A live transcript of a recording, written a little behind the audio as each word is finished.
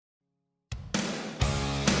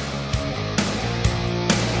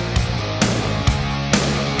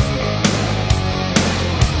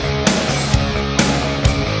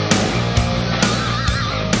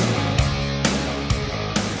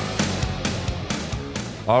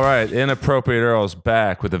All right, Inappropriate Earl's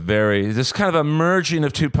back with this is kind of a merging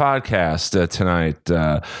of two podcasts tonight.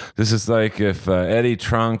 This is like if Eddie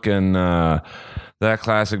Trunk and That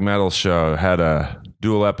Classic Metal Show had a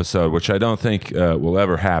dual episode, which I don't think will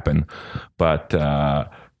ever happen. But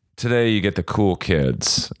today you get the cool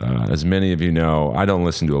kids. As many of you know, I don't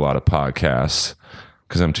listen to a lot of podcasts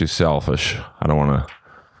because I'm too selfish. I don't want to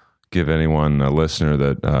give anyone a listener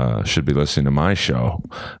that should be listening to my show.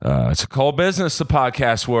 It's a cold business, the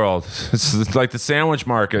podcast world. It's like the sandwich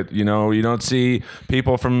market. You know, you don't see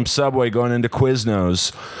people from Subway going into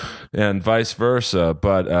Quiznos and vice versa.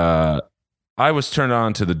 But I was turned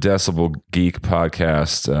on to the Decibel Geek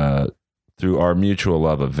podcast through our mutual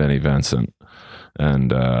love of Vinnie Vincent.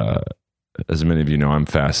 And as many of you know, I'm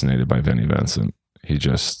fascinated by Vinnie Vincent. He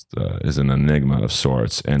just is an enigma of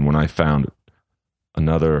sorts. And when I found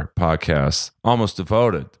another podcast almost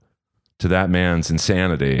devoted to that man's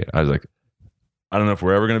insanity, I was like, I don't know if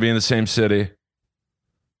we're ever going to be in the same city,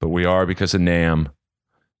 but we are because of NAMM,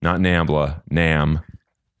 not NAMBLA, NAMM.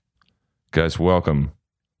 Guys, welcome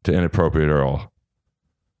to Inappropriate Earl,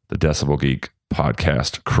 the Decibel Geek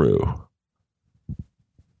podcast crew.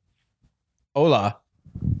 Hola.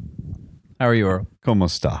 How are you, Earl? ¿Cómo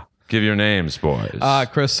está? Give your names, boys.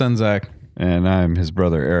 Chris Sinzak. And I'm his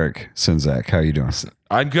brother, Eric Sinzak. How you doing?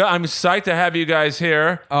 I'm good. I'm psyched to have you guys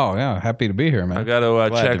here. Oh, yeah. Happy to be here, I man. got to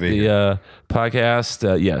check to be the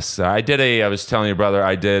podcast. Yes, I was telling your brother,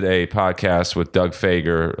 I did a podcast with Doug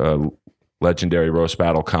Fager, legendary roast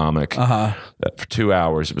battle comic, for 2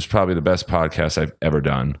 hours. It was probably the best podcast I've ever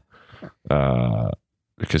done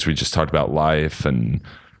because we just talked about life and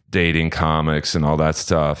dating comics and all that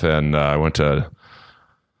stuff. And I went to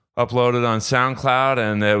upload it on SoundCloud,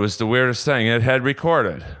 and it was the weirdest thing. It had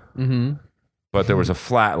recorded, but there was a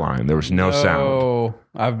flat line. There was no sound. Oh,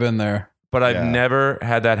 I've been there. But I've never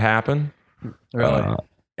had that happen. Really?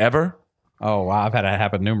 Ever. Oh, wow. I've had it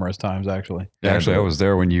happen numerous times, actually. Actually, I was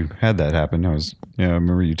there when you had that happen. I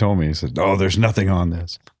remember you told me. You said, "Oh, there's nothing on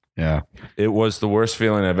this." Yeah. It was the worst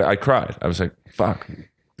feeling ever. I cried. I was like, "Fuck."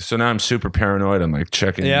 So now I'm super paranoid. I'm like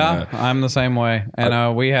checking. Yeah, I'm the same way.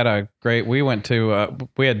 And we had we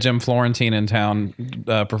had Jim Florentine in town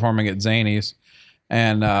performing at Zany's,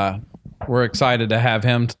 and we're excited to have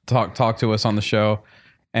him talk to us on the show.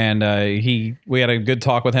 And we had a good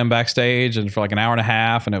talk with him backstage, and for like an hour and a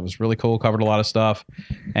half, and it was really cool. Covered a lot of stuff,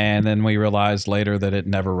 and then we realized later that it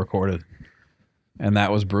never recorded, and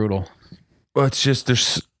that was brutal. Well, it's just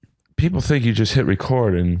there's people think you just hit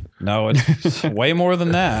record, and no, it's way more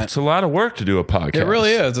than that. It's a lot of work to do a podcast. It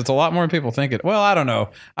really is. It's a lot more than people think it. Well, I don't know.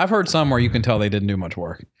 I've heard some where you can tell they didn't do much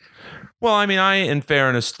work. Well, I mean, in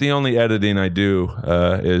fairness, the only editing I do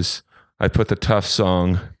is I put the Tough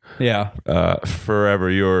song. Yeah. Forever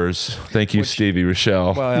Yours. Thank you, Stevie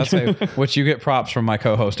Rochelle. Well, I'll say, which you get props from my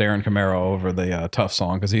co-host Aaron Camaro over the Tough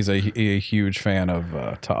song, because he's a huge fan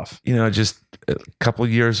of Tough. You know, just a couple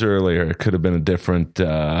of years earlier, it could have been a different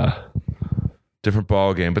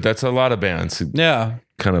ball game. But that's a lot of bands who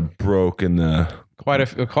kind of broke in the... Quite a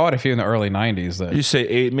few in the early 90s. That you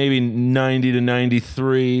say maybe 90 to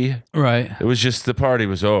 93. Right. It was just the party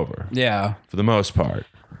was over. Yeah. For the most part.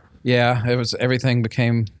 Yeah, everything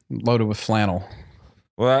became loaded with flannel.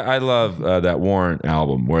 Well, I love that Warrant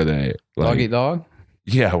album where they Dog Eat Dog?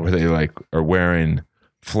 Yeah, where they like are wearing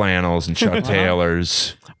flannels and Chuck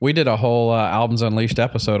Taylors. We did a whole Albums Unleashed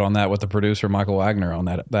episode on that with the producer Michael Wagner on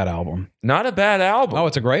that album. Not a bad album. Oh,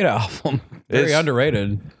 it's a great album. Very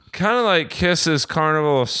underrated. Kind of like Kiss's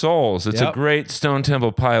Carnival of Souls. It's a great Stone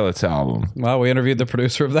Temple Pilots album. Well, we interviewed the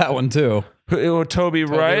producer of that one too. Toby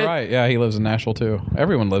Wright? Right. Yeah, he lives in Nashville too.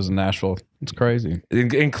 Everyone lives in Nashville. It's crazy.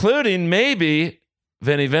 Including maybe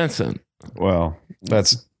Vinnie Vincent. Well,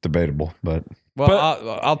 that's debatable, but...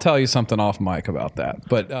 Well, I'll tell you something off mic about that.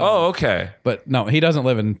 But okay. But no, he doesn't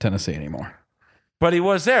live in Tennessee anymore. But he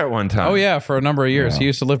was there at one time. Oh, yeah, for a number of years. Yeah. He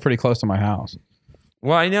used to live pretty close to my house.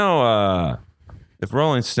 Well, I know... if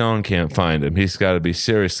Rolling Stone can't find him, he's got to be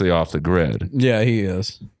seriously off the grid. Yeah, he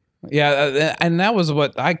is. Yeah, and that was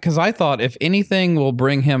because I thought if anything will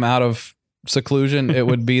bring him out of seclusion, it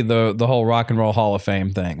would be the whole Rock and Roll Hall of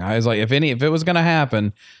Fame thing. I was like, if it was going to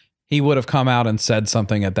happen, he would have come out and said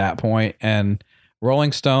something at that point. And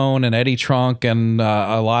Rolling Stone and Eddie Trunk and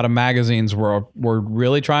a lot of magazines were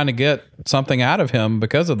really trying to get something out of him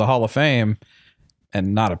because of the Hall of Fame,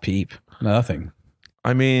 and not a peep, nothing.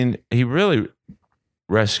 I mean, he really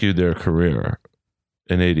rescued their career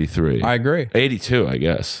in 83. I agree. 82, I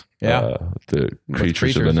guess. Yeah. The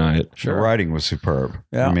Creatures of the Night. Sure. The writing was superb.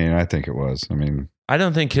 Yeah. I mean, I think it was. I mean, I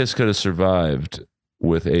don't think Kiss could have survived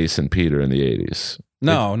with Ace and Peter in the 80s.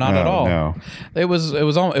 No, not at all. No. It was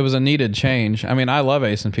a needed change. I mean, I love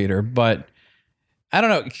Ace and Peter, but I don't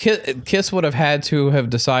know. Kiss would have had to have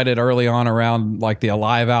decided early on around like the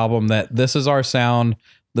Alive album that this is our sound.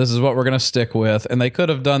 This is what we're going to stick with. And they could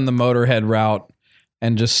have done the Motorhead route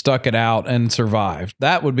and just stuck it out and survived.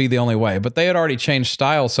 That would be the only way. But they had already changed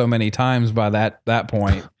style so many times by that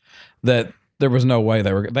point that there was no way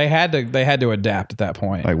they had to adapt at that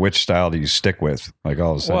point. Like, which style do you stick with? Like,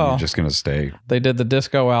 all of a sudden, Well, you're just going to stay. They did the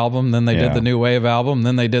disco album, then they did the new wave album,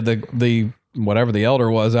 then they did the whatever the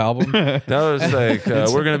Elder was album. That was like,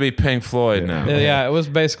 we're going to be Pink Floyd now. Yeah, it was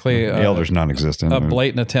basically The Elder's non-existent. a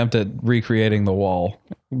blatant attempt at recreating the Wall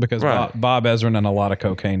because Right. Bob Ezrin and a lot of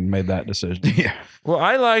cocaine made that decision. Yeah. Well,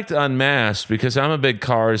 I liked Unmasked because I'm a big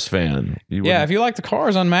Cars fan. Yeah, if you like the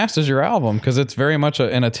Cars, Unmasked is your album because it's very much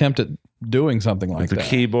an attempt at doing something like the that.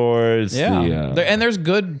 keyboards, Yeah, and there's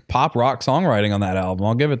good pop rock songwriting on that album.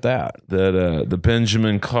 I'll give it that. the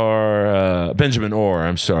Benjamin Orr.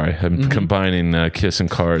 I'm sorry, I'm combining Kiss and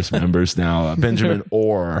Cars members now. Benjamin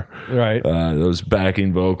Orr, Right. those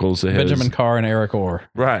backing vocals of his. Benjamin Carr and Eric Orr.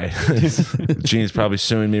 Right. Gene's probably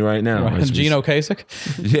suing me right now. Right. As we- Gino Kasich.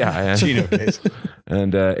 Yeah, Gino case.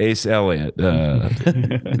 and Ace Elliott.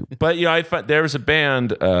 But I find there was a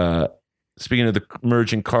band. Speaking of the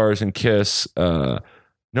merging Cars and Kiss, no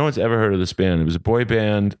one's ever heard of this band. It was a boy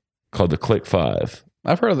band called the Click Five.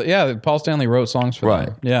 I've heard of it. Yeah, Paul Stanley wrote songs for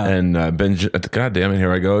them. Yeah. And God damn it,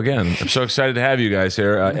 here I go again. I'm so excited to have you guys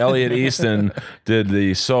here. Elliot Easton did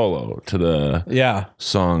the solo to the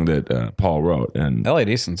song that Paul wrote, and Elliot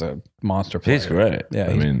Easton's a monster player. he's great.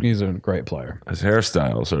 Yeah, he's a great player. His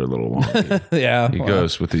hairstyles are a little wonky. Yeah. He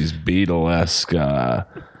goes with these Beatle-esque.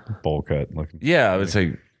 Bowl cut looking. Yeah, I would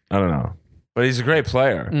say, I don't know. But he's a great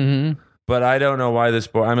player. Mm-hmm. But I don't know why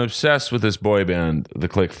I'm obsessed with this boy band, the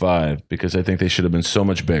Click Five, because I think they should have been so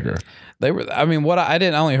much bigger. They were. I mean, I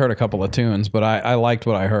only heard a couple of tunes, but I liked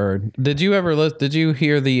what I heard. Did you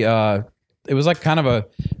hear the? It was like kind of a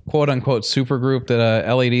quote unquote super group that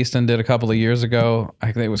Elliot Easton did a couple of years ago. I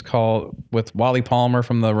think it was called with Wally Palmer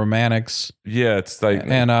from the Romantics Yeah, it's like,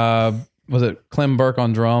 and was it Clem Burke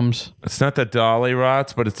on drums? it's not the Dolly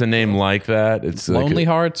Rots, but it's a name like that. It's like Lonely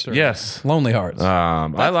Hearts. Yes. Lonely Hearts.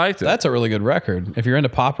 I liked it, That's a really good record. If you're into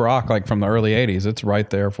pop rock, like from the early '80s, it's right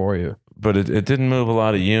there for you. but it didn't move a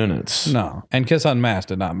lot of units. No, and Kiss Unmasked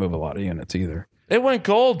did not move a lot of units either. It went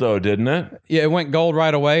gold though, didn't it? Yeah, it went gold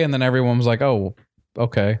right away, and then everyone was like, "Oh,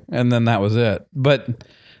 okay," and then that was it. But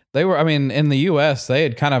they were, I mean, in the U.S., they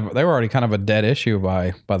were already kind of a dead issue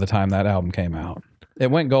by the time that album came out. It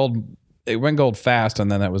went gold. It went gold fast,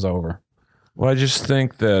 and then it was over. Well, I just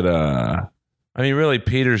think that I mean, really,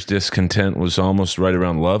 Peter's discontent was almost right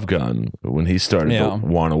around Love Gun when he started to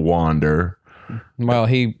want to wander. Well,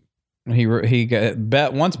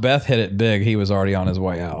 once Beth hit it big, he was already on his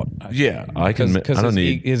way out. Yeah, I can. I don't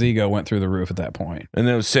need. His ego went through the roof at that point. And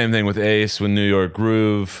then it was the same thing with Ace when New York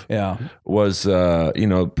Groove Yeah, was,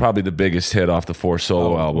 probably the biggest hit off the 4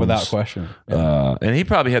 solo albums. without question. And he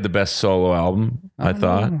probably had the best solo album, I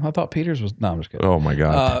thought. I thought Peters was. No, I'm just kidding. Oh my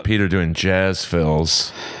God. Peter doing jazz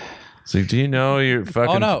fills. It's like, do you know you're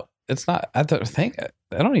fucking. Oh, no. It's not. I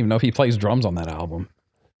don't even know if he plays drums on that album.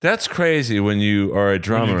 That's crazy when you are a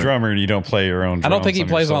drummer. When you're a drummer and you don't play your own drums. I don't think he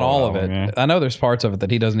plays on all of it. Yeah. I know there's parts of it that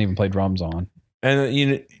he doesn't even play drums on.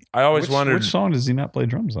 And I always wondered. Which song does he not play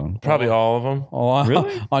drums on? Probably all of them. Oh,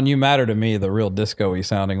 Really? On You Matter to Me, the real disco-y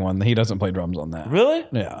sounding one, he doesn't play drums on that. Really?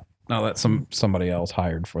 Yeah. No, that's somebody else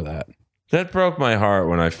hired for that. That broke my heart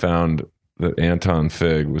when I found that Anton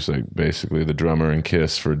Fig was like basically the drummer in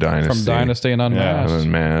Kiss for Dynasty. From Dynasty and Unmasked. And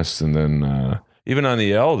Unmasked, and then even on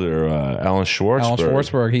the Elder, Alan Schwartzberg. Alan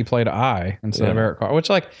Schwartzberg, he played I instead of Eric Carr, which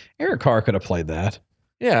like Eric Carr could have played that.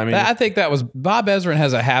 Yeah, I mean, I think that was Bob Ezrin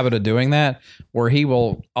has a habit of doing that where he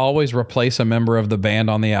will always replace a member of the band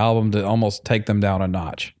on the album to almost take them down a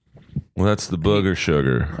notch. well, that's the booger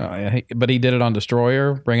sugar. But he did it on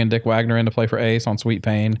Destroyer, bringing Dick Wagner in to play for Ace on Sweet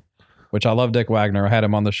Pain, which I love Dick Wagner. I had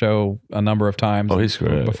him on the show a number of times. Oh, he's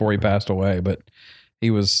great. Before he passed away, but he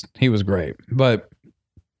was great. But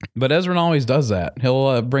Ezrin always does that.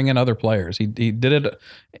 He'll bring in other players. He did it.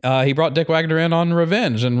 He brought Dick Wagner in on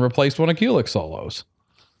Revenge and replaced one of Kulick's solos.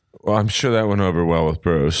 Well, I'm sure that went over well with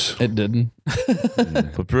Bruce. It didn't.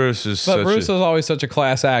 But Bruce is But Bruce is always such a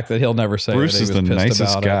class act that he'll never say Bruce that he is was the pissed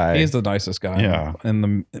nicest about guy. It. He's the nicest guy Yeah. in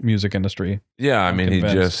the music industry. Yeah, I mean,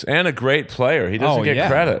 convinced. and a great player. He doesn't get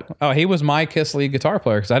credit. Oh, he was my Kiss lead guitar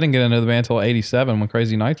player because I didn't get into the band until '87 when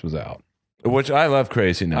Crazy Nights was out. Which I love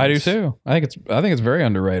Crazy Nights. I do too. I think it's very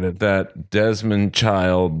underrated. That Desmond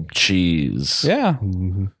Child cheese. Yeah.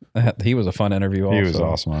 He was a fun interview also. He was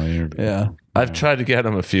awesome on the interview. Yeah. I've tried to get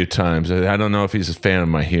him a few times. I don't know if he's a fan of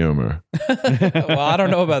my humor. Well, I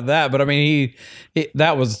don't know about that, but I mean,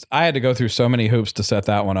 I had to go through so many hoops to set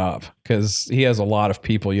that one up because he has a lot of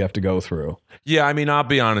people you have to go through. Yeah, I mean, I'll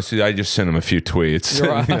be honest with you. I just sent him a few tweets.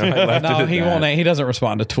 You're right. You know, I left it No, at he that. won't. He doesn't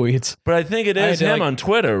respond to tweets. But I think it is him on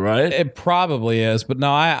Twitter, right? It probably is, but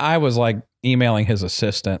no, I was like emailing his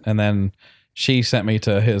assistant, and then she sent me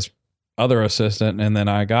to his other assistant, and then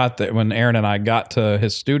I got that when Aaron and I got to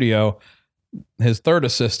his studio. His third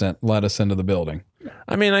assistant let us into the building.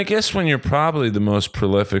 I mean, I guess when you're probably the most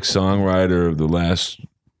prolific songwriter of the last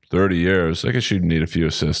 30 years, I guess you'd need a few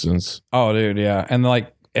assistants. Oh, dude, yeah, and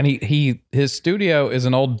his studio is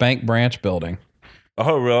an old bank branch building.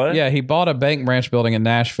 Oh, really? Yeah, he bought a bank branch building in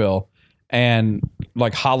Nashville and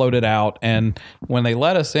like hollowed it out. And when they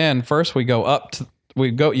let us in, first you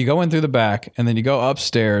go in through the back, and then you go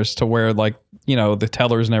upstairs to where the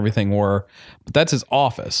tellers and everything were. But that's his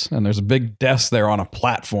office, and there's a big desk there on a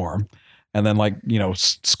platform, and then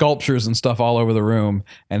sculptures and stuff all over the room.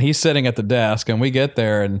 And he's sitting at the desk, and we get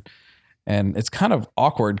there, and it's kind of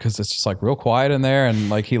awkward because it's just like real quiet in there. And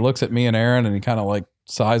like he looks at me and Aaron, and he kind of like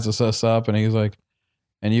sizes us up, and he's like,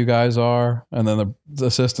 "And you guys are?" And then the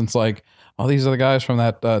assistant's like, "Oh, these are the guys from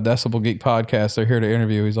that Decibel Geek podcast. They're here to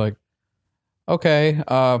interview." He's like, "Okay,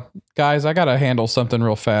 guys, I gotta handle something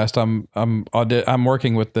real fast. I'm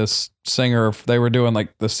working with this singer. They were doing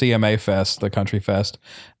like the CMA Fest, the Country Fest.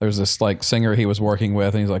 There's this like singer he was working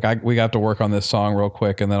with, and he's like, we got to work on this song real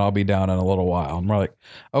quick, and then I'll be down in a little while." And we're like,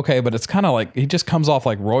 "Okay," but it's kind of like he just comes off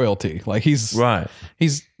like royalty. Like he's Right.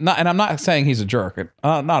 He's not, and I'm not saying he's a jerk.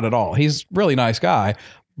 Not at all. He's a really nice guy,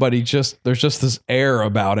 but there's just this air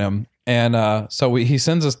about him. And so they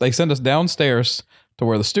send us downstairs to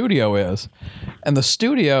where the studio is, and the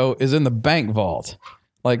studio is in the bank vault,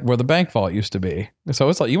 like where the bank vault used to be. So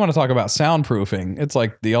it's like, you want to talk about soundproofing, it's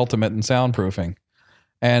like the ultimate in soundproofing.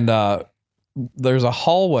 And there's a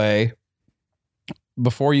hallway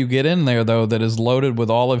before you get in there, though, that is loaded with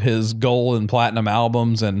all of his gold and platinum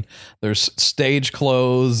albums, and there's stage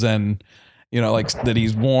clothes and that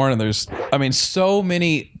he's worn, and there's so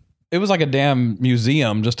many. It was like a damn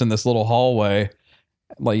museum just in this little hallway.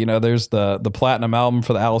 Like, there's the platinum album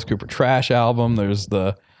for the Alice Cooper Trash album. There's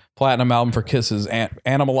the platinum album for Kiss's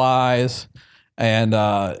Animalize. And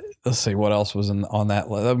let's see what else was on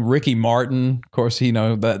that list. Ricky Martin, of course,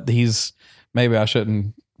 that he's, maybe I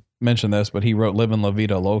shouldn't mention this, but he wrote Livin' La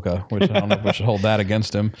Vida Loca, which I don't know if we should hold that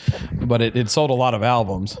against him. But it sold a lot of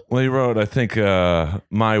albums. Well, he wrote, I think,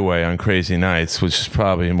 My Way on Crazy Nights, which is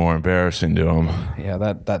probably more embarrassing to him. Yeah,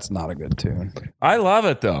 that's not a good tune. I love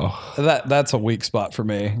it, though. That's a weak spot for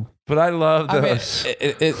me. But I love this.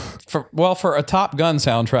 For a Top Gun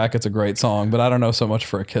soundtrack, it's a great song, but I don't know so much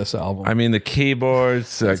for a Kiss album. I mean, the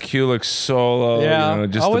keyboards, Kulick's solo. Yeah.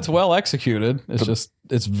 It's well executed.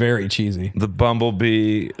 It's very cheesy. The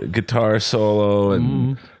Bumblebee guitar solo,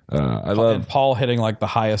 and I love and Paul hitting like the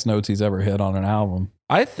highest notes he's ever hit on an album.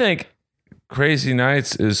 I think Crazy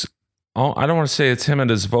Nights is. I don't want to say it's him at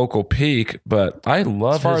his vocal peak, but I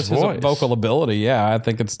love as far his as voice. His vocal ability. Yeah, I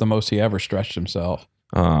think it's the most he ever stretched himself.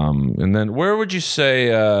 And then where would you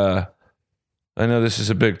say? I know this is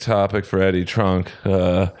a big topic for Eddie Trunk.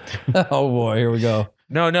 Oh boy, here we go.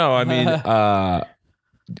 No. I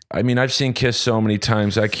mean, I've seen Kiss so many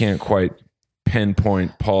times, I can't quite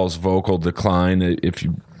pinpoint Paul's vocal decline. If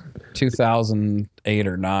you 2008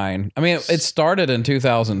 or 9. I mean, it started in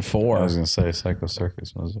 2004. I was going to say Psycho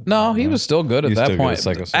Circus, was it? No, he was still good at that point.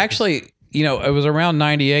 Actually, it was around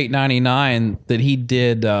 98, 99 that he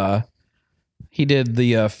did the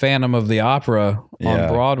Phantom of the Opera on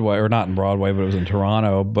Broadway, or not in Broadway, but it was in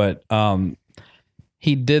Toronto. But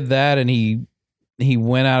he did that, and he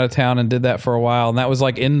went out of town and did that for a while, and that was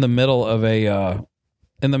like in the middle of the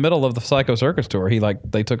Psycho Circus tour.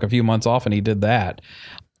 They took a few months off, and he did that.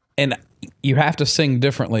 And you have to sing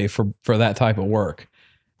differently for that type of work.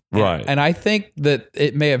 Right. And I think that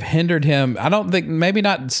it may have hindered him. I don't think, maybe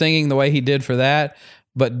not singing the way he did for that,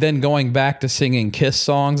 but then going back to singing Kiss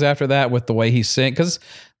songs after that with the way he sings. Because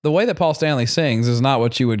the way that Paul Stanley sings is not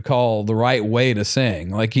what you would call the right way to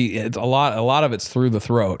sing. Like it's a lot of it's through the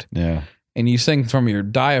throat. Yeah. And you sing from your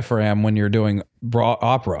diaphragm when you're doing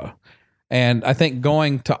opera. And I think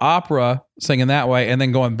going to opera, singing that way, and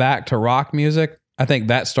then going back to rock music, I think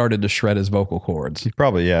that started to shred his vocal cords. He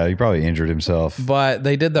probably injured himself. But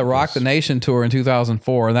they did the Rock the Nation tour in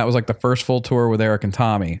 2004, and that was like the first full tour with Eric and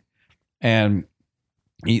Tommy. And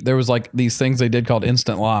there was like these things they did called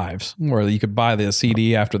Instant Lives, where you could buy the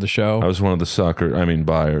CD after the show. I was one of the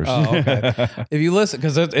buyers. Oh, okay. If you listen,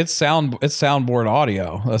 because it's soundboard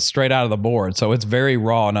audio, straight out of the board, so it's very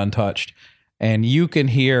raw and untouched, and you can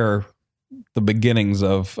hear the beginnings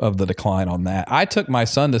of the decline on that. I took my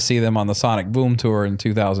son to see them on the Sonic Boom tour in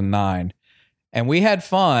 2009, and we had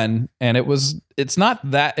fun. And it wasn't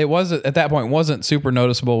at that point wasn't super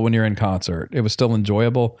noticeable when you're in concert. It was still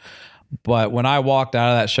enjoyable. But when I walked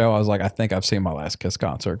out of that show, I was like, I think I've seen my last Kiss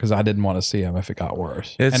concert, because I didn't want to see him if it got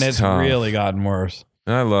worse. It's tough. Really gotten worse.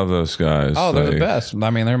 And I love those guys. Oh, they're the best. I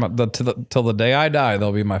mean, till the day I die,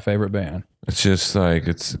 they'll be my favorite band. It's just like,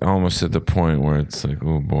 it's almost at the point where it's like,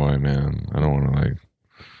 oh boy, man, I don't want to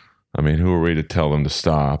who are we to tell them to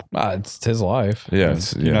stop? It's his life. Yeah,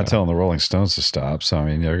 You're not telling the Rolling Stones to stop, so I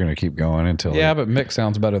mean, they're going to keep going until. Yeah, but Mick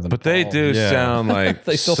sounds better than. But they Paul. do sound like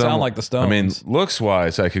they still sound like the Stones. I mean, looks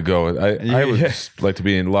wise, I could go. I would just like to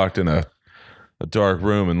be locked in a dark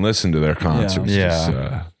room and listen to their concerts.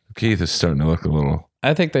 Yeah. Keith is starting to look a little.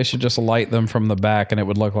 I think they should just light them from the back, and it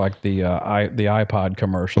would look like the iPod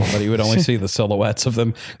commercial, but you would only see the silhouettes of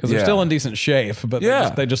them, because they're still in decent shape, but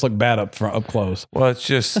they just look bad up close. Well, it's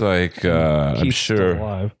just like I'm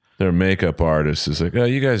sure their makeup artist is like, oh,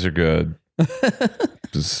 you guys are good,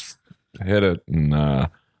 just hit it. And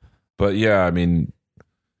but yeah, I mean,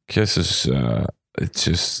 Kiss is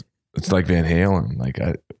it's like Van Halen. Like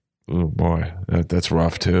oh boy, that's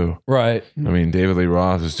rough too. Right. I mean, David Lee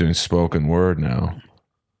Roth is doing spoken word now.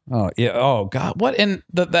 Oh yeah. Oh God. What? And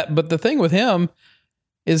but the thing with him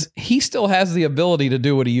is he still has the ability to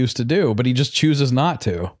do what he used to do, but he just chooses not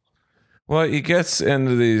to. Well, he gets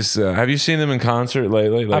into these. Have you seen them in concert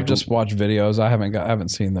lately? Like, I've just watched videos. I haven't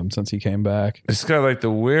seen them since he came back. It's got like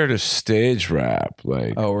the weirdest stage rap.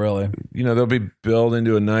 Like, oh really? You know, they'll be building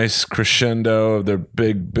to a nice crescendo of their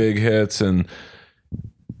big hits, and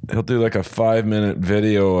he'll do like a 5-minute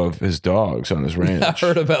video of his dogs on his ranch. I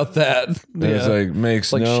heard about that. And it's like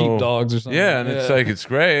makes like no sheepdogs or something. Yeah, and it's like it's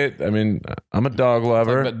great. I mean, I'm a dog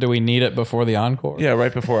lover. But do we need it before the encore? Yeah,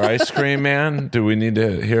 right before Ice Cream Man. Do we need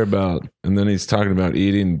to hear about? And then he's talking about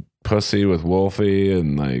eating pussy with Wolfie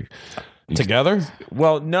and like together.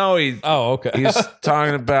 Well, no, okay. He's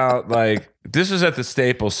talking about like this was at the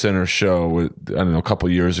Staples Center show. I don't know, a couple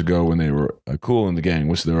years ago when they were Kool and the Gang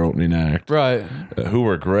was their opening act, right? Who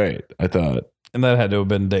were great, I thought. And that had to have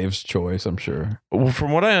been Dave's choice, I'm sure. Well,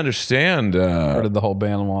 from what I understand, or did the whole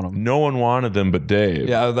band want him? No one wanted them but Dave.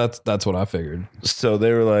 Yeah, that's what I figured. So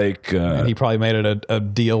they were like, and he probably made it a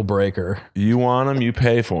deal breaker. You want them, you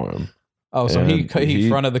pay for them. Oh, so he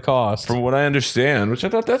fronted the cost. From what I understand, which I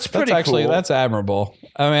thought that's pretty cool. That's admirable.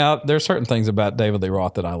 I mean, there's certain things about David Lee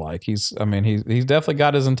Roth that I like. He's definitely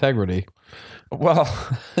got his integrity. Well,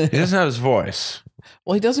 he doesn't have his voice.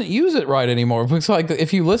 Well, he doesn't use it right anymore. Because like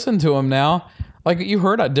if you listen to him now, like you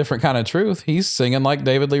heard A Different Kind of Truth, he's singing like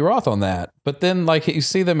David Lee Roth on that. But then like you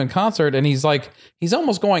see them in concert, and he's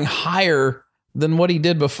almost going higher than what he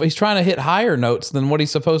did before. He's trying to hit higher notes than what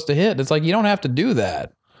he's supposed to hit. It's like you don't have to do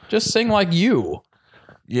that. Just sing like you.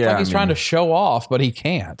 Yeah, like he's trying to show off, but he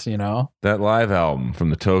can't. You know that live album from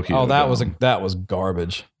the Tokyo. Oh, that was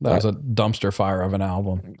garbage. That was a dumpster fire of an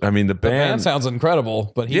album. I mean, the band sounds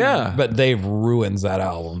incredible, but but Dave ruins that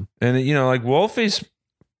album. And you know, like Wolfie's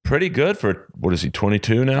pretty good for what is he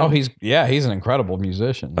 22 now? Oh, he's an incredible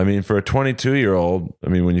musician. I mean, for a 22-year-old, I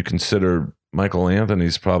mean, when you consider Michael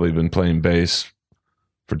Anthony's probably been playing bass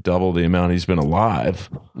for double the amount he's been alive.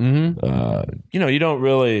 Mm-hmm. You know, you don't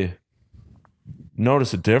really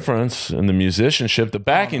notice a difference in the musicianship. The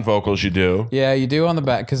backing vocals you do. Yeah, you do on the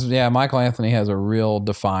back because Michael Anthony has a real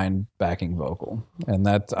defined backing vocal, and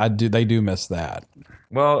they do miss that.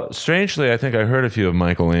 Well, strangely, I think I heard a few of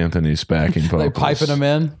Michael Anthony's backing vocals. They piping them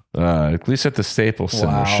in? At least at the Staples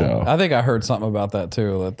Center show. I think I heard something about that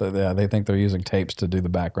too. That they think they're using tapes to do the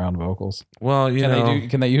background vocals. Well,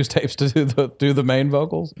 can they use tapes to do the main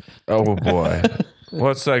vocals? Oh boy.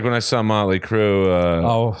 Well, it's like when I saw Motley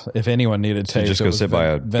Crue. If anyone needed tapes, just go sit by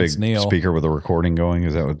a Vince big Neil. speaker with a recording going.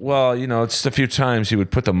 Is that what? Well, just a few times he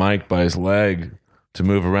would put the mic by his leg to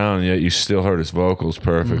move around, and yet you still heard his vocals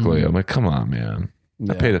perfectly. Mm-hmm. I'm like, come on, man.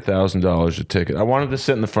 Yeah. I paid $1,000 a ticket. I wanted to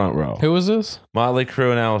sit in the front row. Who was this? Motley Crue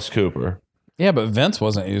and Alice Cooper. Yeah, but Vince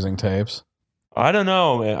wasn't using tapes. I don't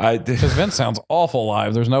know, man. Because Vince sounds awful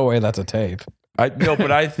live. There's no way that's a tape. No,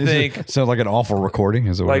 but I think sounds like an awful recording.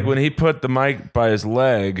 Is it like when he put the mic by his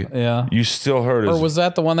leg? Yeah, you still heard his. Or was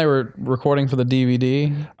that the one they were recording for the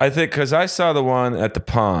DVD? I think because I saw the one at the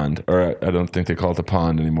Pond, or I don't think they call it the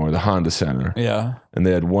Pond anymore, the Honda Center. Yeah, and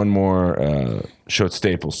they had one more show at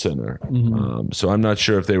Staples Center. Mm-hmm. So I'm not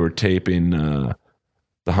sure if they were taping the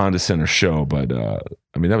Honda Center show, but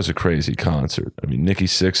I mean that was a crazy concert. I mean Nikki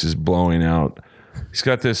Sixx is blowing out. He's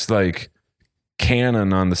got this like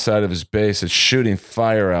cannon on the side of his bass. It's shooting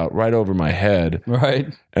fire out right over my head.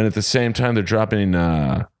 Right. And at the same time, they're dropping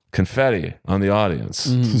confetti on the audience.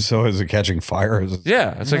 So is it catching fire? Is it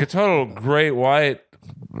Yeah, it's like a total Great White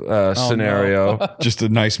scenario. just a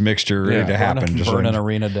nice mixture ready to happen? Just burn like- an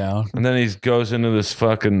arena down. And then he goes into this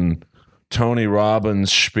fucking Tony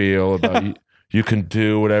Robbins spiel about you can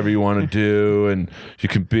do whatever you want to do, and you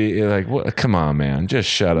can be like, what? Come on, man, just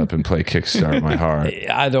shut up and play Kickstart My Heart.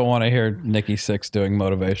 I don't want to hear Nikki Sixx doing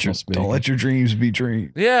motivational speaking. Don't let your dreams be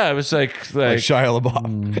dreams. Yeah, it was like Shia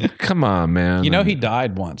LaBeouf. come on, man. You know he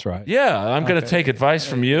died once, right? Yeah, I'm gonna take advice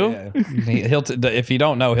from you. Yeah. He'll if you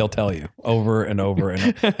don't know, he'll tell you over and over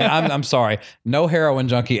and over. And I'm sorry, no heroin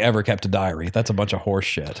junkie ever kept a diary. That's a bunch of horse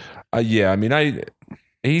shit. Yeah, I mean,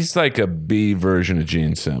 he's like a B version of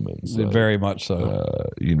Gene Simmons. Like, Very much so.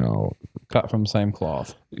 you know, Cut from the same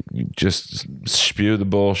cloth. you just spew the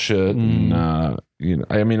bullshit, and you know,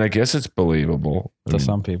 I mean, I guess it's believable. To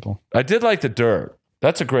some people. I did like The Dirt.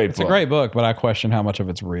 That's a great It's book. a great book, but I question how much of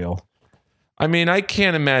it's real. I mean, I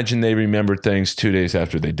can't imagine they remember things 2 days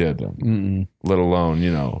after they did them, let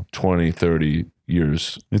alone, 20, 30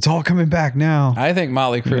 years. It's all coming back now. I think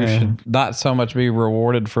Motley Crue Yeah. should not so much be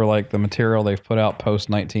rewarded for like the material they've put out post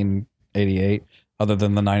 1988, other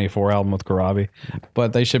than the 94 album with Karabi,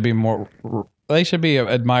 but they should be more. They should be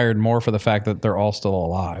admired more for the fact that they're all still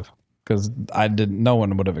alive. Because no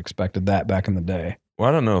one would have expected that back in the day. Well,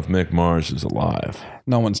 I don't know if Mick Mars is alive.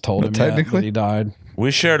 No one's told him yet technically? that he died. We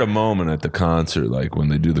shared a moment at the concert, like when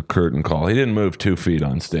they do the curtain call. He didn't move 2 feet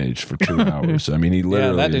on stage for 2 hours. I mean, he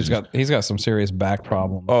literally. Yeah, that dude's he's got some serious back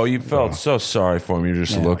problems. Oh, you felt so sorry for him. You're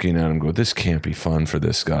just looking at him, and go, "This can't be fun for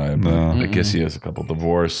this guy." But I guess he has a couple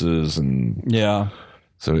divorces, and Yeah.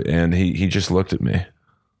 so he just looked at me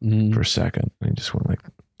for a second. And he just went like,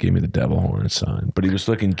 gave me the devil horn sign, but he was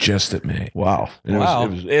looking just at me. Wow. And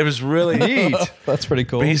it was really neat. That's pretty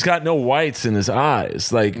cool. But he's got no whites in his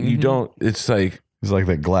eyes. Like you don't. It's like. It's like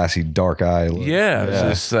that glassy dark eye look. Yeah, it's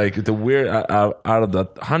just like the weird out of the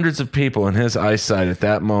hundreds of people in his eyesight at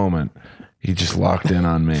that moment, he just locked in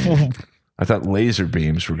on me. I thought laser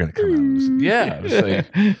beams were going to come out. Yeah, it was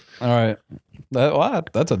like, All right.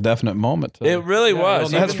 That's a definite moment. it really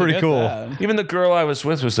was. That's pretty cool. Even the girl I was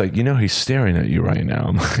with was like, he's staring at you right now.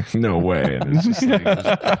 I'm like, no way. And it's just like,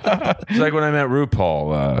 it's like when I met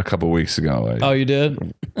RuPaul a couple weeks ago. Oh, you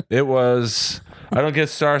did? It was. I don't get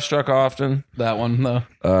starstruck often. That one, though.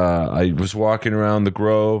 I was walking around the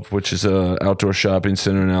Grove, which is a outdoor shopping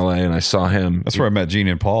center in LA, and I saw him. That's where I met Gene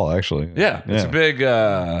and Paul, actually. Yeah, it's a big.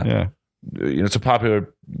 Yeah. It's a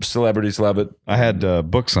popular. Celebrities love it. I had a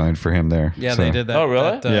book signed for him there. Yeah, so- they did that. Oh,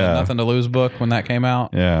 really? that, Yeah. Nothing to Lose book when that came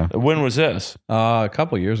out. Yeah. When was this? A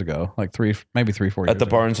couple years ago, like 3, 4 years At the ago.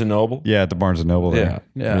 Barnes and Noble. Yeah, at the Barnes and Noble there.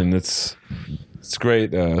 Yeah. I mean, it's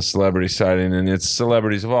great celebrity sighting, and it's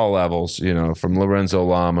celebrities of all levels. From Lorenzo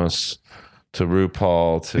Lamas to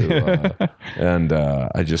RuPaul to, and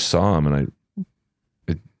I just saw him, and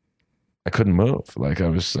I couldn't move. Like I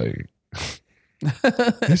was like.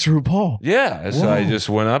 It's RuPaul. Yeah, so I just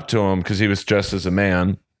went up to him because he was dressed as a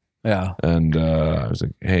man, Yeah. and I was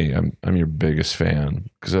like, "Hey, I'm your biggest fan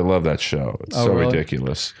because I love that show. It's Oh, so really?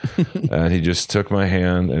 ridiculous." And he just took my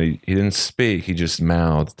hand, and he didn't speak. He just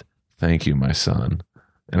mouthed, "Thank you, my son."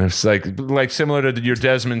 And it's like similar to your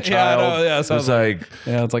Desmond Yeah, I Child. know, yeah, it It sounds was like,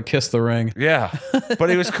 Yeah, it's like Kiss the Ring. yeah, but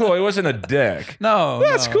he was cool. He wasn't a dick. No.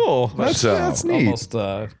 That's cool. That's So- neat. Almost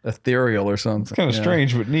ethereal or something. Kind of Yeah.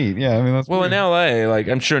 strange, but neat. Yeah, I mean, that's Well, in LA, like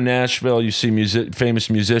I'm sure Nashville, you see famous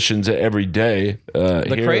musicians every day. The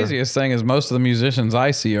here. craziest thing is most of the musicians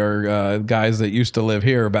I see are guys that used to live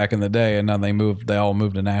here back in the day, and now they all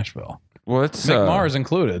moved to Nashville. Well, it's Mick Mars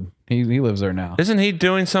included. He lives there now. Isn't he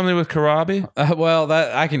doing something with Karabi? Well,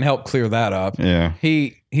 that I can help clear that up. Yeah.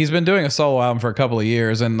 He's been doing a solo album for a couple of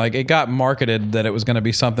years, and like it got marketed that it was going to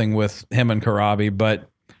be something with him and Karabi, but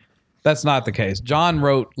that's not the case. John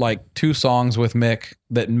wrote like 2 songs with Mick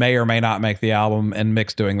that may or may not make the album, and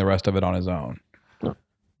Mick's doing the rest of it on his own.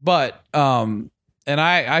 But and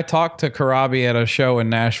I talked to Karabi at a show in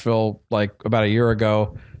Nashville like about a year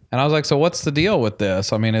ago, and I was like, "So what's the deal with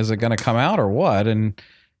this? I mean, is it going to come out or what?" And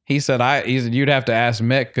he said, "You'd have to ask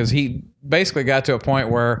Mick," because he basically got to a point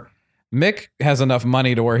where Mick has enough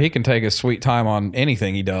money to where he can take his sweet time on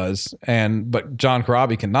anything he does, but John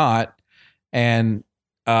Karabi cannot. And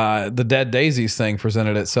the Dead Daisies thing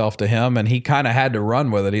presented itself to him, and he kind of had to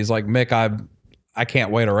run with it. He's like, "Mick, I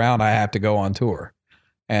can't wait around. I have to go on tour."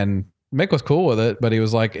 And Mick was cool with it, but he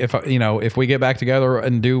was like, if we get back together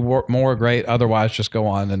and do more, great. Otherwise, just go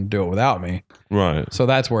on and do it without me. Right. So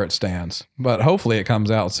that's where it stands. But hopefully it comes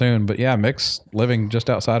out soon. But yeah, Mick's living just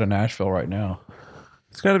outside of Nashville right now.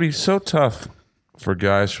 It's got to be so tough for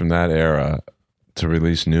guys from that era to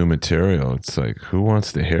release new material. It's like, who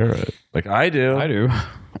wants to hear it? Like I do. I do.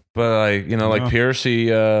 But like, you know, like Piercy,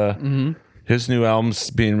 his new album's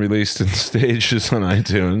being released in stages on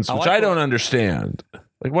iTunes, I which like I don't understand.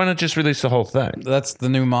 Like, why not just release the whole thing? That's the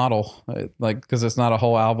new model. Like, because it's not a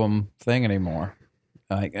whole album thing anymore.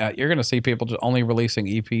 Like, you're going to see people just only releasing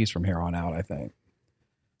EPs from here on out, I think.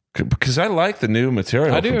 Because I like the new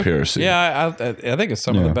material I do. from Piercy. Yeah, I think it's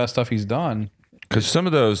some of the best stuff he's done. Because some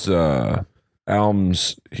of those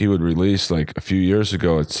albums he would release like a few years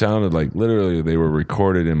ago, it sounded like literally they were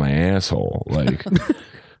recorded in my asshole. Like,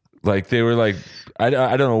 like they were like, I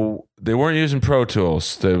don't know, they weren't using Pro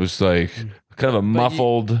Tools. There was like kind of a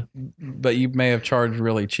muffled. But you may have charged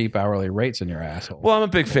really cheap hourly rates in your asshole. Well, I'm a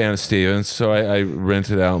big fan of Stevens, so I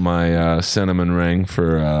rented out my cinnamon ring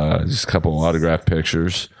for just a couple of autograph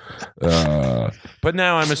pictures. But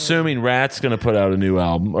now I'm assuming Rat's going to put out a new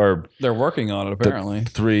album, or they're working on it apparently.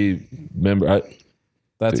 Three member.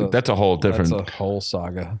 That's a whole different. That's a whole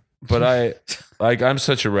saga. But I'm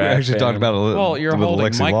such a We Rat. actually fan. talked about it. Well, you're with holding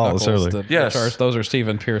Alexi Mike Wallace Knuckles. earlier. Yes. Those are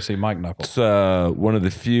Stephen Piercy Mike Knuckles. It's one of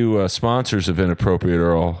the few sponsors of Inappropriate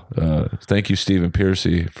Earl. Thank you, Stephen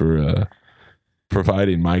Piercy, for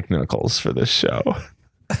providing Mike Knuckles for this show.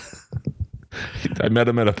 I met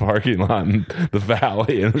him at a parking lot in the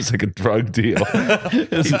Valley, and it was like a drug deal.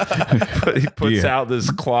 he puts out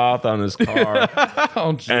this cloth on his car,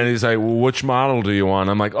 and he's like, well, which model do you want?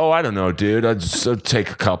 I'm like, oh, I don't know, dude. I'll take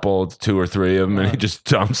a couple, 2 or 3 of them, and he just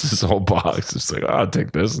dumps this whole box. It's like, oh, I'll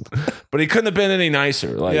take this. But he couldn't have been any nicer.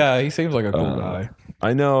 Like, yeah, he seems like a cool guy.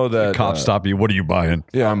 I know that Cops stop you. What are you buying?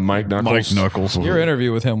 Yeah, I'm Mike Knuckles. Mike Knuckles. Your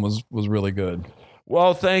interview with him was really good.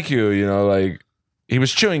 Well, thank you. You know, like he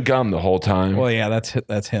was chewing gum the whole time. Well, yeah,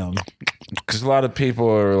 that's him. Because a lot of people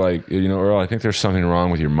are like, you know, Earl, I think there's something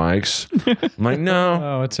wrong with your mics. I'm like, no,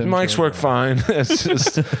 Oh, it's him mics too. work fine. It's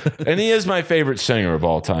just, and he is my favorite singer of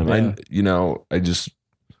all time. Yeah. I just,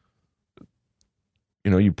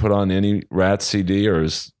 you put on any Rat CD or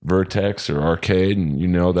his Vertex or Arcade, and you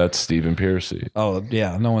know that's Stephen Piercy. Oh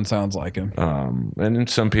yeah, no one sounds like him. And then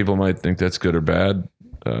some people might think that's good or bad.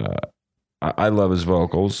 I love his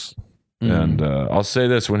vocals. And I'll say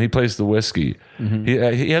this: when he plays the Whiskey,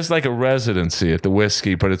 he has like a residency at the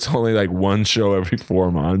Whiskey, but it's only like one show every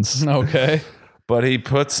 4 months. Okay, But he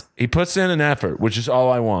puts in an effort, which is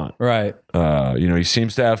all I want. right. He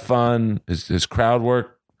seems to have fun. His crowd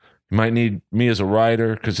work. He might need me as a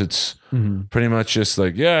writer because it's pretty much just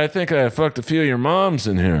like, yeah, I think I fucked a few of your moms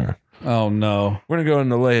in here. Oh no, We're gonna go in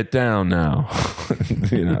to lay it down now.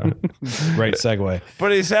 great segue.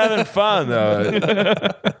 But he's having fun though,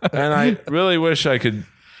 and I really wish I could.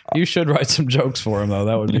 You should write some jokes for him though.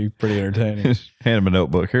 That would be pretty entertaining. Hand him a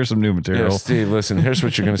notebook. Here's some new Yeah, material. Steve, listen, here's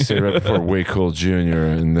what you're going to say right before Way Cool Jr.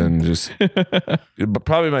 And then just, but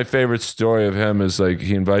probably my favorite story of him is like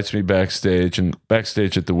he invites me backstage, and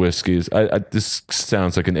backstage at the Whiskies. This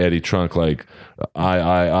sounds like an Eddie Trunk, like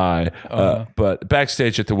but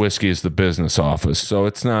backstage at the Whiskey is the business office. So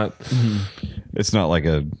it's not, It's not like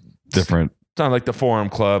a different. it's not like the Forum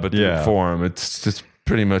Club at the Forum. It's just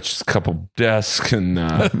pretty much just a couple desks and,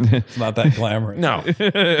 It's not that glamorous. no,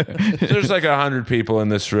 there's like 100 people in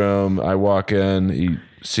this room. I walk in, he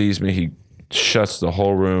sees me, he shuts the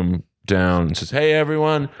whole room down and says, "Hey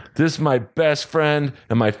everyone, this is my best friend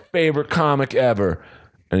and my favorite comic ever."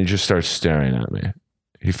 And he just starts staring at me.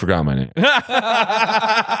 He forgot my name.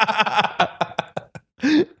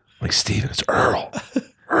 Like, Steven, it's Earl.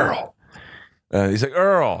 Earl. He's like,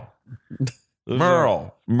 Earl.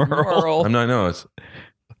 Merle. Merle. I'm not, no, it's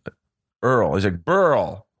Earl. He's like,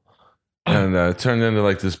 Burl. And it turned into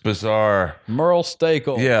like this bizarre, Merle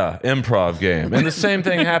Stakel. improv game. And the same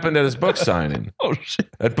thing happened at his book signing. Oh shit!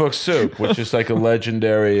 At Book Soup, which is like a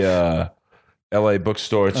legendary LA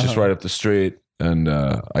bookstore. It's just right up the street. And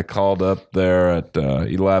I called up there at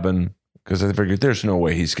 11 because I figured there's no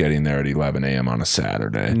way he's getting there at 11 a.m. on a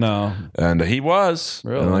Saturday. No. And he was.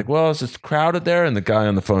 Really? And I'm like, well, is it crowded there? And the guy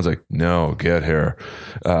on the phone's like, no, get here.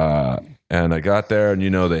 And I got there, and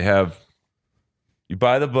they have, you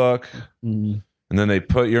buy the book, and then they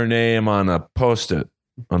put your name on a Post-it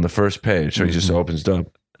on the first page. So he just opens it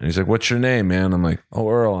up. And he's like, what's your name, man? I'm like, oh,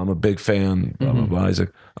 Earl, I'm a big fan. Blah, blah, blah. He's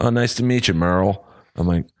like, oh, nice to meet you, Merle. I'm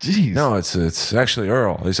like, Jeez. no, it's actually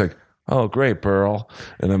Earl. He's like, oh, great, Burl.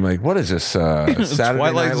 And I'm like, what is this, Saturday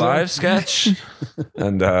Twilight Night Zone? Live sketch?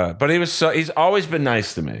 And but he's always been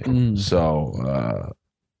nice to me. So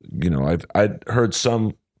I'd heard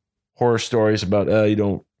some horror stories about you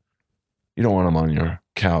don't want him on your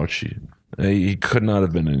couch. He could not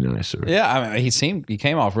have been any nicer. Yeah, I mean, he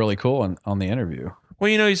came off really cool on the interview.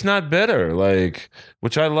 Well, he's not bitter, like,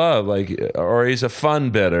 which I love, like, or he's a fun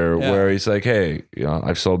bitter where he's like, hey,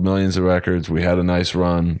 I've sold millions of records. We had a nice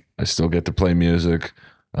run. I still get to play music.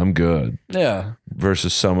 I'm good. Yeah.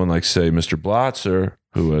 Versus someone like, say, Mr. Blotzer,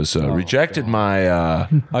 who has rejected my.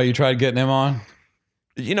 Oh, you tried getting him on?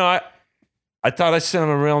 I thought I sent him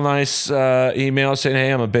a real nice email saying,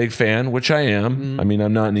 hey, I'm a big fan, which I am. Mm-hmm. I mean,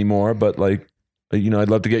 I'm not anymore, but like, I'd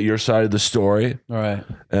love to get your side of the story. All right.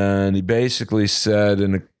 And he basically said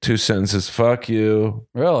in 2 sentences, fuck you.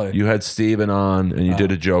 Really? You had Steven on and you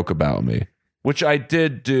did a joke about me, which I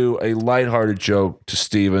did do a lighthearted joke to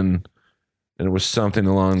Steven. And it was something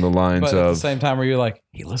along the lines but of. At the same time, were you like,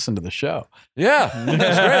 he listened to the show? Yeah.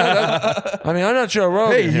 That's great. I mean, I'm not Joe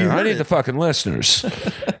Rogan here. I need the fucking listeners.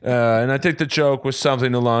 And I think the joke was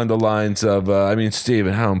something along the lines of,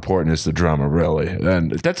 Steven, how important is the drummer, really?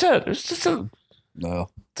 And that's it. It's just No.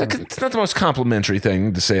 it's not the most complimentary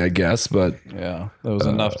thing to say, I guess, but Yeah. That was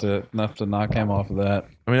enough to knock him off of that.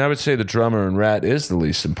 I mean, I would say the drummer in Rat is the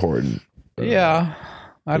least important. Yeah.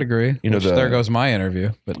 I'd agree. Which, there goes my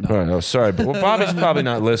interview, but no. All right, sorry, but Bobby's probably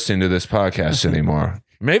not listening to this podcast anymore.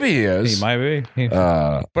 Maybe he is. He might be.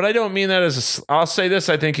 But I don't mean that as I'll say this.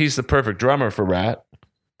 I think he's the perfect drummer for Rat.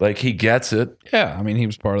 Like, he gets it. Yeah. I mean, he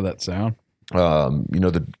was part of that sound.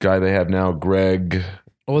 The guy they have now, Greg.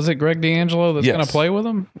 Was it Greg D'Angelo that's Yes. going to play with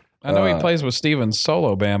him? I know he plays with Steven's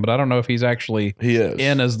solo band, but I don't know if he's actually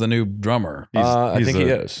in as the new drummer. I think he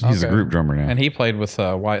is. He's a Okay. group drummer now. And he played with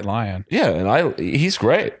White Lion. Yeah, and he's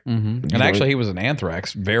great. Mm-hmm. And actually, he was in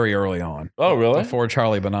Anthrax very early on. Oh, really? Before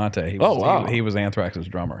Charlie Benante. Wow. He was Anthrax's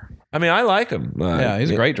drummer. I mean, I like him. Yeah,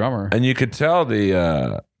 he's a great drummer. And you could tell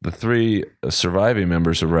the 3 surviving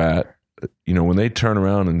members of Rat, when they turn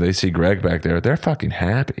around and they see Greg back there, they're fucking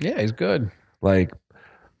happy. Yeah, he's good. Like,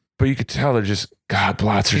 but you could tell they're just, God,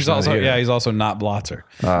 Blotzer's He's not also here. he's also not Blotzer.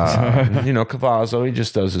 Cavazzo, he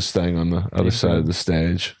just does his thing on the other side of the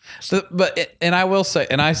stage. And I will say,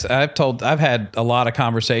 and I've had a lot of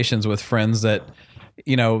conversations with friends that,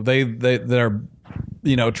 they are,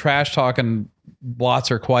 trash talking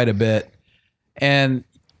Blotzer quite a bit, and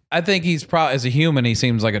I think he's probably, as a human, he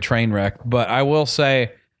seems like a train wreck. But I will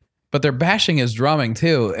say, but they're bashing his drumming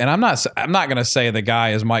too, and I'm not going to say the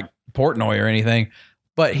guy is Mike Portnoy or anything.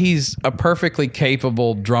 But he's a perfectly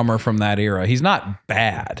capable drummer from that era. He's not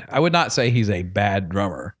bad. I would not say he's a bad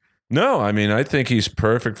drummer. No, I mean, I think he's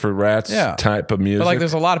perfect for Rat's type of music. But like,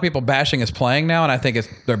 there's a lot of people bashing his playing now, and I think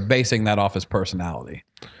they're basing that off his personality.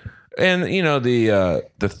 And like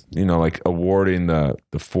awarding the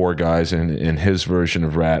 4 guys in his version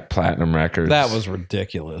of Rat platinum records. That was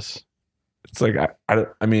ridiculous. It's like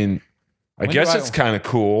I mean, I guess it's kind of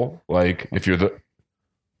cool. Like, if you're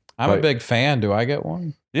I'm a big fan. Do I get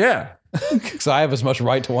one? Yeah. Because I have as much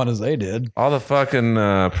right to one as they did. All the fucking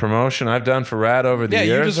promotion I've done for Rat over the years.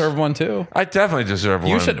 Yeah, you deserve one too. I definitely deserve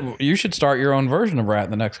one. You should start your own version of Rat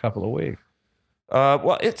in the next couple of weeks.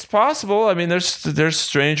 Well, it's possible. I mean, there's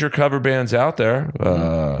stranger cover bands out there,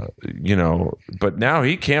 but now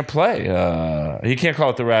he can't play. He can't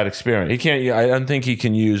call it the Rat Experience. He can't. I don't think he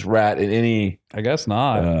can use Rat in any. I guess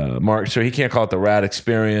not. Mark. So he can't call it the Rat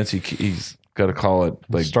Experience. He's got to call it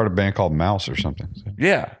like start a band called Mouse or something.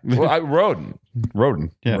 Yeah, well, Rodent.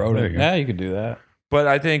 Yeah, Rodent. Yeah, you could do that. But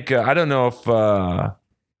I think I don't know if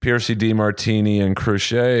Piercy DiMartini and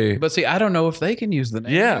Crochet. But see, I don't know if they can use the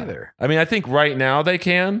name either. I mean, I think right now they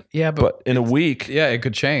can. Yeah, but in a week, it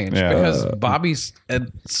could change because Bobby's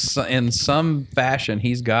in some fashion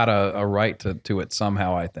he's got a right to it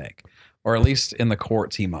somehow. I think, or at least in the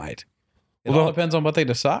courts he might. It all depends on what they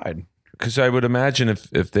decide. Because I would imagine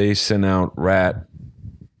if they send out Rat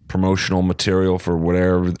promotional material for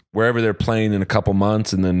wherever they're playing in a couple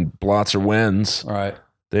months, and then Blotzer wins, right?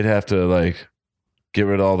 They'd have to like get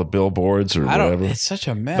rid of all the billboards or whatever. It's such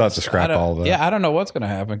a mess. They'll have to scrap all of that. Yeah, I don't know what's going to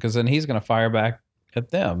happen because then he's going to fire back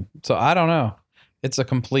at them. So I don't know. It's a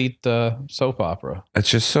complete soap opera. It's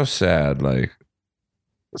just so sad. Like,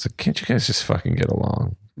 can't you guys just fucking get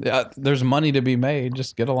along? Yeah, there's money to be made.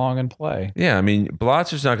 Just get along and play. Yeah, I mean,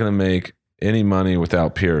 Blotzer's not going to make any money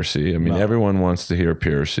without Piercy. I mean, everyone wants to hear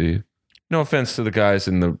Piercy. No offense to the guys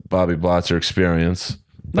in the Bobby Blotzer Experience.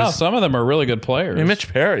 No, some of them are really good players. I mean, Mitch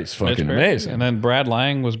Perry's fucking amazing. And then Brad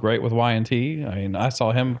Lang was great with Y&T. I mean, I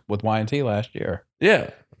saw him with Y&T last year.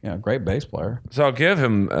 Yeah. Yeah, great bass player. So I'll give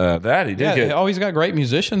him that. He did get. Oh, he's got great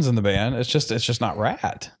musicians in the band. It's just not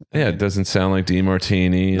Rat. Yeah, it doesn't sound like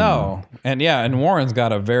DiMartini. No, and Warren's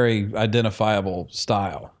got a very identifiable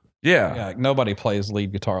style. Yeah, nobody plays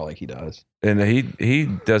lead guitar like he does. And he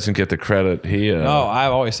doesn't get the credit. No,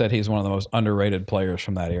 I've always said he's one of the most underrated players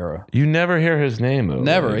from that era. You never hear his name though.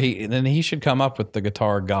 Never. He should come up with the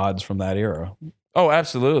guitar gods from that era. Oh,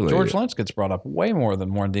 absolutely. George Lynch gets brought up way more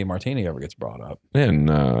than Warren DeMartini ever gets brought up.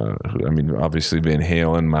 And I mean, obviously Van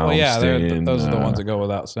Halen, Malmsteen. Well, yeah, those are the ones that go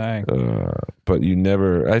without saying. But you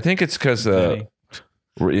never. I think it's because Vinny.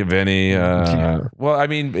 Well, I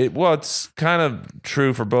mean, it's kind of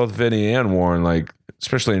true for both Vinny and Warren. Like,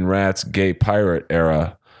 especially in Rat's gay pirate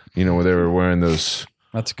era, where they were wearing those.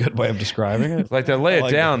 That's a good way of describing it. Like that Lay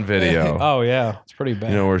It Down video. Oh yeah, it's pretty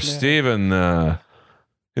bad. Where Steven.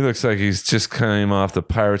 He looks like he's just came off the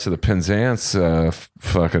Pirates of the Penzance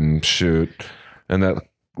fucking shoot. And that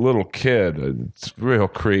little kid, it's real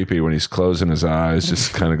creepy when he's closing his eyes,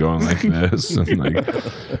 just kind of going like this. And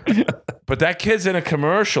but that kid's in a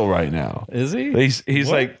commercial right now. Is he? He's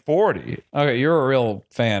like 40. Okay, you're a real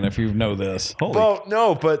fan if you know this. Well,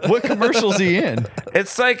 no, but What commercial's he in?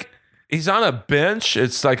 it's like he's on a bench.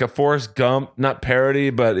 It's like a Forrest Gump, not parody,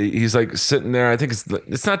 but he's like sitting there. I think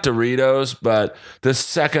it's not Doritos, but the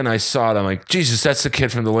second I saw it, I'm like, Jesus, that's the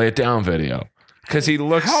kid from the Lay It Down video. Because he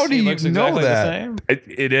looks. How do you looks know exactly that? the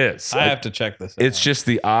same? It is. I have to check this out. It's just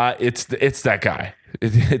the eye. It's that guy.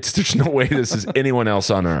 There's no way this is anyone else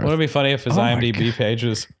on earth. Wouldn't it be funny if his IMDb page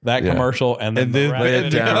was that commercial and then the Lay It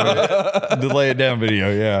Down, the Lay It Down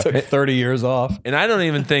video? Yeah, took 30 years off. And I don't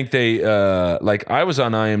even think they I was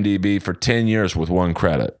on IMDb for 10 years with one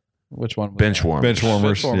credit. Which one? Benchwarmers.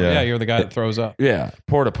 Benchwarmers. Yeah, you're the guy that throws up. Yeah,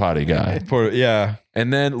 porta potty guy. Yeah.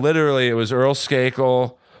 And then literally it was Earl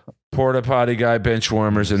Skakel, porta potty guy,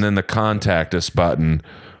 benchwarmers, and then the contact us button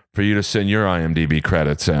for you to send your IMDb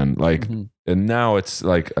credits in. Like, and now it's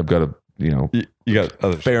like I've got You got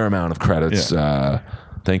a fair amount of credits. Yeah.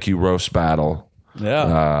 Thank you, Roast Battle.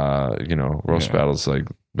 Yeah. Roast Battle's like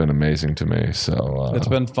been amazing to me. So It's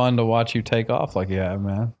been fun to watch you take off like you have,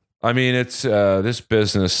 man. I mean, it's this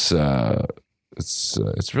business.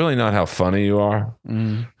 It's really not how funny you are.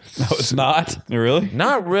 No, it's not. Really?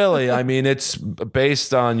 Not really. I mean, it's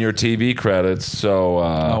based on your TV credits. So,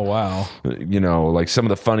 Oh wow. like some of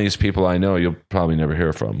the funniest people I know, you'll probably never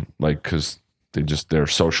hear from, like because they're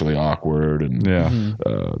socially awkward and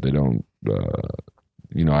they don't.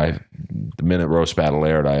 The minute Roast Battle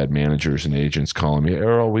aired, I had managers and agents calling me,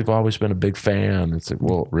 Earl, we've always been a big fan. It's like,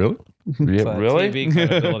 well, Really? yeah, But really? TV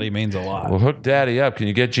credibility means a lot. Well, hook Daddy up. Can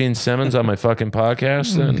you get Gene Simmons on my fucking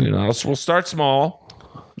podcast? And we'll start small.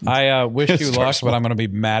 I wish you luck, but I'm going to be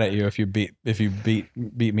mad at you if you beat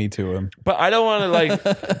me to him. But I don't want to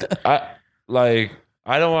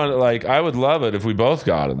I don't want to I would love it if we both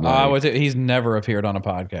got him. He's never appeared on a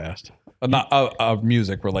podcast, not a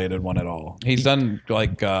music related one at all. He's done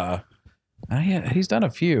he's done a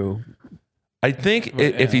few. I think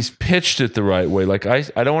if he's pitched it the right way, like I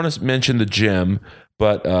don't want to mention the gym,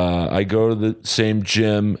 but I go to the same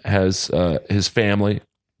gym as his family,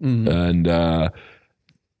 and I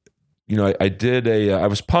did I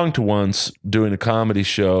was punked once doing a comedy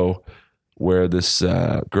show where this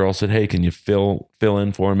girl said, "Hey, can you fill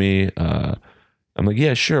in for me?" I'm like,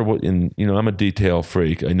 "Yeah, sure." I'm a detail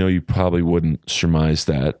freak. I know you probably wouldn't surmise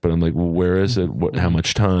that, but I'm like, "Well, where is it? How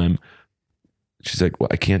much time?" She's like, "Well,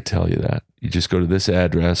 I can't tell you that. You just go to this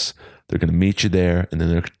address. They're going to meet you there, and then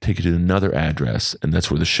they're going to take you to another address, and that's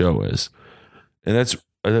where the show is." And that's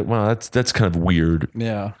kind of weird.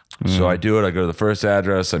 Yeah. So I do it. I go to the first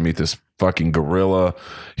address. I meet this fucking gorilla.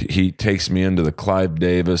 He takes me into the Clive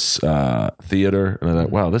Davis theater, and I thought,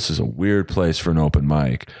 wow, this is a weird place for an open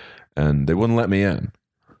mic. And they wouldn't let me in.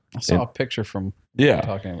 I saw a picture from what you're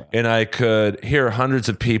talking about. And I could hear hundreds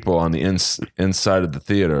of people on the inside of the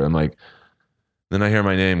theater. I'm like, then I hear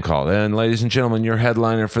my name called. And ladies and gentlemen, your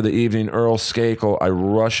headliner for the evening, Earl Skakel. I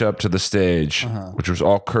rush up to the stage, which was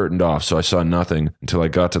all curtained off, so I saw nothing until I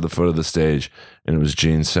got to the foot of the stage, and it was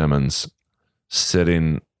Gene Simmons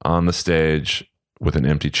sitting on the stage with an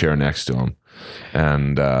empty chair next to him.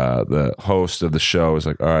 And the host of the show was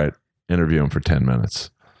like, all right, interview him for 10 minutes.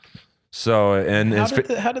 So, and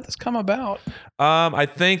how did this come about? I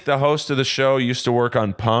think the host of the show used to work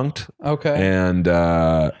on Punk'd. Okay. And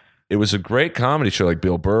it was a great comedy show. Like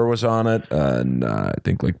Bill Burr was on it, and I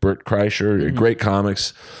think like Bert Kreischer, great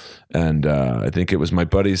comics. And I think it was my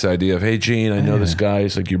buddy's idea of, hey, Gene, I know this guy.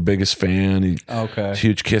 He's like your biggest fan. He's a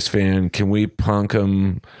huge Kiss fan. Can we punk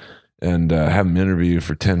him and have him interview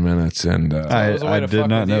for 10 minutes? And I did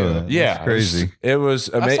not know that. Yeah. That's crazy. It was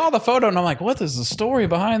I saw the photo and I'm like, what is the story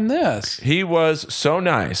behind this? He was so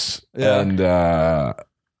nice. Yeah. And,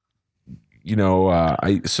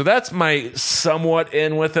 so that's my somewhat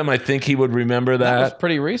in with him. I think he would remember that. That was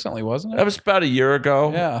pretty recently, wasn't it? That was about a year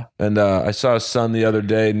ago. Yeah. And I saw his son the other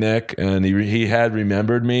day, Nick, and he had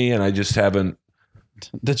remembered me, and I just haven't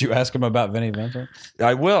Did you ask him about Vinnie Vincent?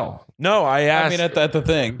 I will. No, I asked. At the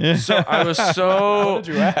thing. So I was so What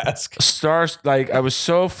did you ask? I was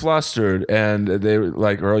so flustered, and they were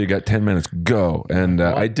like, "Earl, you got 10 minutes, go." And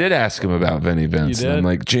I did ask him about Vinnie Vincent. did? I'm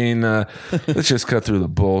like, Gene, let's just cut through the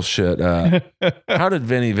bullshit. How did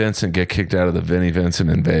Vinnie Vincent get kicked out of the Vinnie Vincent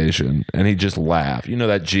invasion? And he just laughed. You know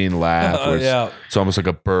that Gene laugh where it's almost like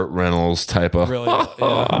a Burt Reynolds type of Really?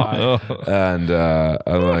 Yeah. and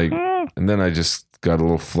I'm like, and then I just got a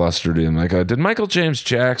little flustered and like, did Michael James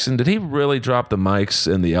Jackson, did he really drop the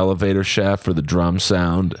mics in the elevator shaft for the drum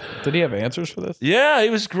sound? Did he have answers for this? Yeah,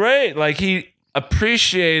 he was great. Like he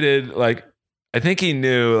appreciated, like, I think he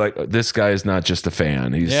knew, like, this guy is not just a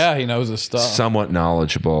fan. He's he knows his stuff. somewhat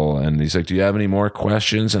knknowledgeable. And he's like, do you have any more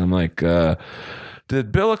questions? And I'm like,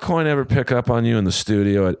 did Bill Aucoin ever pick up on you in the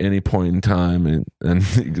studio at any point in time? And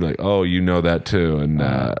he's like, oh, you know that too.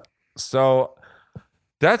 And so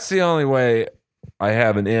that's the only way I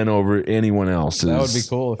have an in over anyone else's. That would be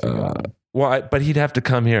cool if you got him. Well, but he'd have to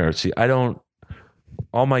come here. See,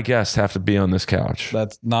 all my guests have to be on this couch.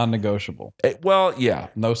 That's non-negotiable. Well, yeah.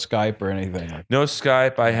 No Skype or anything. No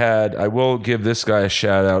Skype. I will give this guy a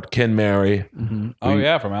shout out. Ken Mary. Mm-hmm. Oh,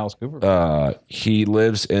 yeah, from Alice Cooper. He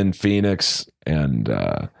lives in Phoenix, and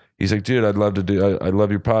he's like, dude, I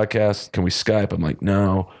love your podcast. Can we Skype? I'm like,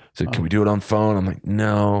 no. He's like, can we do it on phone? I'm like,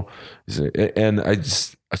 no. He's like, and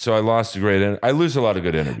so I lost a great. I lose a lot of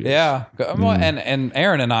good interviews. Yeah, and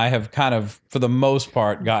Aaron and I have kind of, for the most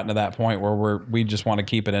part, gotten to that point where we just want to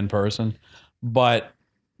keep it in person, but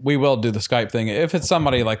we will do the Skype thing if it's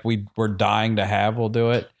somebody like we're dying to have. We'll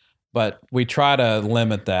do it, but we try to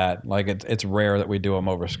limit that. Like it's rare that we do them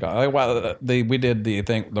over Skype. Like, we did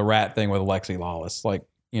the rat thing with Alexi Lawless like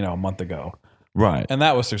a month ago. Right. And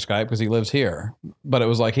that was through Skype because he lives here. But it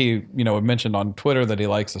was like he, had mentioned on Twitter that he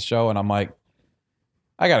likes the show. And I'm like,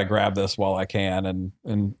 I got to grab this while I can.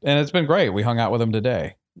 And it's been great. We hung out with him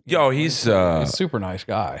today. Yo, he's a super nice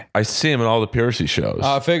guy. I see him in all the Piercy shows.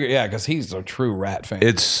 I figured, yeah, because he's a true rat fan.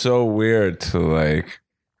 It's so weird to like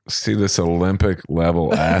see this Olympic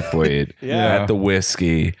level athlete at the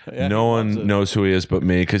whiskey. Yeah, no one knows who he is but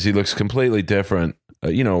me because he looks completely different. All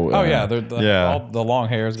the long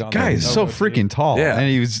hair is gone. Guy is so freaking tall. Yeah.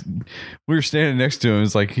 And we were standing next to him.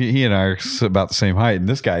 It's like he and I are about the same height, and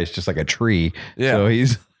this guy is just like a tree. Yeah. So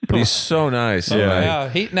he's so nice. Yeah.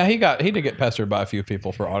 He did get pestered by a few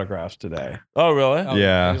people for autographs today. Oh, really?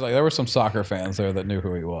 Yeah. He's like, there were some soccer fans there that knew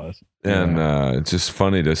who he was. And it's just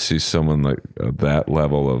funny to see someone like that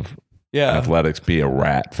level of athletics be a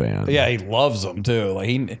rat fan. Yeah, he loves them too. Like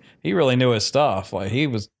he really knew his stuff. Like he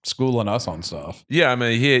was schooling us on stuff. Yeah, I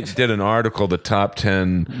mean, he did an article, the top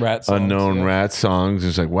 10 rat songs, unknown rat songs.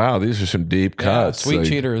 It's like, wow, these are some deep cuts. Sweet like,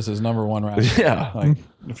 Cheater is his number one rat song. Yeah. Like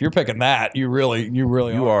if you're picking that, you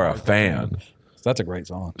are a fan. That's a great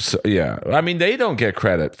song. So yeah, I mean, they don't get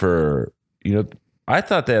credit for I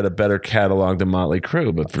thought they had a better catalog than Motley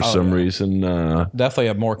Crue, but for some reason, definitely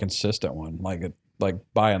a more consistent one. Like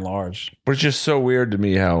by and large. But it's just so weird to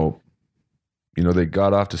me how, they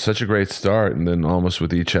got off to such a great start, and then almost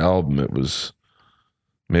with each album, maybe it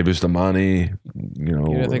was the money, You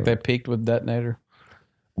don't think they peaked with Detonator?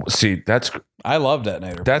 See, I love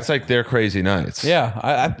Detonator. That's like their Crazy Nights. Yeah,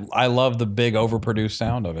 I love the big overproduced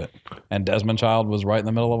sound of it. And Desmond Child was right in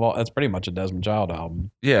the middle of all. That's pretty much a Desmond Child album.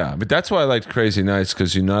 Yeah, but that's why I liked Crazy Nights,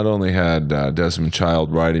 because you not only had Desmond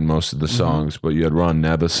Child writing most of the songs, but you had Ron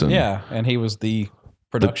Nevison. Yeah, and he was the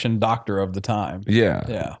production doctor of the time.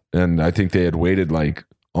 Yeah. And I think they had waited like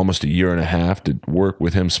almost a year and a half to work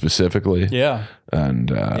with him specifically. Yeah. And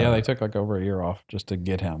they took like over a year off just to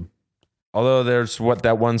get him. Although there's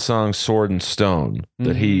that one song, Sword and Stone,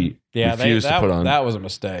 that he refused to put on. That was a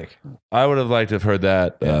mistake. I would have liked to have heard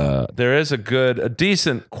that. Yeah. There is a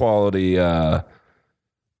decent quality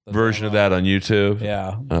version of that on YouTube.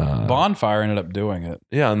 Yeah. Bonfire ended up doing it.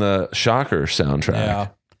 Yeah, on the Shocker soundtrack. Yeah.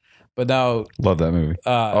 But now, love that movie.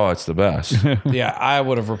 It's the best. Yeah, I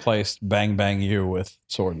would have replaced Bang Bang You with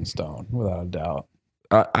Sword and Stone, without a doubt.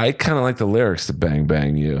 I kind of like the lyrics to Bang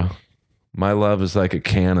Bang You. My love is like a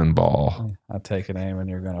cannonball. I take an aim and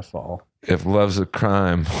you're gonna fall. If love's a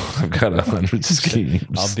crime, I've got 100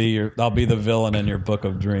 schemes. I'll be the villain in your book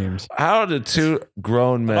of dreams. How did two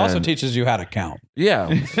grown men? It also teaches you how to count. Yeah.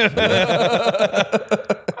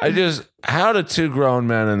 How did two grown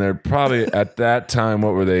men, and they're probably at that time,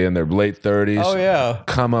 what were they, in their late 30s? Oh yeah,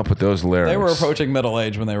 come up with those lyrics. They were approaching middle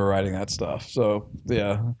age when they were writing that stuff. So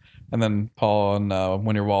yeah. And then Paul on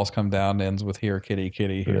When Your Walls Come Down ends with Here Kitty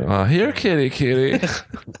Kitty Here. Here Kitty Kitty.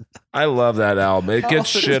 I love that album. It gets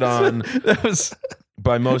shit on.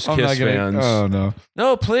 by most Kiss fans. Oh no,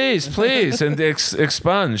 No, please, and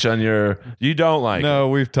expunge on your. You don't like. no,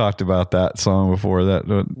 we've talked about that song before. That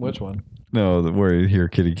Which one? no, where you hear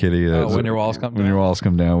 "Kitty Kitty." Oh, when your walls come when down. your walls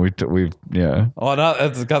come down. We've yeah. Oh,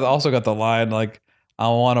 no, also got the line like, I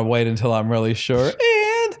want to wait until I'm really sure.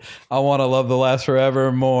 And I want to love the last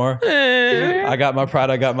forevermore. I got my pride.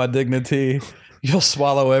 I got my dignity. You'll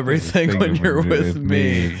swallow everything when you're with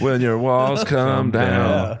me. When your walls come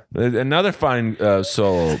down. Another fine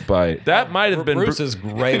solo by that might have been Bruce is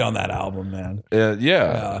great on that album, man.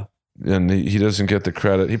 yeah. And he doesn't get the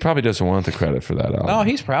credit. He probably doesn't want the credit for that album. No,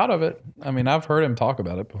 he's proud of it. I mean, I've heard him talk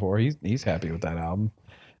about it before. He's happy with that album.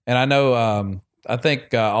 And I know, I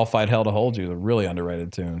think I'll Fight Hell to Hold You is a really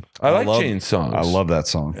underrated tune. I like Gene's songs. I love that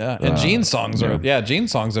song. Yeah, and Gene's songs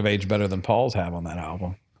Gene's songs have aged better than Paul's have on that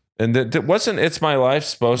album. And wasn't It's My Life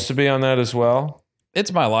supposed to be on that as well?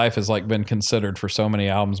 It's My Life has like been considered for so many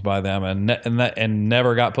albums by them and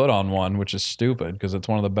never got put on one, which is stupid because it's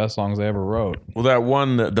one of the best songs they ever wrote. Well, that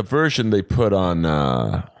one, the version they put on,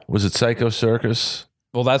 was it Psycho Circus?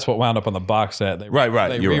 Well, that's what wound up on the box set. They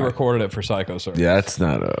You're re-recorded it for Psycho Circus. Yeah, it's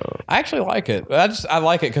not I actually like it. I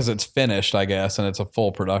like it because it's finished, I guess, and it's a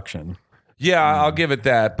full production. Yeah, I'll give it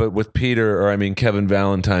that. But with Kevin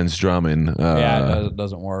Valentine's drumming, it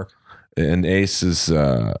doesn't work. And Ace's,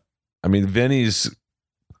 Vinny's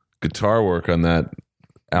guitar work on that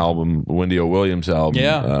album, Wendy O. Williams album,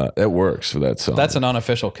 it works for that song. That's an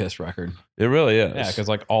unofficial Kiss record. It really is. Yeah, because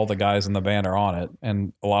like all the guys in the band are on it,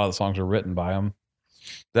 and a lot of the songs are written by them.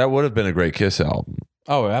 That would have been a great Kiss album.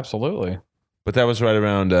 Oh, absolutely. But that was right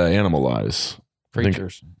around Animalize.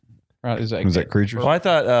 Creatures. Right, Was that Creatures? Well, I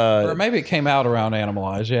thought, or maybe it came out around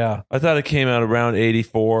Animalize. Yeah. I thought it came out around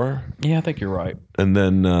 84. Yeah, I think you're right. And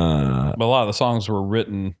then, but a lot of the songs were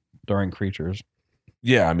written during Creatures.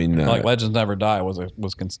 Yeah, like Legends Never Die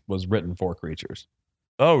was written for Creatures.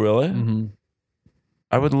 Oh, really? Mm-hmm.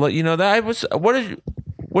 I would let you know that I was.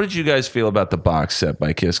 What did you guys feel about the box set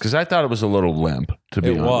by Kiss? Because I thought it was a little limp, to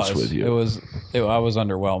be honest with you. I was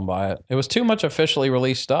underwhelmed by it. It was too much officially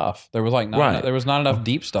released stuff. There was there was not enough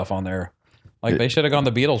deep stuff on there. Like they should have gone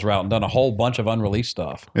the Beatles route and done a whole bunch of unreleased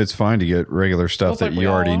stuff. It's fine to get regular stuff that you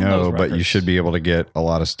already know, but you should be able to get a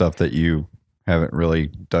lot of stuff that you haven't really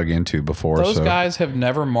dug into before. Those guys have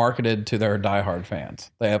never marketed to their diehard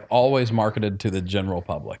fans. They have always marketed to the general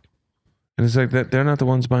public. And it's like that they're not the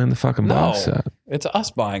ones buying the fucking box set. It's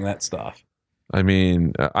us buying that stuff. I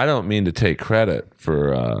mean, I don't mean to take credit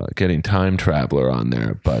for getting Time Traveler on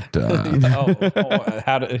there, but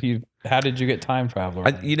how did you get Time Traveler?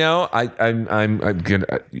 I'm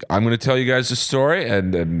gonna tell you guys a story,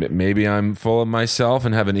 and maybe I'm full of myself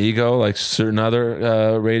and have an ego like certain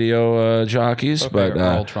other radio jockeys, but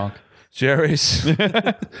old trunk. Jerry's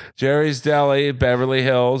Deli, Beverly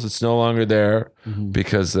Hills. It's no longer there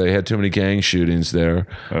because they had too many gang shootings there.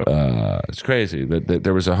 It's crazy that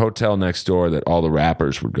there was a hotel next door that all the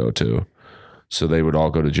rappers would go to, so they would all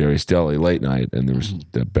go to Jerry's Deli late night. And there was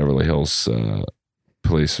the Beverly Hills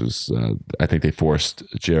police was. I think they forced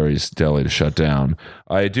Jerry's Deli to shut down.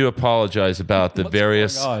 I do apologize about the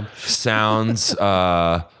various sounds.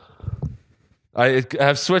 I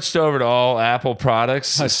have switched over to all Apple products,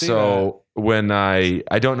 so when I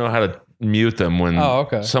don't know how to mute them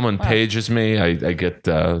when someone pages me, I get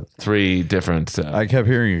 3 different. I kept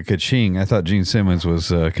hearing a ka-ching. I thought Gene Simmons was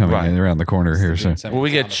coming in around the corner here. So. Well, we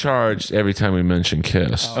get charged every time we mention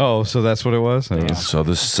Kiss. Oh, so that's what it was? So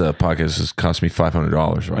this podcast has cost me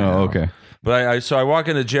 $500 right now. Oh, okay. But I walk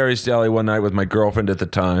into Jerry's Deli one night with my girlfriend at the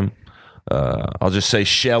time. I'll just say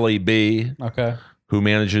Shelly B. Okay. Who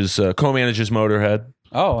co-manages Motorhead.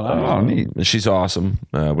 Oh, nice. Oh, neat. She's awesome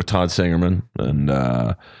with Todd Singerman.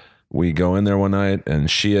 And we go in there one night, and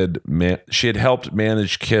she had helped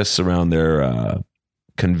manage Kiss around their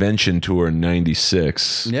convention tour in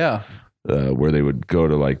 '96. Yeah. Where they would go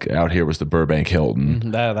to, like, out here was the Burbank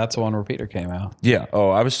Hilton. That's the one where Peter came out. Yeah.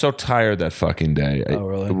 Oh, I was so tired that fucking day. Oh,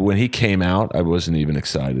 really? When he came out, I wasn't even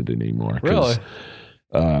excited anymore. Really?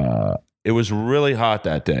 It was really hot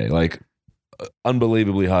that day. Like,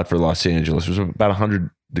 unbelievably hot for Los Angeles. It was about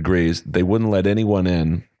 100 degrees. They wouldn't let anyone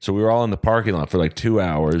in. So we were all in the parking lot for like 2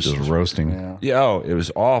 hours. Just roasting. Yeah. It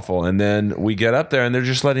was awful. And then we get up there and they're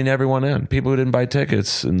just letting everyone in. People who didn't buy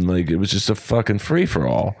tickets. And like, it was just a fucking free for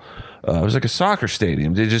all. It was like a soccer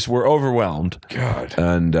stadium. They just were overwhelmed. God.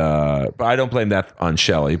 And but I don't blame that on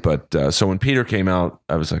Shelley. But so when Peter came out,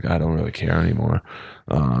 I was like, I don't really care anymore.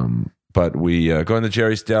 But we go into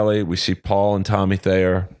Jerry's Deli. We see Paul and Tommy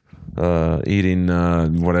Thayer eating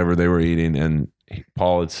whatever they were eating, and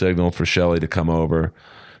Paul had signaled for Shelley to come over,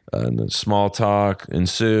 and the small talk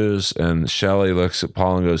ensues, and Shelley looks at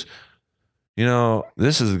Paul and goes,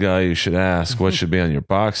 this is the guy you should ask what should be on your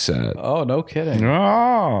box set. Oh, no kidding.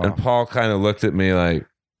 Oh. And Paul kind of looked at me like,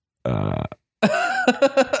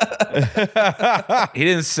 he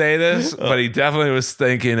didn't say this, but he definitely was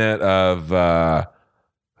thinking it of,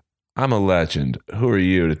 I'm a legend. Who are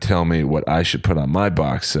you to tell me what I should put on my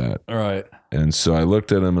box set? All right. And so I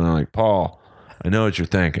looked at him and I'm like, Paul, I know what you're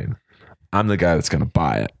thinking. I'm the guy that's going to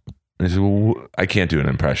buy it. And he said, well, I can't do an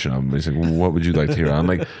impression of him. He's like, well, what would you like to hear? I'm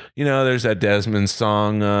like, there's that Desmond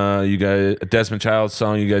song, Desmond Child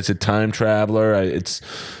song. You guys did Time Traveler. It's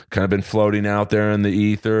kind of been floating out there in the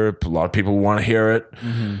ether. A lot of people want to hear it.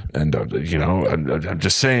 Mm-hmm. And, I'm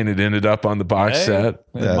just saying it ended up on the box set.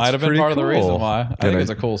 It might have been part of the reason why. I think it's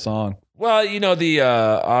a cool song. Well, the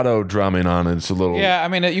auto drumming on it's a little. Yeah, I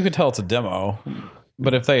mean, you could tell it's a demo.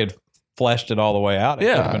 But if they had fleshed it all the way out, it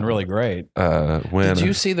would have been really great. Did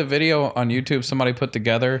you see the video on YouTube somebody put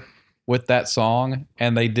together with that song,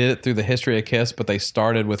 and they did it through the history of Kiss, but they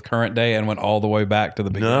started with current day and went all the way back to the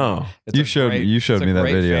beginning? No. You showed me that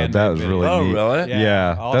video. That was really neat. Oh, really?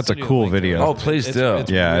 Yeah, that's a cool video. Oh, please do.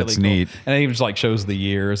 It's it's cool. neat. And it even shows the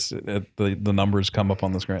years. The numbers come up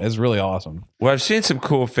on the screen. It's really awesome. Well, I've seen some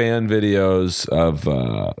cool fan videos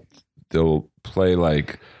of they'll play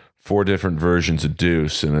like 4 different versions of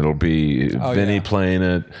Deuce, and it'll be Vinny playing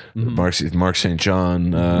it, Mark St.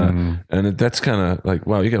 John, and that's kind of like,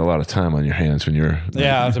 wow, you get a lot of time on your hands when you're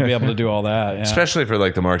to be able to do all that, especially for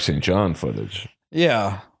like the Mark St. John footage.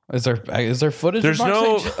 Yeah, is there footage? There's of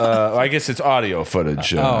Mark no. I guess it's audio footage.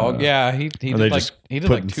 He did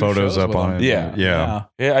putting 2 photos shows up with on him. it. Yeah.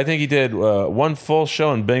 I think he did one full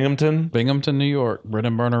show in Binghamton, New York,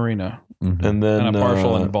 Britton-Burn Arena, and then and a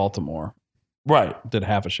partial in Baltimore. Right. Did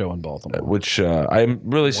half a show in Baltimore. Which I'm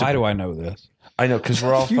really Why do I know this? I know, because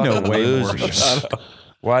we're all fucking way losers.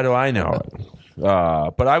 Why do I know it?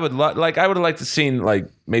 But I would I would have liked to seen like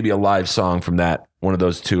maybe a live song from one of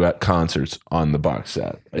those 2 concerts on the box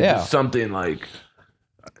set. Just something like,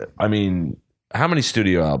 I mean, how many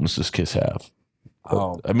studio albums does Kiss have?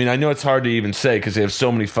 Oh, I mean, I know it's hard to even say because they have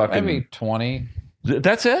so many fucking. Maybe 20.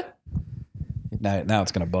 That's it? Now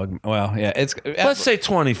it's going to bug me. Well, yeah, let's say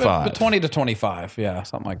 25. But 20 to 25, yeah,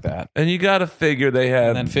 something like that. And you got to figure they had,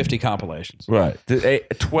 and then 50 compilations. Right.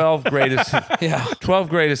 12 greatest 12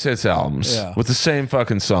 greatest hits albums with the same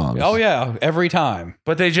fucking songs. Oh yeah, every time.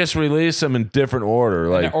 But they just release them in different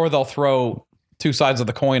order, or they'll throw 2 sides of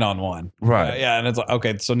the coin on one. Right. And it's like,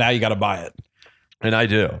 okay, so now you got to buy it. And I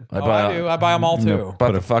do. I buy them all too.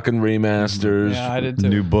 Bought the fucking remasters. Yeah, I did too.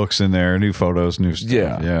 New books in there, new photos, new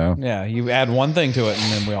stuff. Yeah. You add one thing to it,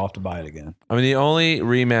 and then we all have to buy it again. I mean, the only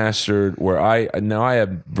remastered where I have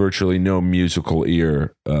virtually no musical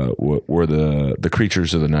ear were the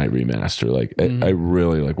Creatures of the Night remaster. Like I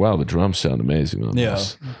really like. Wow, the drums sound amazing on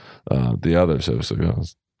this. The others, I was like, oh,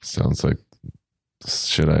 sounds like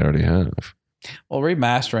shit I already have. Well,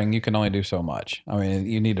 remastering, you can only do so much. I mean,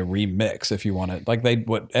 you need to remix if you want it. Like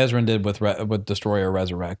what Ezrin did with Destroyer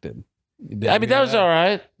Resurrected. I mean, that was all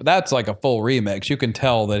right. But that's like a full remix. You can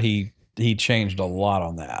tell that he changed a lot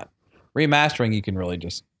on that. Remastering, you can really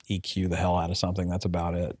just EQ the hell out of something. That's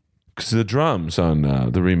about it. Because the drums on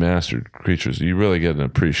the remastered Creatures, you really get an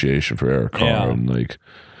appreciation for Eric Carr. And like,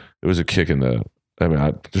 it was a kick in the... I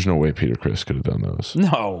mean, there's no way Peter Criss could have done those.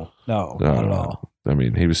 No, not at all. I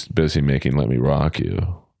mean, he was busy making Let Me Rock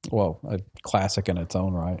You. Well, a classic in its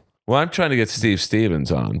own right. Well, I'm trying to get Steve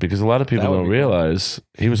Stevens on because a lot of people don't realize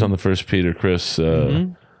he was on the first Peter Criss solo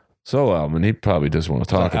album, and he probably doesn't want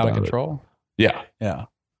to talk about it. Out of Control? Yeah. Yeah.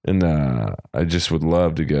 And I just would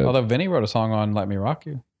love to get... Although Vinny wrote a song on Let Me Rock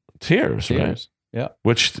You. Tears. Right? Yeah.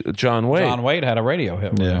 Which John Wade had a radio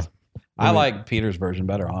hit with. Yeah. I like Peter's version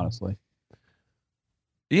better, honestly.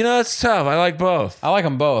 You know, it's tough. I like both. I like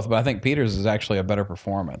them both, but I think Peter's is actually a better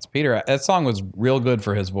performance. That song was real good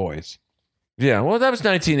for his voice. Yeah, well, that was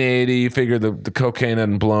 1980. You figure the cocaine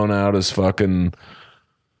hadn't blown out his fucking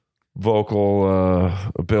vocal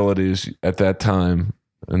abilities at that time.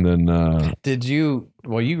 And then... you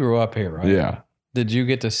grew up here, right? Yeah. Did you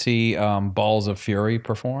get to see Balls of Fury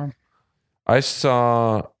perform? I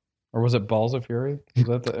saw... Or was it Balls of Fury?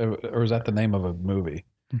 Or was that the name of a movie?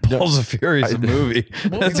 Balls of Fury is a movie.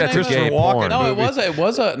 That's a Christopher Walken.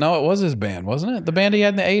 No, it was his band, wasn't it? The band he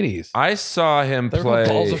had in the 80s. I saw him play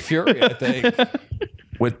Balls of Fury, I think.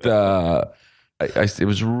 With it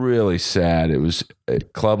was really sad. It was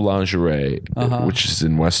Club Lingerie, which is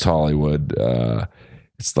in West Hollywood.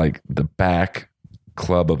 It's like the back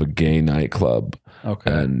club of a gay nightclub. Okay.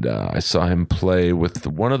 And I saw him play with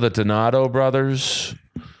one of the Donato brothers.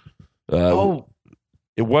 It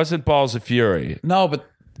wasn't Balls of Fury. No, but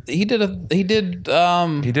he did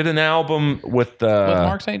an album with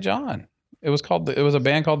Mark St. John. It was a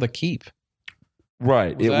band called The Keep.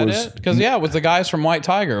 Right. Was it? Because it was the guys from White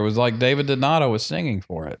Tiger. It was like David Donato was singing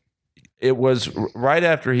for it. It was right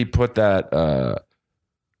after he put that.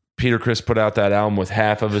 Peter Criss put out that album with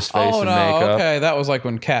half of his face and makeup. Okay, that was like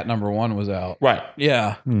when Cat Number 1 was out. Right.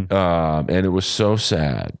 Yeah. And it was so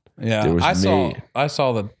sad. Yeah. It was I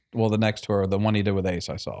saw the next tour, the one he did with Ace.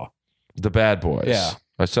 I saw The Bad Boys. Yeah.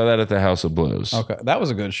 I saw that at the House of Blues. Okay, that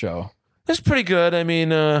was a good show. That's pretty good. I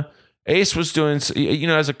mean, Ace was doing,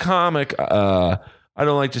 as a comic, I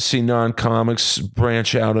don't like to see non-comics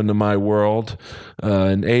branch out into my world.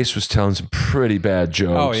 And Ace was telling some pretty bad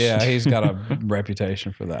jokes. Oh, yeah. He's got a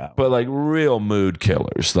reputation for that. But like real mood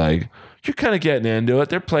killers. Like you're kind of getting into it.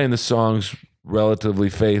 They're playing the songs relatively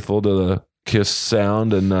faithful to the Kiss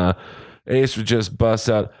sound. And Ace would just bust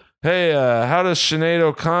out, hey, how does Sinead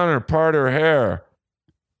O'Connor part her hair?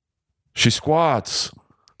 She squats.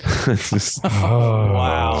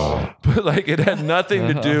 Wow. But like it had nothing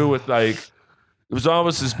to do with like, it was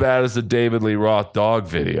almost as bad as the David Lee Roth dog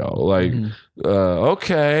video. Like,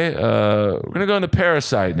 okay, we're going to go into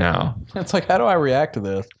Parasite now. It's like, how do I react to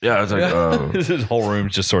this? Yeah, it's like, oh. His whole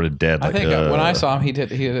room's just sort of dead. I think when I saw him,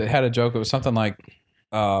 he had a joke. It was something like,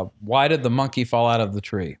 why did the monkey fall out of the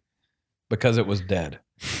tree? Because it was dead.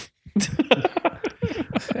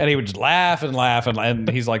 And he would just laugh and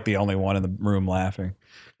he's like the only one in the room laughing.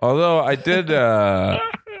 Although I did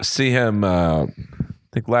see him, I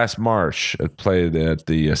think last March, it played at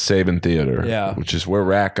the Sabin Theater, which is where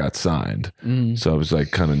Rat got signed. Mm-hmm. So it was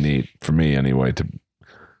like kind of neat for me anyway. To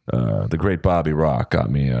the great Bobby Rock got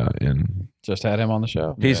me in. Just had him on the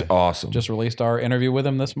show. He's awesome. Just released our interview with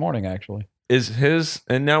him this morning, actually.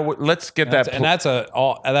 And now let's get that. And that's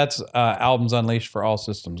Albums Unleashed for All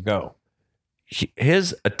Systems Go.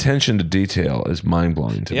 His attention to detail is mind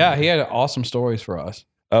blowing to me. Yeah, he had awesome stories for us.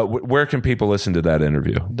 Where can people listen to that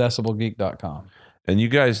interview? DecibelGeek.com. And you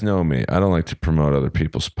guys know me. I don't like to promote other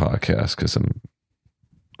people's podcasts because I'm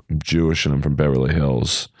Jewish and I'm from Beverly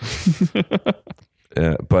Hills.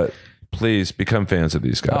 But please become fans of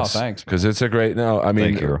these guys. Oh, thanks. Because it's a great. No, I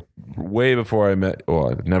mean, way before I met.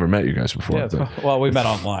 Well, I've never met you guys before. Yeah, well, we met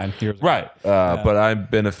online. Right. But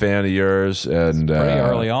I've been a fan of yours, and pretty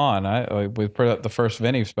early on. We put up the first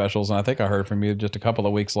Vinny specials, and I think I heard from you just a couple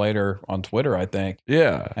of weeks later on Twitter. I think.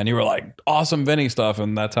 Yeah. And you were like, "Awesome Vinny stuff,"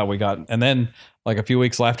 and that's how we got. And then, like a few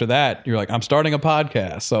weeks after that, you're like, "I'm starting a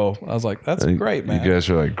podcast." So I was like, "That's great, man." You guys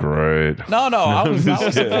are like, "Great." No, I was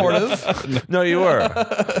supportive. No, you were.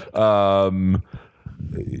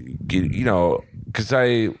 Because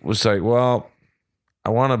I was like, well, I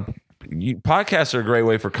want to. Podcasts are a great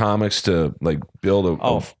way for comics to like build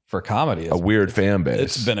for comedy, a weird fan base.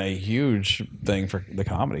 It's been a huge thing for the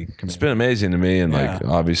comedy community. It's been amazing to me, and like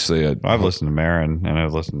obviously, I've listened to Maron, and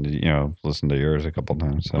I've listened to yours a couple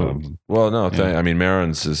times. So. Well, no, I mean,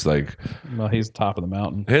 Maron's is like, well, he's top of the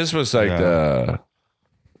mountain. His was like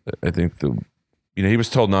I think he was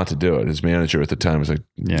told not to do it. His manager at the time was like,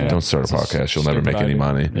 don't start a podcast. You'll never make any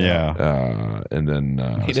money. Yeah. And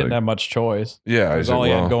then he didn't have much choice. Yeah. That's all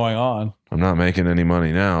he had going on. I'm not making any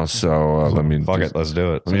money now. So let me. Fuck it. Let's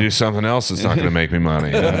do it. Let me do something else that's not going to make me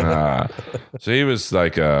money. And, so he was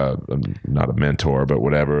like, not a mentor, but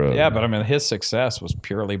whatever. But I mean, his success was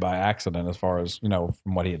purely by accident as far as, from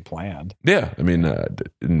what he had planned. Yeah. I mean,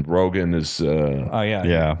 and Rogan is. He's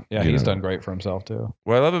done great for himself too.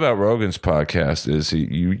 What I love about Rogan's podcast is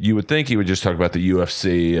you would think he would just talk about the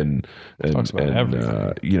UFC and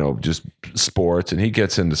just sports, and he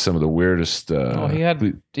gets into some of the weirdest.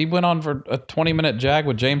 He went on for a 20-minute jag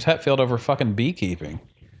with James Hetfield over fucking beekeeping.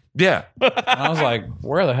 Yeah. And I was like,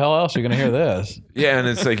 where the hell else are you going to hear this? Yeah, and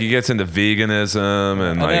it's like he gets into veganism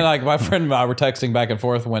and then like my friend and I were texting back and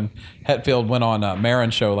forth when Hetfield went on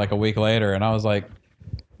Maron's show like a week later, and I was like,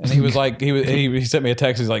 and he was like, he sent me a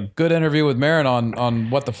text. He's like, good interview with Maron on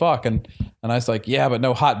what the fuck, and I was like, yeah, but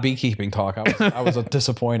no hot beekeeping talk. I was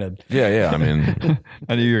disappointed. Yeah. I mean,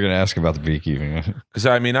 I knew you were going to ask about the beekeeping because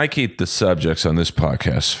I mean, I keep the subjects on this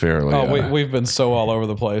podcast fairly. We've been so all over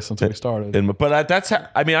the place since we started. But that's how,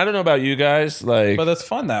 I mean, I don't know about you guys, like, but it's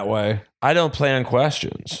fun that way. I don't plan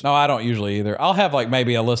questions. No, I don't usually either. I'll have like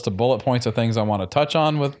maybe a list of bullet points of things I want to touch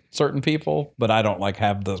on with certain people, but I don't like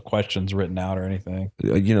have the questions written out or anything.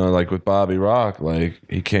 Like with Bobby Rock, like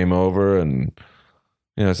he came over and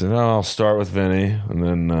I said, I'll start with Vinny and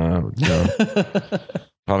then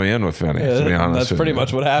probably end with Vinny. To be honest, that's pretty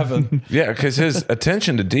much what happened. Yeah, because his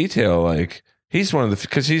attention to detail, like. He's one of the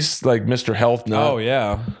because he's like Mr. Health Nut. Oh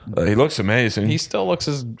yeah, he looks amazing. He still looks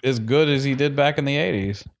as good as he did back in the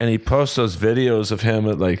 80s. And he posts those videos of him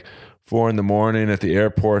at like 4 a.m. at the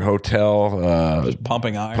airport hotel. Just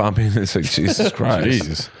pumping iron. Pumping. It's like, Jesus Christ.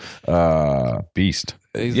 Jesus. Beast.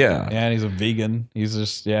 And he's a vegan. He's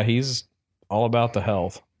just, he's all about the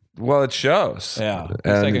health. Well, it shows. Yeah.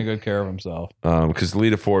 He's taking good care of himself. Because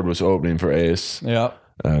Lita Ford was opening for Ace. Yeah.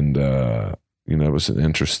 And, it was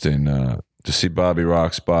interesting to see Bobby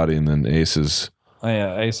Rock's body and then Ace's. Oh,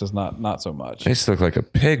 yeah, Ace is not so much. Ace looked like a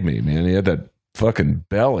pygmy, man. He had that fucking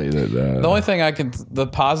belly. The only thing the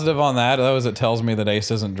positive on that, though, is it tells me that Ace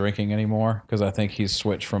isn't drinking anymore because I think he's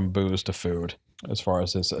switched from booze to food as far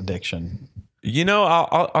as his addiction. He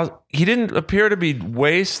didn't appear to be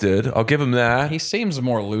wasted. I'll give him that. He seems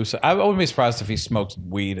more loose. I wouldn't be surprised if he smokes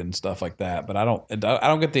weed and stuff like that, but I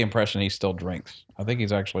don't get the impression he still drinks. I think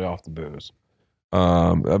he's actually off the booze.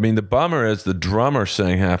 The bummer is the drummer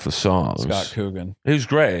sang half the songs. Scott Coogan. He was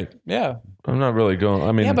great. Yeah. I'm not really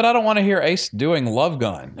going. Yeah, but I don't want to hear Ace doing Love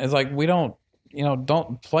Gun. It's like we don't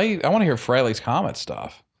play. I want to hear Fraley's Comet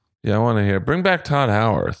stuff. Yeah, I want to hear. Bring back Todd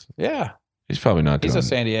Howarth. Yeah. He's probably not doing. He's a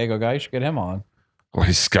San Diego guy. You should get him on. Well,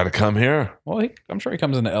 he's got to come here. Well, I'm sure he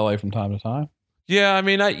comes into LA from time to time. Yeah,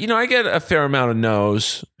 I get a fair amount of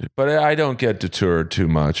no's, but I don't get deterred too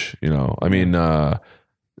much.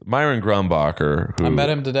 Myron Grumbacher, who I met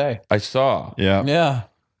him today. I saw. Yeah. Yeah.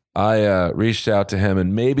 I reached out to him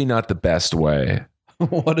in maybe not the best way.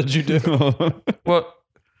 What did you do? Well,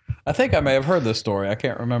 I think I may have heard this story. I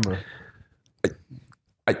can't remember.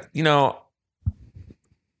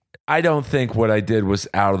 I don't think what I did was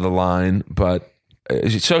out of the line, but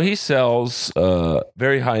so he sells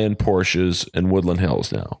very high-end Porsches in Woodland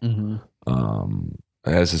Hills now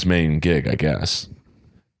as his main gig, I guess.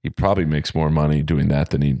 He probably makes more money doing that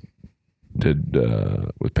than he did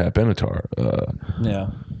with Pat Benatar. Yeah.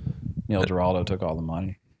 Neil Giraldo took all the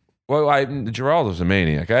money. Well, Giraldo's a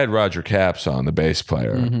maniac. I had Roger Capps on, the bass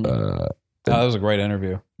player. That was a great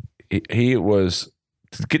interview. He was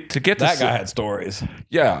to get that guy had stories.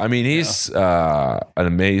 Yeah, he's an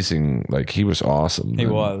amazing. He was awesome. He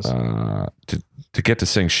was to get to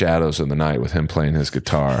sing "Shadows in the Night" with him playing his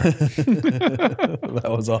guitar. That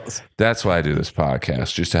was awesome. That's why I do this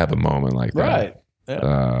podcast, just to have a moment like that. Right.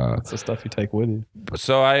 Yeah. That's the stuff you take with you.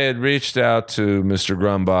 So I had reached out to Mr.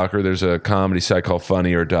 Grumbacher. There's a comedy site called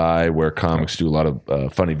Funny or Die where comics do a lot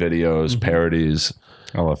of funny videos, parodies.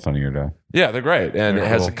 I love Funny or Die. Yeah, they're great. And They're it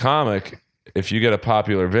has cool. a comic. If you get a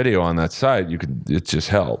popular video on that site, it just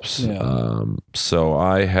helps. Yeah. So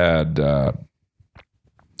I had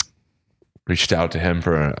reached out to him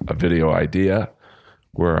for a video idea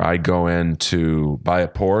where I go in to buy a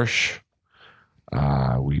Porsche.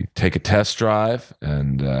 We take a test drive,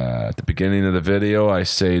 and at the beginning of the video, I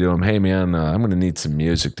say to him, "Hey, man, I'm going to need some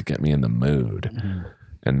music to get me in the mood."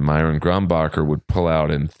 And Myron Grumbacher would pull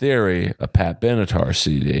out, in theory, a Pat Benatar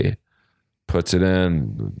CD, puts it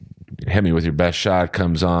in, "Hit Me With Your Best Shot"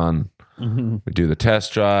 comes on. We do the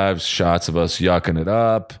test drives, shots of us yucking it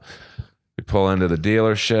up. We pull into the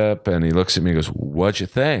dealership, and he looks at me and goes, "What'd you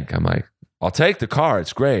think?" I'm like, "I'll take the car.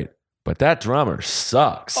 It's great. But that drummer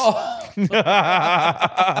sucks."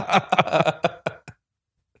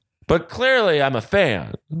 But clearly, I'm a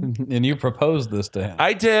fan. And you proposed this to him.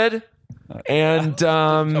 I did. And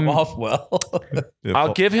Come off well.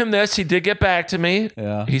 I'll give him this. He did get back to me.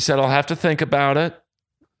 Yeah. He said, "I'll have to think about it."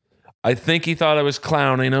 I think he thought I was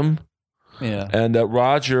clowning him. Yeah. And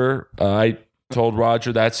Roger, I told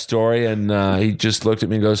Roger that story, and he just looked at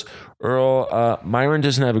me and goes, "Earl, Myron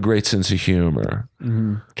doesn't have a great sense of humor."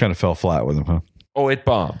 Kind of fell flat with him, huh? Oh, it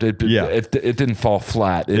bombed. It didn't fall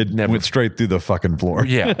flat. It never went straight through the fucking floor.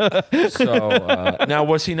 Yeah. So now,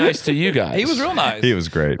 was he nice to you guys? He was real nice. He was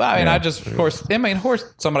great. But, of course,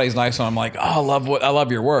 somebody's nice, and I'm like, "Oh, I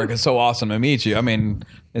love your work. It's so awesome to meet you."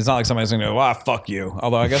 It's not like somebody's going to go, fuck you."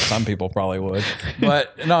 Although I guess some people probably would.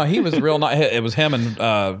 But no, he was real nice. It was him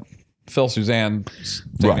and Phil Suzanne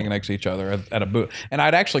standing next to each other at a booth. And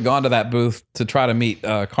I'd actually gone to that booth to try to meet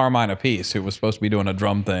Carmine Appice, who was supposed to be doing a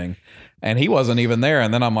drum thing. And he wasn't even there.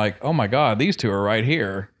 And then I'm like, "Oh my God, these two are right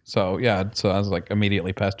here." So yeah, I was like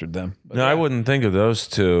immediately pestered them. But, no, I wouldn't think of those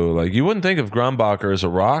two. Like, you wouldn't think of Grumbacher as a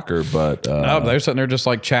rocker, but no, they're sitting there just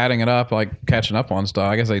like chatting it up, like catching up on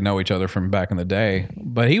stuff. I guess they know each other from back in the day.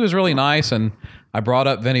 But he was really nice, and I brought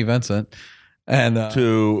up Vinnie Vincent and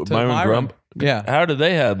to Myron Grump. Yeah. How did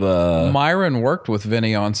they have? Myron worked with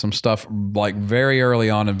Vinny on some stuff like very early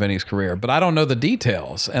on in Vinny's career, but I don't know the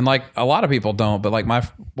details. And like a lot of people don't, but like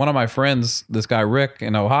one of my friends, this guy Rick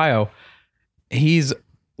in Ohio, he's,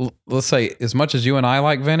 let's say, as much as you and I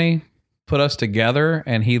like Vinny, put us together,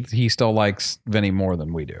 and he still likes Vinny more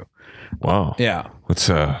than we do. Wow. Yeah. That's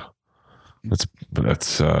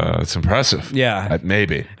impressive. Yeah.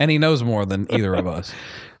 Maybe. And he knows more than either of us.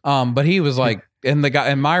 But he was like, and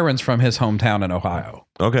Myron's from his hometown in Ohio.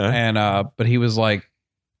 Okay. And but he was like,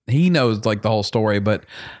 he knows like the whole story. But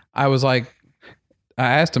I was like, I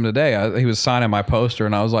asked him today. He was signing my poster,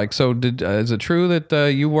 and I was like, "So, is it true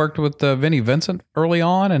that you worked with Vinnie Vincent early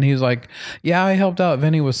on?" And he's like, "Yeah, I helped out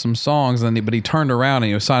Vinnie with some songs." But he turned around and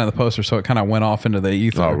he was signing the poster, so it kind of went off into the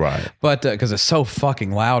ether. Oh, right. But because it's so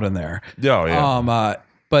fucking loud in there. Oh, yeah.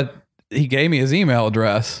 But he gave me his email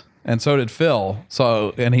address. And so did Phil.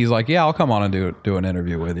 And he's like, "Yeah, I'll come on and do an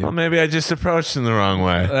interview with you." Well, maybe I just approached him the wrong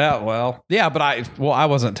way. Yeah, but I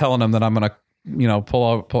wasn't telling him that I'm gonna,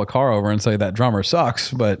 pull a car over and say that drummer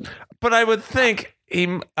sucks. But I would think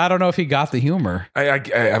I don't know if he got the humor. I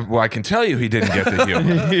can tell you he didn't get the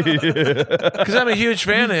humor because I'm a huge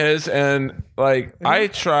fan of his, and like I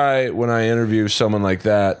try when I interview someone like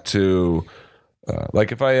that to,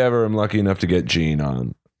 like if I ever am lucky enough to get Gene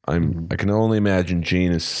on. I can only imagine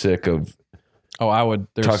Gene is sick of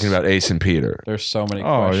talking about Ace and Peter. There's so many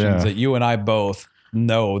questions that you and I both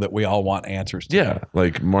know that we all want answers to. Yeah,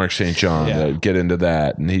 like Mark St. John, get into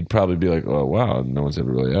that, and he'd probably be like, "Oh wow, no one's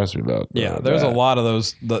ever really asked me about." There's a lot of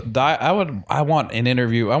those. I want an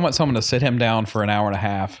interview. I want someone to sit him down for an hour and a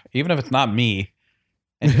half, even if it's not me,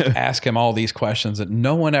 and just ask him all these questions that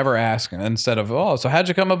no one ever asks him. Instead of, so how'd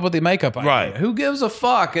you come up with the makeup idea? Right. Who gives a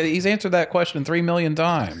fuck? He's answered that question 3 million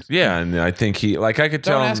times. Yeah, and I think I could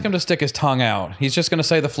tell. Don't ask him to stick his tongue out. He's just going to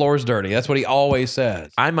say the floor's dirty. That's what he always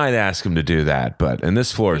says. I might ask him to do that, and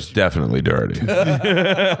this floor is definitely dirty.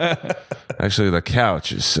 Actually, the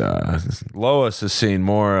couch is. Lois has seen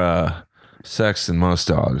more sex than most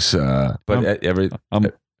dogs,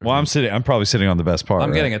 I'm probably sitting on the best part.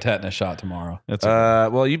 I'm getting a tetanus shot tomorrow. That's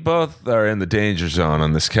well, you both are in the danger zone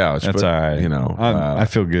on this couch. That's all right. I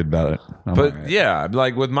feel good about it. Yeah,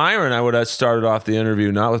 like with Myron, I would have started off the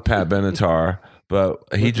interview not with Pat Benatar, but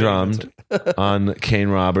he drummed on Kane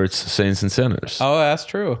Roberts' Saints and Sinners. Oh, that's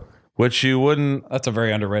true. Which you wouldn't. That's a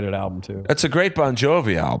very underrated album too. That's a great Bon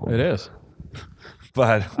Jovi album. It is.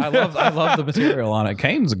 But I love the material on it.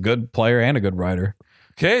 Kane's a good player and a good writer.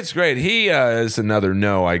 Okay, it's great. He is another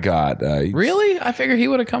no I got. Really? I figured he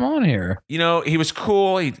would have come on here. He was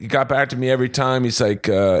cool. He got back to me every time. He's like,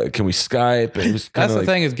 can we Skype? And he was That's the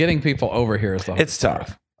thing is getting people over here is the hard It's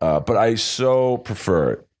tough. But I so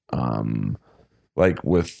prefer it. Like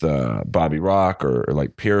with Bobby Rock or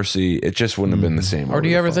like Piercy, it just wouldn't have been the same. Or do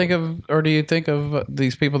you think of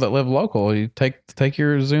these people that live local? You take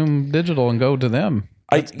your Zoom digital and go to them.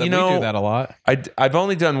 We do that a lot. I've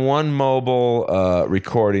only done one mobile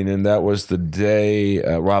recording, and that was the day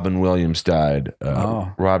Robin Williams died.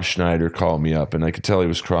 Rob Schneider called me up, and I could tell he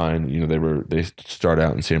was crying. They start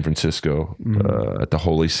out in San Francisco at the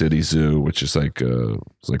Holy City Zoo, which is like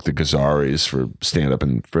it's like the Gazaris for stand up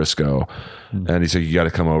in Frisco. And he said, "You got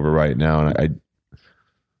to come over right now." And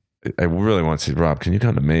I really want to see Rob. Can you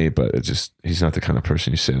come to me? But he's not the kind of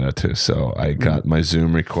person you say that to. So I got my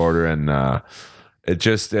Zoom recorder and. It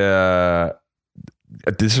just this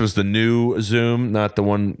was the new Zoom, not the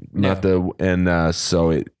one,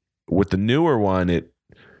 so with the newer one, it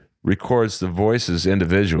records the voices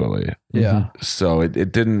individually. Yeah. So it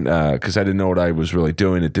didn't because I didn't know what I was really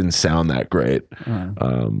doing. It didn't sound that great.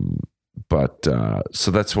 But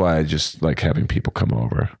so that's why I just like having people come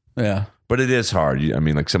over. Yeah. But it is hard.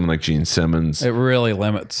 Like someone like Gene Simmons. It really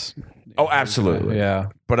limits. Oh, absolutely. Yeah.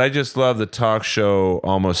 But I just love the talk show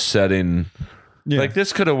almost setting. Yeah. Like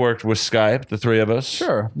this could have worked with Skype, the three of us.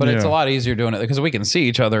 Sure, but it's a lot easier doing it because we can see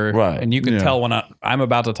each other, right? And you can tell when I'm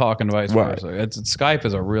about to talk and vice versa. Skype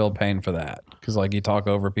is a real pain for that because like you talk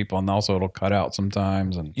over people and also it'll cut out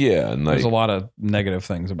sometimes. And and there's a lot of negative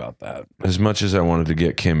things about that. As much as I wanted to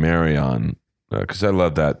get Kim Mary on, because I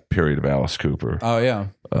love that period of Alice Cooper. Oh yeah,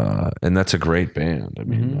 and that's a great band. I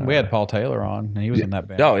mean, we had Paul Taylor on, and he was in that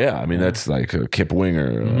band. Oh yeah, I mean that's like Kip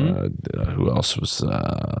Winger. Who else was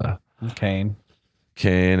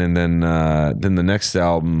Kane, and then the next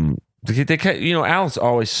album, Alice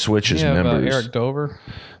always switches members. Eric Dover.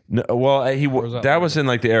 No, well, that was in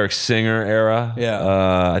like the Eric Singer era.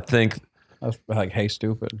 Yeah, I think that's like Hey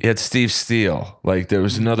Stupid. He had Steve Steele. Like there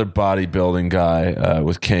was another bodybuilding guy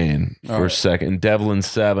with Kane for a second. Devlin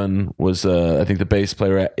 7 was I think the bass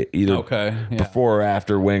player either before or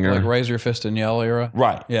after Winger. Like Raise Your Fist and Yell era.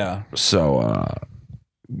 Right. Yeah. So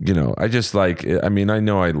I just like. I mean, I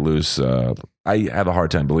know I lose. I have a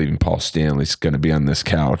hard time believing Paul Stanley's going to be on this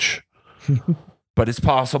couch, but it's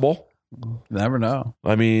possible. Never know.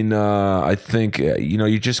 I mean, I think,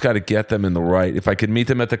 you just got to get them in the right. If I could meet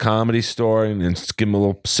them at the Comedy Store and give them a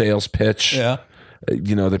little sales pitch,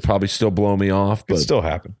 they'd probably still blow me off. But it still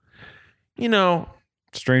happen.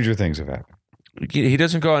 Stranger things have happened. he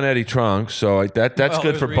doesn't go on Eddie Trunk, so that's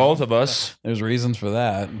good for both of us. There's reasons for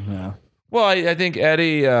that. Yeah. Well, I think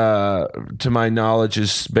Eddie, to my knowledge,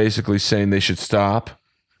 is basically saying they should stop.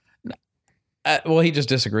 Well, he just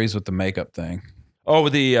disagrees with the makeup thing. Oh,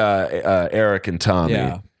 the Eric and Tommy.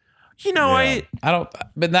 Yeah. I don't.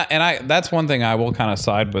 But that's one thing I will kind of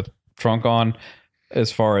side with Trunk on,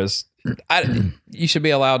 as far as you should be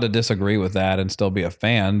allowed to disagree with that and still be a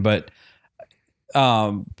fan, but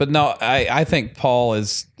no, I think Paul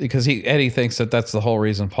is, because Eddie thinks that's the whole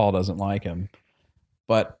reason Paul doesn't like him.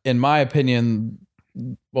 But in my opinion,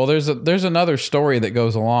 well, there's another story that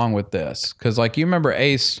goes along with this, because like you remember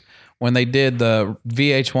Ace when they did the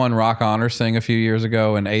VH1 Rock Honors thing a few years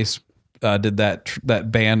ago, and Ace did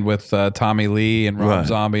that band with Tommy Lee and Rob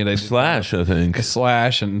Zombie. They Slash, I think.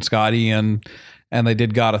 Slash and Scott Ian, and they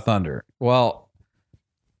did God of Thunder. Well,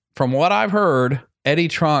 from what I've heard, Eddie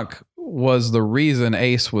Trunk was the reason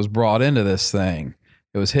Ace was brought into this thing.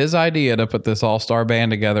 It was his idea to put this all-star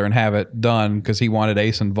band together and have it done because he wanted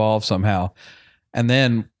Ace involved somehow. And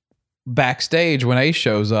then backstage when Ace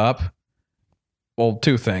shows up, well,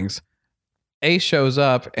 two things. Ace shows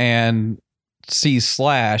up and sees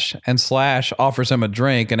Slash, and Slash offers him a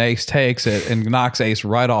drink, and Ace takes it and knocks Ace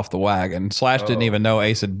right off the wagon. Slash didn't even know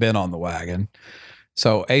Ace had been on the wagon.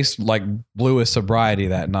 So Ace like blew his sobriety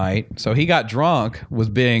that night. So he got drunk, was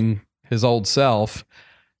being his old self.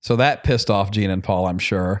 So that pissed off Gene and Paul, I'm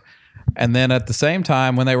sure. And then at the same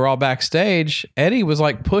time, when they were all backstage, Eddie was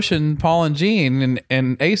like pushing Paul and Gene,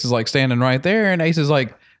 and Ace is like standing right there, and Ace is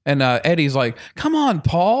like, and Eddie's like, "Come on,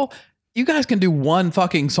 Paul. You guys can do one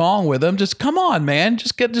fucking song with him. Just come on, man.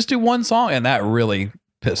 Just do one song." And that really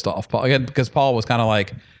pissed off Paul again, because Paul was kind of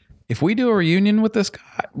like, if we do a reunion with this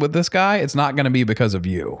guy, it's not going to be because of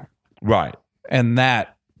you. Right. And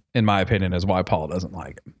that, in my opinion, is why Paul doesn't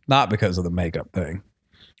like him. Not because of the makeup thing.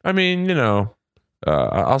 I mean,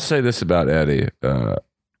 I'll say this about Eddie,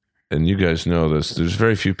 and you guys know this. There's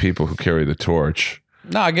very few people who carry the torch.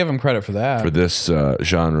 No, I give him credit for that. For this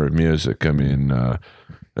genre of music. I mean,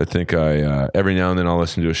 I think every now and then I'll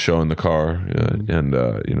listen to a show in the car, and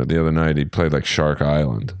the other night he played like Shark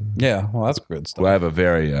Island. Yeah, well, that's good stuff. Well, I have a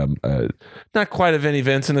very not quite a Vinnie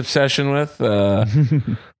Vincent obsession with, but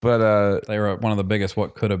they were one of the biggest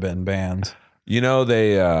what could have been bands.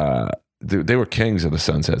 They were kings of the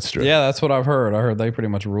Sunset Strip. Yeah, that's what I've heard. I heard they pretty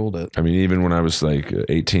much ruled it. I mean, even when I was like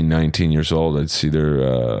 18, 19 years old, I'd see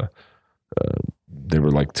their they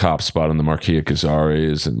were like top spot on the Marquee at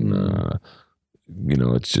Cazares, and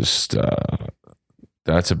it's just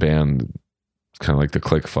that's a band kind of like the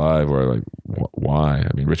Click Five, where like why?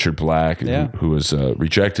 I mean, Richard Black, who has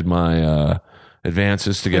rejected my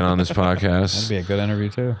advances to get on this podcast. That'd be a good interview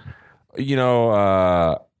too.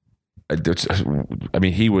 I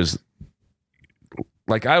mean, he was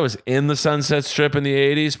like, I was in the Sunset Strip in the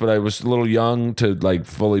 80s, but I was a little young to like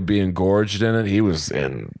fully be engorged in it. He was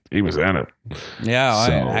in it. Yeah,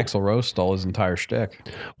 so, Axl Rose stole his entire shtick.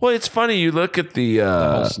 Well, it's funny. You look at the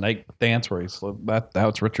whole snake dance where he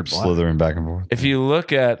that's Richard Black. Slithering back and forth. If you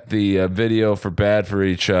look at the video for Bad for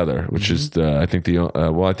Each Other, which is I think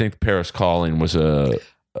I think Paris Calling was a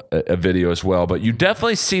video as well, but you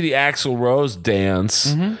definitely see the Axl Rose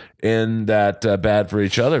dance in that Bad for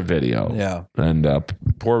Each Other video. Yeah. And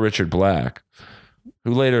poor Richard Black,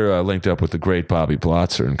 who later linked up with the great Bobby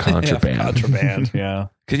Blotzer in Contraband. Contraband, yeah.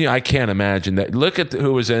 I can't imagine that. Look at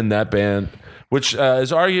who was in that band, which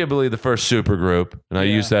is arguably the first supergroup, and I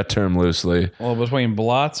use that term loosely. Well, between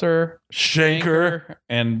Blotzer, Schenker,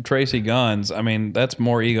 and Tracy Guns, I mean, that's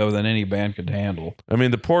more ego than any band could handle. I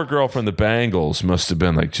mean, the poor girl from the Bangles must have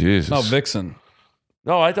been like, Jesus. No, Vixen.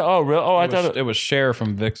 No, I thought. Oh, really? Oh, I thought it was Cher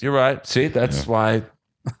from Vixen. You're right. See, that's why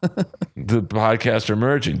the podcasts are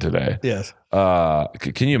merging today. Yes.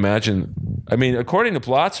 Can you imagine? I mean, according to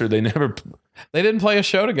Blotzer, they didn't play a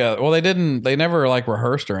show together. Well, they didn't. They never like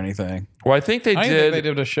rehearsed or anything. Well, I think they did. Think they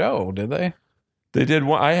did a show, did they? They did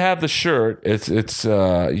one. I have the shirt. It's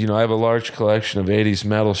I have a large collection of 80s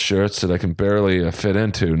metal shirts that I can barely fit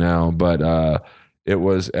into now, but it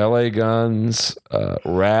was LA Guns,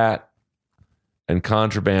 Rat, and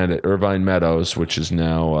Contraband at Irvine Meadows, which is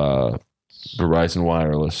now Verizon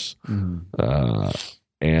Wireless.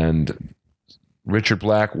 And Richard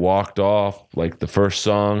Black walked off like the first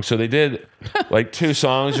song. So they did like 2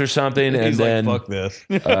 songs or something. And then, like, fuck this.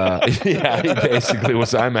 Yeah, he basically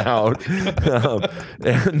was, I'm out.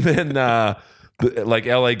 And then like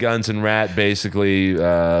LA Guns and Rat basically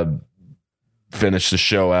finished the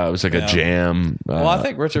show out. It was like a jam. Well, I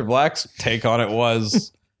think Richard Black's take on it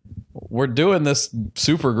was, we're doing this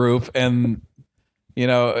super group, and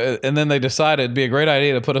and then they decided it'd be a great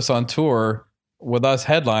idea to put us on tour with us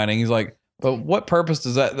headlining. He's like, But what purpose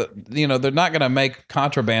does that? You know, they're not going to make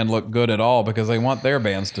Contraband look good at all because they want their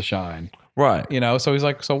bands to shine, right? You know, so he's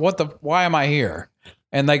like, so what the? Why am I here?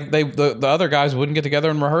 And the other guys wouldn't get together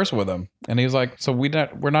and rehearse with him, and he was like, so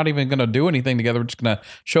we're not even going to do anything together. We're just going to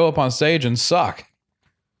show up on stage and suck.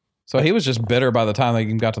 So he was just bitter by the time they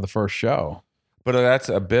even got to the first show. But that's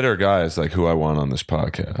a bitter guy is like who I want on this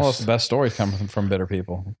podcast. Well, it's the best stories come from bitter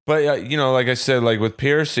people. But you know, like I said, like with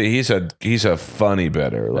Piercy, he's a funny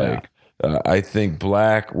bitter. Like I think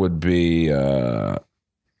Black would be, you know,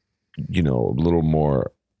 a little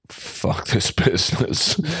more fuck this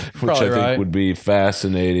business, which I think would be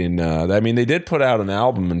fascinating. I mean, they did put out an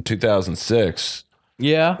album in 2006.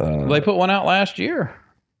 Yeah, they put one out last year.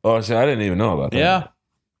 Oh, see, I didn't even know about that. Yeah.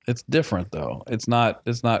 It's different though. It's not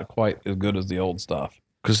quite as good as the old stuff.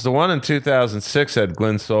 Because the one in 2006 had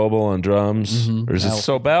Glenn Sobel on drums. Or is it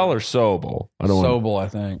Sobel or Sobel? Sobel, I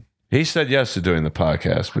think. He said yes to doing the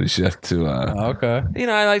podcast, but he's yet to. Okay. You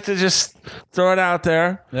know, I like to just throw it out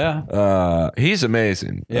there. Yeah. He's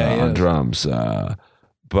amazing on drums.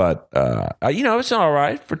 But you know, it's all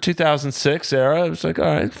right for 2006 era. It was like all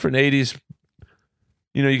right for an 80s.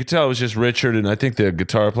 You know, you could tell it was just Richard and I think the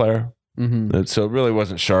guitar player. Mm-hmm. So it really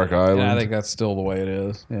wasn't Shark Island. Yeah, I think that's still the way it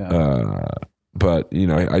is. Yeah. But you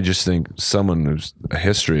know, I just think someone who's a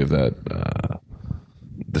history of that,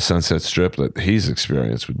 the Sunset Strip that he's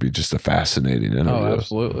experienced would be just a fascinating interview. Oh,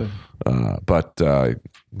 absolutely. But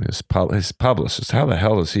his publicist, how the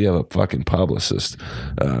hell does he have a fucking publicist?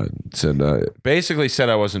 Basically said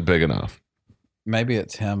I wasn't big enough. Maybe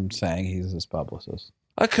it's him saying he's his publicist.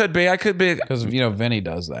 I could be. Because you know, Vinny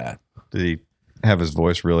does that. Did he have his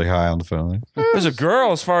voice really high on the phone? There's a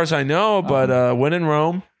girl, as far as I know, but when in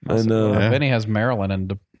Rome. And Vinny has Marilyn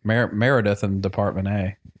and Meredith in Department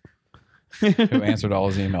A, who answered all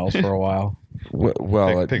his emails for a while.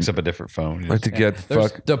 Well, picks up a different phone. Like to get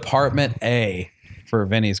Department A for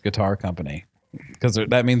Vinny's guitar company, because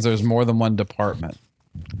that means there's more than one department.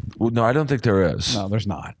 Well, no, I don't think there is. No, there's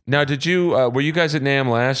not. Now, did you? Were you guys at NAMM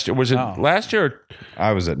last year? Was it last year? Or,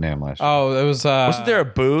 I was at NAMM last year. Oh, it was. Wasn't there a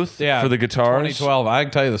booth for the guitars? 2012. I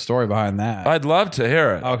can tell you the story behind that. I'd love to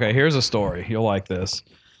hear it. Okay, here's a story. You'll like this.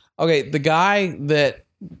 Okay, the guy that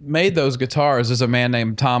made those guitars is a man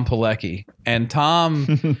named Tom Pilecki, and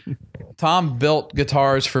Tom built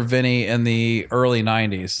guitars for Vinny in the early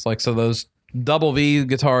 '90s. Like, so those double V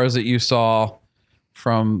guitars that you saw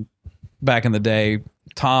from back in the day.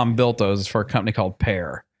 Tom built those for a company called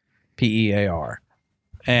Pear, Pear.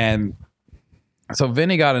 And so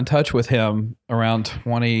Vinny got in touch with him around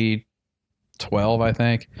 2012, I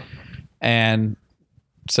think, and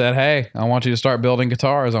said, hey, I want you to start building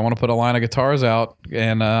guitars. I want to put a line of guitars out,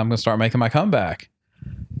 and I'm going to start making my comeback.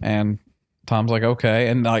 And Tom's like, okay.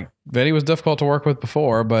 And like, Vinny was difficult to work with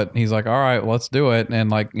before, but he's like, all right, well, let's do it.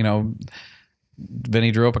 And like, you know,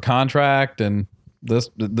 Vinny drew up a contract, and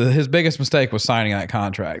his biggest mistake was signing that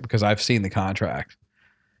contract, because I've seen the contract,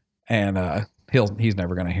 and he's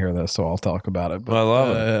never going to hear this, so I'll talk about it. But, I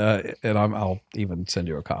love it, and I'll even send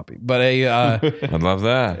you a copy. But I'd love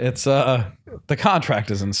that. It's the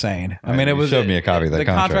contract is insane. I mean, you showed me a copy of that. The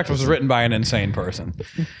contract was written by an insane person,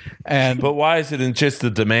 but why is it in just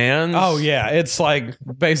the demands? Oh yeah, it's like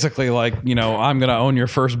basically like, you know, I'm going to own your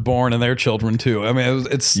firstborn and their children too. I mean,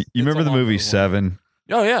 it's. You remember the movie Seven?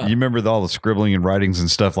 Oh, yeah. You remember all the scribbling and writings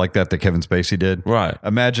and stuff like that Kevin Spacey did? Right.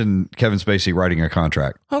 Imagine Kevin Spacey writing a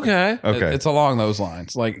contract. Okay. It's along those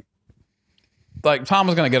lines. Like Tom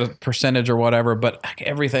was going to get a percentage or whatever, but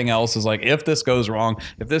everything else is like, if this goes wrong,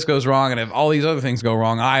 and if all these other things go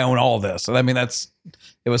wrong, I own all this. I mean, it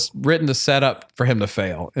was written to set up for him to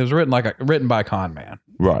fail. It was written by a con man.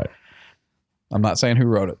 Right. I'm not saying who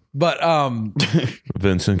wrote it, but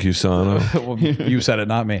Vincent Cusano. Well, you said it,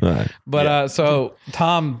 not me. Right. But so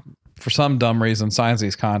Tom, for some dumb reason, signs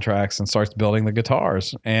these contracts and starts building the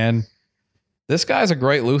guitars. And this guy's a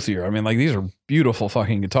great luthier. I mean, like, these are beautiful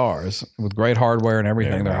fucking guitars with great hardware and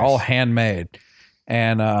everything. They're all handmade.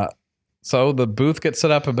 And so the booth gets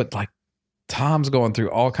set up, but like Tom's going through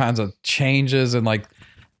all kinds of changes, and like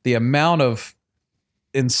the amount of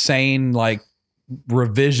insane like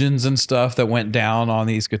revisions and stuff that went down on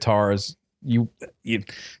these guitars.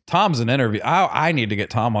 Tom's an interview. I need to get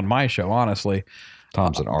Tom on my show, honestly.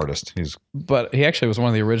 Tom's an artist. But he actually was one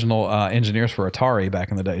of the original engineers for Atari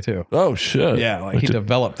back in the day too. Oh shit! Yeah, like he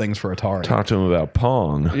developed things for Atari. Talk to him about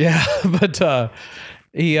Pong. Yeah, but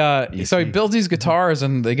he builds these guitars,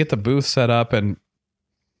 and they get the booth set up, and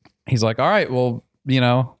he's like, all right, well, you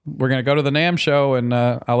know, we're gonna go to the NAMM show, and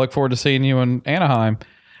I look forward to seeing you in Anaheim.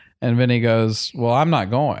 And Vinny goes, well, I'm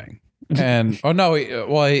not going. And,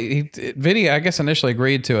 Vinny, I guess, initially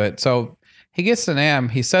agreed to it. So He gets to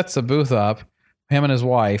NAMM, he sets the booth up, him and his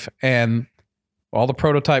wife, and all the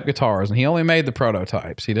prototype guitars, and he only made the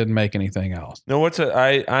prototypes. He didn't make anything else. No,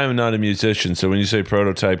 I'm not a musician, so when you say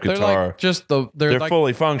prototype guitar, they're like,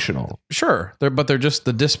 fully functional. Sure, but they're just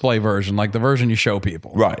the display version, like the version you show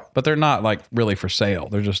people. Right. But they're not like really for sale.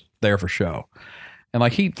 They're just there for show. And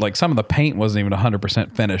like some of the paint wasn't even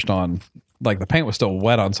 100% finished on, like the paint was still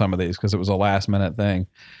wet on some of these because it was a last minute thing.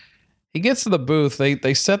 He gets to the booth,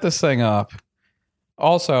 they set this thing up.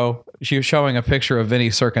 Also, she was showing a picture of Vinny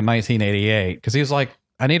circa 1988 because he was like,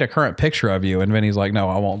 I need a current picture of you. And Vinny's like, no,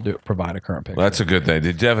 I won't provide a current picture. Well, that's a good thing.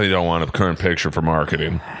 They definitely don't want a current picture for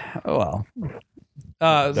marketing. Well,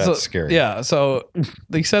 that's scary. Yeah. So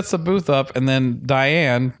he sets the booth up, and then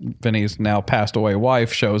Diane, Vinny's now passed away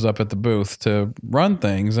wife, shows up at the booth to run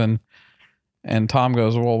things. And Tom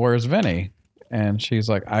goes, well, where's Vinny? And she's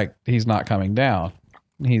like, he's not coming down.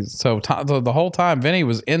 The whole time Vinny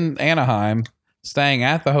was in Anaheim, staying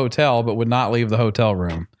at the hotel, but would not leave the hotel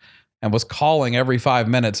room, and was calling every 5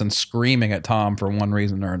 minutes and screaming at Tom for one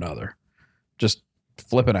reason or another, just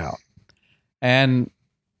flipping out. And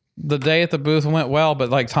the day at the booth went well, but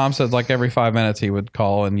like Tom said, like every 5 minutes he would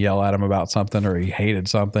call and yell at him about something, or he hated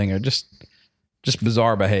something, or just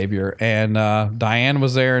bizarre behavior. And Diane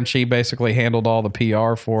was there, and she basically handled all the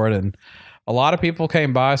PR for it. And a lot of people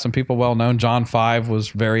came by, some people well known. John Five was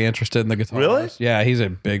very interested in the guitars. Really? Yeah, he's a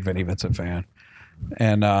big Vinnie Vincent fan.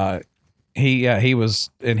 And he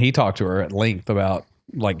was, and he talked to her at length about,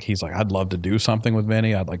 like, he's like, I'd love to do something with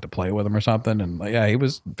Vinny. I'd like to play with him or something. And yeah, he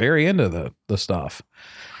was very into the stuff.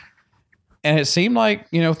 And it seemed like,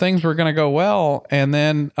 things were going to go well. And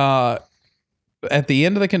then at the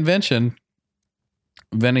end of the convention,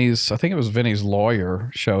 I think it was Vinny's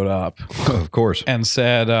lawyer showed up. Of course. And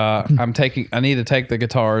said, I need to take the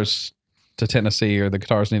guitars to Tennessee, or the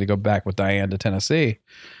guitars need to go back with Diane to Tennessee.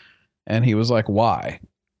 And he was like, why?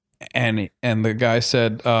 And the guy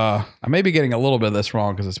said, I may be getting a little bit of this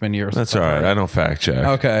wrong because it's been years. That's all right. I don't fact check.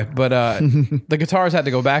 Okay. But the guitars had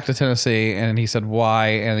to go back to Tennessee, and he said, why?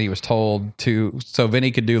 And he was told so Vinny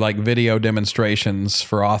could do like video demonstrations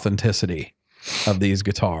for authenticity of these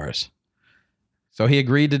guitars. So he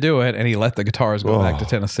agreed to do it, and he let the guitars go back to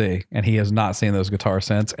Tennessee, and he has not seen those guitars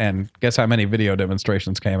since. And guess how many video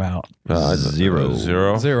demonstrations came out?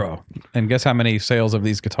 Zero. And guess how many sales of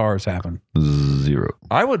these guitars happened? 0.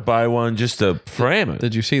 I would buy one just to frame it.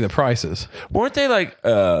 Did you see the prices? Weren't they like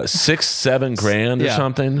 $6-7 or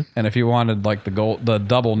something? And if you wanted like the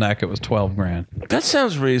double neck, it was $12,000. That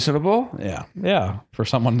sounds reasonable. Yeah. For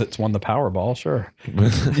someone that's won the Powerball, sure.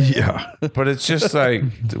 Yeah, but it's just like,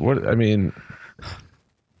 what? I mean.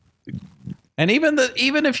 And even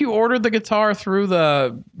if you ordered the guitar through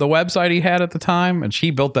the website he had at the time, and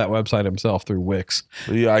she built that website himself through Wix.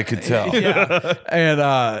 Yeah, I could tell. Yeah.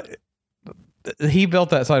 And he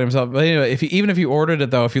built that site himself. But anyway, even if you ordered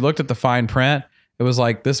it though, if you looked at the fine print, it was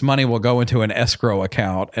like, this money will go into an escrow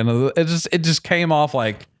account, and it just came off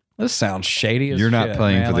like, this sounds shady as You're not shit,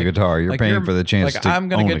 paying man. for the guitar. You're paying for the chance to I'm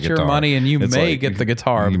going to get your money, and you may get the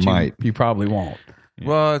guitar, but you probably won't.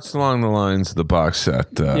 Well, it's along the lines of the box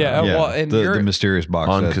set. Well, and the mysterious box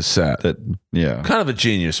on set cassette. Kind of a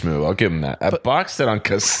genius move. I'll give him that. A box set on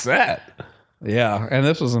cassette. Yeah, and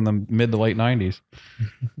this was in the mid to late 90s.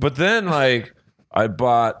 But then, like, I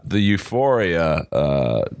bought the Euphoria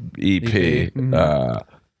EP, Mm-hmm.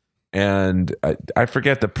 and I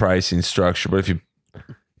forget the pricing structure, but if you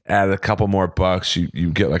add a couple more bucks,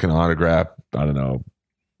 you get like an autograph, I don't know,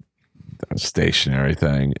 stationary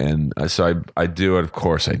thing. And so I do it. Of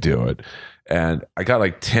course I do it. And I got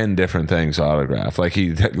like 10 different things autographed. Like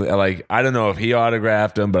I don't know if he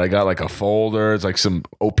autographed them, but I got like a folder. It's like some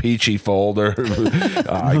O-Pee-Chee folder.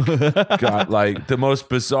 I got like the most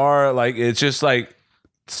bizarre, like, it's just like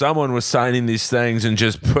someone was signing these things and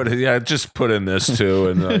just put in this too.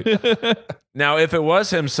 And like, now if it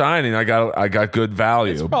was him signing, I got good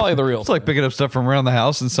value. It's probably the real. It's like picking up stuff from around the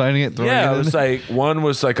house and signing it. Yeah, it was like, one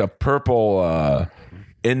was like a purple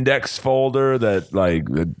index folder that like,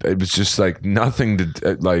 it was just like nothing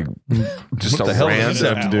to like, just what a the hell random does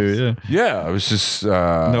this have to do? Yeah, it was just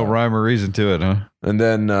no rhyme or reason to it, huh? And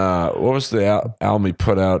then what was the album he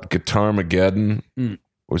put out? Guitarmageddon.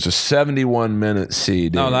 It was a 71-minute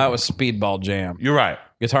CD. No, that was Speedball Jam. You're right.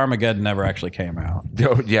 Guitarmageddon never actually came out.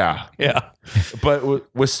 Oh, yeah. But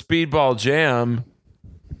with Speedball Jam,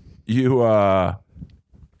 you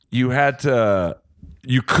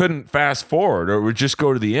couldn't fast forward, or it would just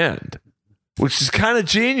go to the end, which is kind of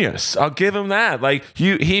genius. I'll give him that. Like,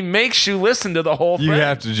 he makes you listen to the whole thing. You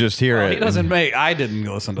have to just hear it. He doesn't make. I didn't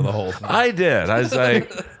listen to the whole thing. I did. I was like,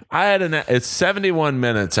 It's 71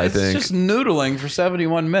 minutes, I think. It's just noodling for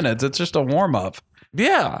 71 minutes. It's just a warm up.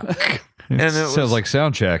 Yeah. And it sounds like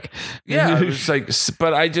sound check. Yeah, it was like,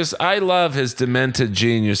 but I love his demented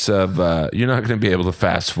genius of you're not going to be able to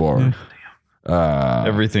fast forward.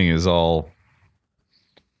 Everything's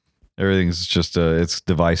just it's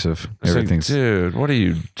divisive. Everything's like, dude, what are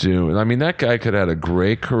you doing? I mean, that guy could have had a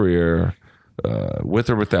great career with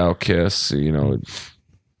or without Kiss.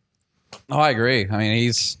 Oh, I agree. I mean,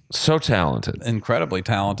 he's so talented, incredibly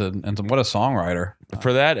talented, and what a songwriter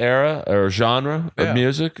for that era or genre of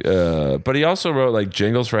music. But he also wrote like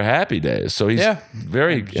jingles for Happy Days, so he's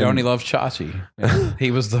very. Joni Loves Chachi. Yeah. He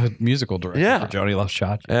was the musical director for Joni Loves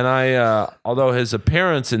Chachi. And although his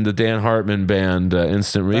appearance in the Dan Hartman band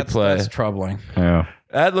Instant Replay, that's troubling. Yeah.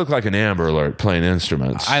 That looked like an Amber Alert playing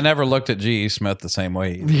instruments. I never looked at G.E. Smith the same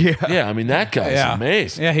way. Yeah. I mean, that guy's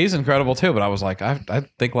amazing. Yeah, he's incredible too. But I was like, I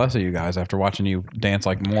think less of you guys after watching you dance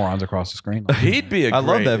like morons across the screen. He'd be a great I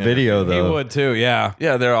love that video though. He would too. Yeah.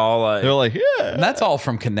 Yeah, they're like, yeah. And that's all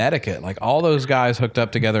from Connecticut. Like all those guys hooked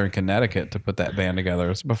up together in Connecticut to put that band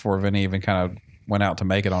together. It's before Vinny even kind of went out to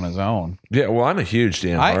make it on his own. Yeah. Well, I'm a huge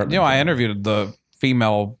Dan Hartman. I interviewed the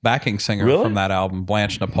female backing singer from that album,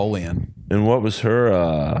 Blanche Napoleon. And what was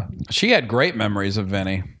her? She had great memories of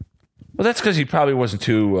Vinny. Well, that's because he probably wasn't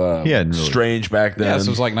too strange back then. Yeah, this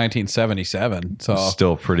was like 1977. So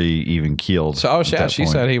still pretty even keeled. So she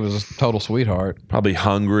said he was a total sweetheart. Probably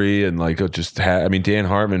hungry and like I mean, Dan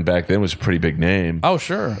Hartman back then was a pretty big name. Oh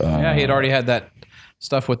sure, yeah, he had already had that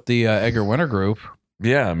stuff with the Edgar Winter Group.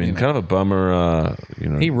 Yeah, I mean, kind of a bummer.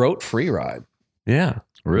 He wrote Free Ride. Yeah,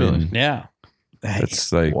 really. I mean, yeah.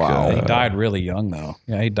 It's like wow. He died really young though.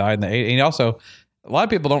 Yeah, he died in the 80s. And he also, a lot of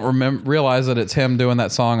people don't realize that it's him doing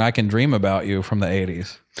that song "I Can Dream About You" from the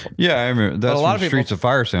 80s. Yeah, I remember that's from Streets of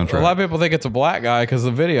Fire soundtrack. A lot of people think it's a black guy because the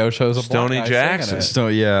video shows a Stoney black guy Jackson. So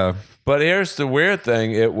yeah, but here's the weird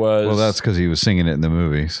thing: that's because he was singing it in the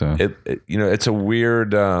movie. So it's a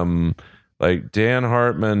weird like Dan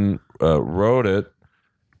Hartman wrote it.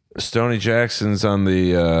 Stoney Jackson's on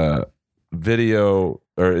the video.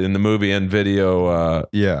 Or in the movie and video,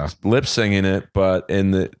 lip singing it, but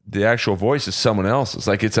in the actual voice is someone else. It's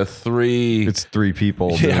like it's three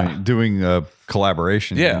people doing a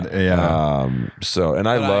collaboration. Yeah, So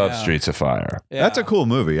I love Streets of Fire. Yeah. That's a cool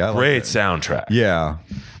movie. Great soundtrack. Yeah,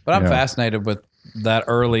 but I'm fascinated with that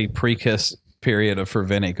early pre-Kiss period for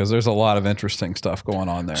Vinny because there's a lot of interesting stuff going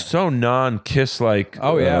on there. So non-Kiss like.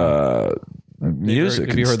 Oh yeah. Music.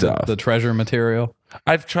 Have you heard stuff. The Treasure material?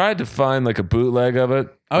 I've tried to find like a bootleg of it.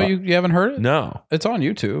 Oh, you haven't heard it? No. It's on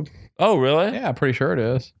YouTube. Oh, really? Yeah, I'm pretty sure it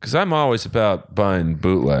is. Because I'm always about buying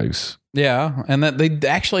bootlegs. Yeah, and that they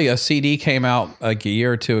actually a CD came out like a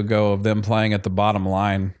year or two ago of them playing at the Bottom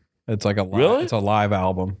Line. It's like it's a live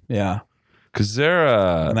album. Yeah. Because they're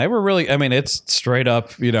and they were really, I mean, it's straight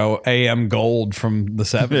up, AM gold from the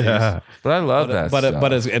 70s. Yeah. But I love that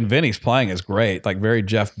stuff. And Vinny's playing is great, like very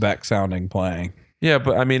Jeff Beck sounding playing. Yeah,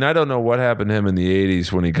 but I mean, I don't know what happened to him in the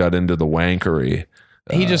 80s when he got into the wankery.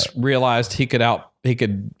 He just realized he could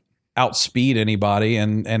outspeed anybody,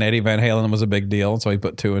 and Eddie Van Halen was a big deal. So he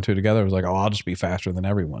put two and two together. It was like, I'll just be faster than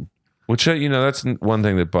everyone. Which, that's one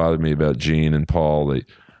thing that bothered me about Gene and Paul.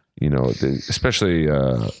 Especially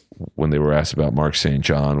when they were asked about Mark St.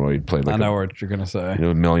 John, where he played like I know what you're going to say.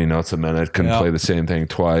 A million notes a minute, couldn't play the same thing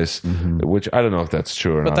twice, which I don't know if that's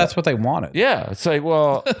true or not. But that's what they wanted. Yeah. It's like,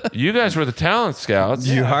 well, you guys were the talent scouts.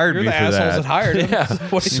 You hired me for that. You're the assholes that hired him.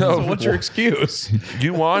 Yeah. What's your excuse?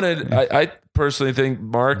 You wanted, I personally think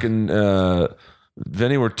Mark and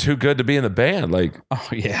Vinny were too good to be in the band. Like, oh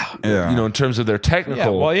yeah. In terms of their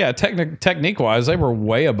technical. Yeah, well, technique wise, they were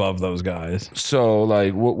way above those guys. So,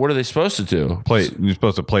 like, what are they supposed to do? You're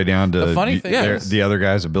supposed to play down to the funny thing is, the other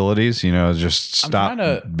guy's abilities. Just stop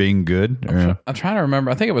being good. I'm trying to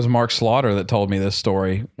remember. I think it was Mark Slaughter that told me this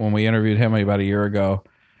story when we interviewed him about a year ago.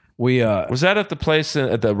 Was that at the place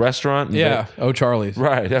at the restaurant? Yeah, Charlie's.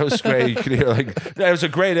 Right, that was great. You could hear that was a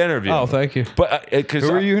great interview. Oh, thank you. But because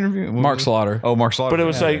who were you interviewing? Mark Slaughter. Oh, Mark Slaughter. But it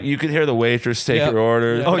was like you could hear the waitress take her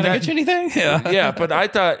orders. Oh, did I get you anything? Yeah, yeah. But I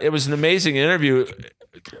thought it was an amazing interview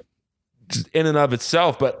in and of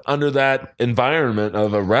itself. But under that environment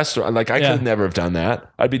of a restaurant, like I could never have done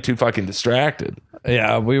that. I'd be too fucking distracted.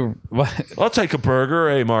 Yeah, I'll take a burger.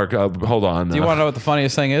 Hey, Mark, hold on. Do you want to know what the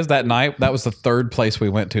funniest thing is? That night, that was the third place we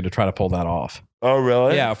went to try to pull that off. Oh,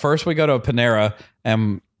 really? Yeah. First, we go to a Panera,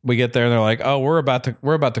 and we get there, and they're like, "Oh, we're about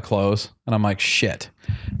to close," and I'm like, "Shit."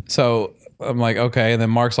 So I'm like, "Okay," and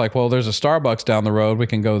then Mark's like, "Well, there's a Starbucks down the road. We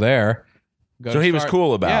can go there." So he was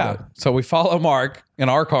cool about it. So we follow Mark in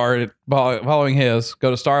our car, following his.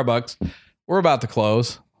 Go to Starbucks. We're about to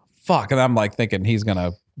close. Fuck, and I'm like thinking he's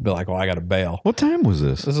gonna be like, well, I got to bail. What time was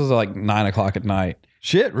this? This was like 9 o'clock at night.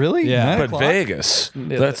 Shit, really? Yeah. But Vegas,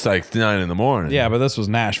 that's like 9 a.m. Yeah, but this was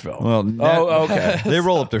Nashville. Well, okay. They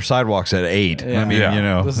roll up their sidewalks at 8. Yeah. I mean, Yeah. you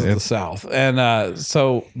know, This is the South. And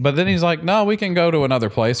but then he's like, no, we can go to another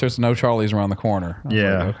place. There's no Charlie's around the corner. I was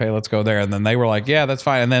Yeah. like, okay, let's go there. And then they were like, yeah, that's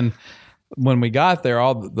fine. And then when we got there,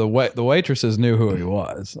 all the waitresses knew who he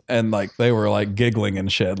was. And like they were like giggling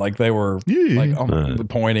and shit. Like they were like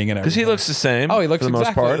pointing and everything. Because he looks the same. Oh, he looks for the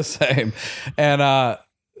exactly most part. the same. And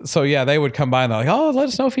so yeah, they would come by and they're like, "Oh, let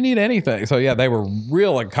us know if you need anything." So yeah, they were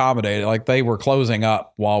real accommodated. Like they were closing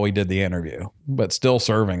up while we did the interview, but still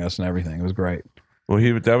serving us and everything. It was great. Well,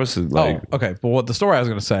 that was like, Oh, okay. But what the story I was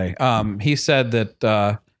going to say, he said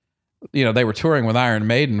that they were touring with Iron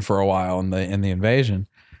Maiden for a while in the Invasion,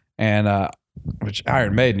 and which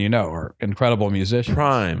Iron Maiden, are incredible musicians.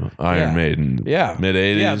 prime Iron Maiden. Yeah, mid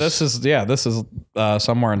 80s. Yeah, this is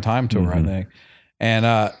Somewhere in Time tour, I think,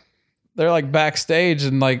 and they're like backstage,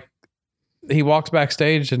 and like he walks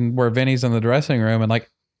backstage, and where Vinny's in the dressing room, and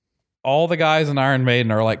like all the guys in Iron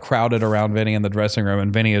Maiden are like crowded around Vinny in the dressing room,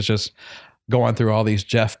 and Vinny is just going through all these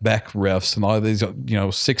Jeff Beck riffs and all these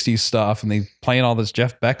 60s stuff, and he's playing all this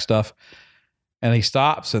Jeff Beck stuff, and he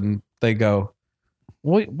stops, and they go,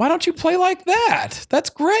 well, why don't you play like that? That's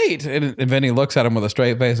great. And Vinny looks at him with a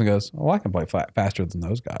straight face and goes, well, I can play faster than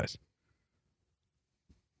those guys.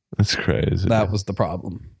 That's crazy. That was the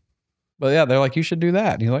problem. But yeah, they're like, you should do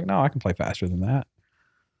that. And he's like, no, I can play faster than that.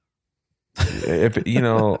 If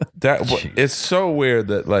it's so weird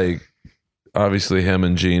that like obviously him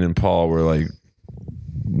and Gene and Paul were like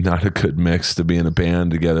not a good mix to be in a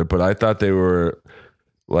band together, but I thought they were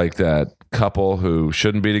like that couple who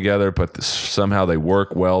shouldn't be together, but somehow they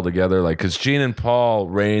work well together. Like, because Gene and Paul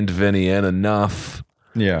reined Vinny in enough,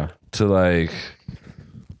 to like,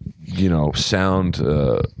 sound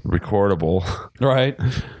recordable, right?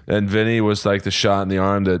 And Vinny was like the shot in the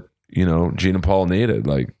arm that Gene and Paul needed.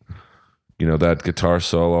 Like, that guitar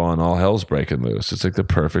solo on All Hell's Breaking Loose. It's like the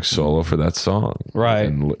perfect solo for that song, right?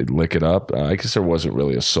 And Lick It Up. I guess there wasn't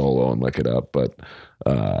really a solo in Lick It Up, but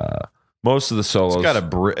most of the solos,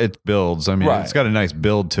 it builds. I mean, It's got a nice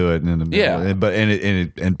build to it in the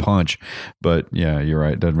middle, and punch. But yeah, you're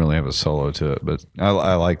right. It doesn't really have a solo to it, but I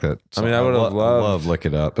like that song. I mean, I would have loved Lick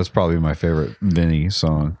It Up. That's probably my favorite Vinny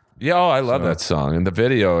song. Yeah, I love that song. And the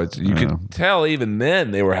video, you could tell even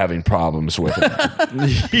then they were having problems with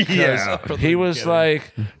it. He was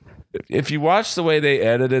like, if you watch the way they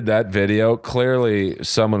edited that video, clearly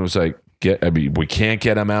someone was like, we can't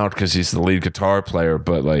get him out because he's the lead guitar player,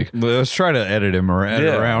 but like, let's try to edit him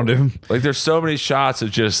around him. Like, there's so many shots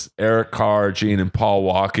of just Eric Carr, Gene, and Paul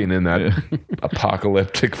walking in that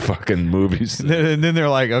apocalyptic fucking movies. And then they're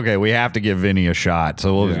like, okay, we have to give Vinny a shot,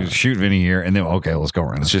 so we'll shoot Vinny here, and then okay, let's go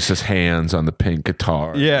around. It's just his hands on the pink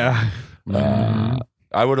guitar. Yeah.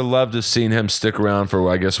 I would have loved to have seen him stick around for,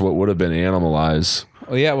 I guess, what would have been Animalize.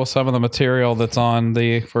 Well, yeah. Well, some of the material that's on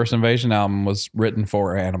the first Invasion album was written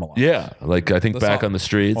for Animalize. Yeah, like I think Back on the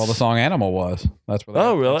Streets. Well, the song Animal was. That's where.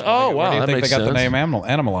 Oh, really? Oh, wow. Where do you think that they got makes the sense. name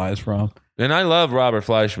Animalize from? And I love Robert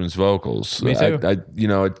Fleischman's vocals. Me too.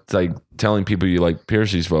 It's like telling people you like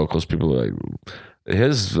Piercy's vocals. People are like,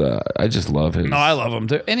 his. I just love his. No, I love him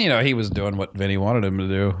too. And he was doing what Vinny wanted him to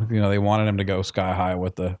do. They wanted him to go sky high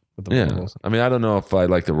with the vocals. I mean, I don't know if I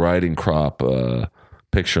like the riding crop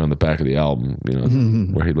picture on the back of the album,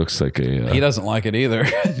 where he looks like a. He doesn't like it either.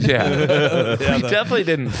 Yeah, he definitely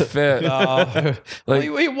didn't fit. Like,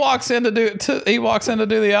 he walks in to do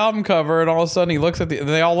the album cover, and all of a sudden he looks at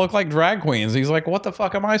they all look like drag queens. He's like, "What the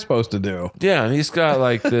fuck am I supposed to do?" Yeah, and he's got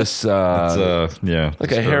like this, like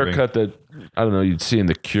a haircut that I don't know you'd see in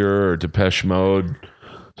The Cure or Depeche Mode.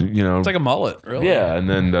 It's like a mullet, really. Yeah, and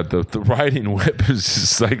then the riding whip is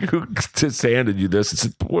just like, who just handed you this and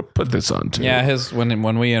said, put this on too. Yeah,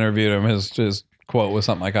 when we interviewed him, his quote was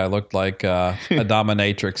something like, "I looked like a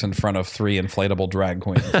dominatrix in front of 3 inflatable drag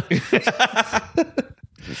queens."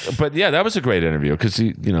 But yeah, that was a great interview because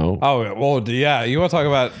he, Oh well, yeah. You want to talk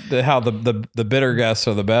about how the bitter guests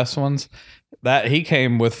are the best ones? That he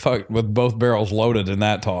came with both barrels loaded in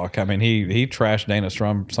that talk. I mean, he trashed Dana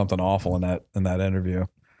Strum something awful in that interview.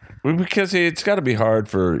 Because it's got to be hard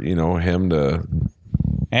for him to,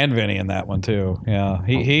 and Vinny in that one too. Yeah,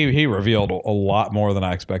 he revealed a lot more than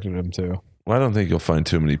I expected him to. Well, I don't think you'll find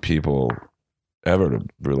too many people ever to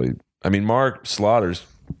really. I mean, Mark Slaughter's,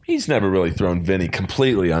 he's never really thrown Vinny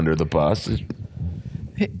completely under the bus.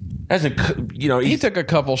 He took a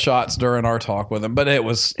couple shots during our talk with him, but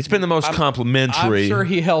it's been the most complimentary. I'm sure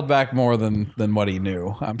he held back more than what he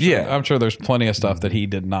knew. I'm sure there's plenty of stuff that he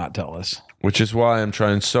did not tell us. Which is why I'm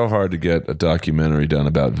trying so hard to get a documentary done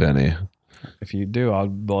about Vinny. If you do,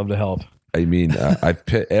 I'd love to help. I mean,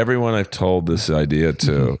 everyone I've told this idea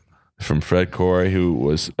to, from Fred Corey, who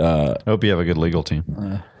was. I hope you have a good legal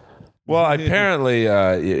team. Well, apparently,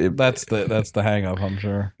 that's the hang up, I'm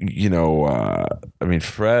sure. You know, I mean,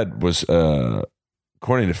 Fred was.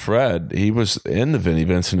 According to Fred, he was in the Vinnie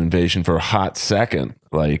Vincent Invasion for a hot second.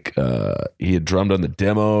 Like, he had drummed on the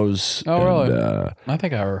demos. Oh, really? I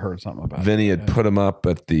think I heard something about Vinnie had put him up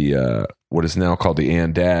at the, what is now called the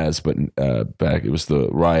Andaz, but back it was the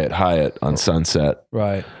Riot Hyatt on Sunset.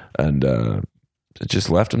 Right. And it just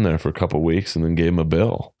left him there for a couple of weeks and then gave him a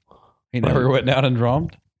bill. He never went down and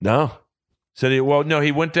drummed? No. Said he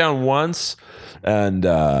went down once, and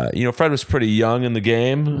Fred was pretty young in the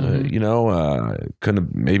game. Kind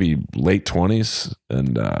of maybe late 20s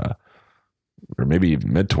and or maybe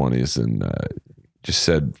even mid 20s, and just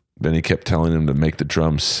said. Then he kept telling him to make the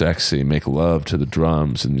drums sexy, make love to the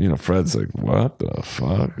drums, and Fred's like, "What the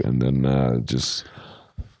fuck?" And then I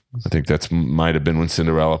think that's might have been when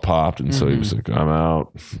Cinderella popped, and so he was like, "I'm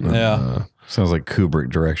out." Yeah. Sounds like Kubrick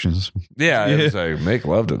directions. Yeah, it was like make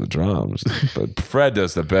love to the drums. But Fred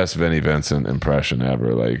does the best Vinnie Vincent impression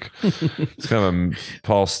ever. Like it's kind of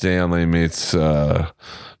Paul Stanley meets.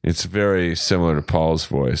 It's very similar to Paul's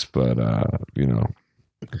voice, but I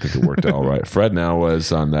think it worked all right. Fred now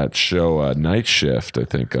was on that show Night Shift, I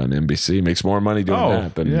think on NBC. Makes more money doing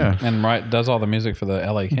that than and does all the music for the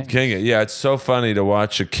LA Kings. King. Yeah, it's so funny to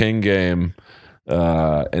watch a King game,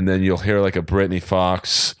 and then you'll hear like a Britney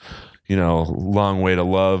Fox. Long Way to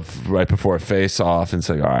Love right before a face off. And it's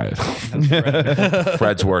like, all right,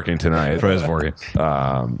 Fred's working tonight. Fred's working.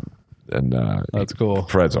 That's cool.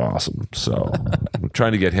 Fred's awesome. So I'm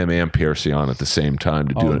trying to get him and Piercy on at the same time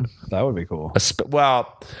to do it. That would be cool.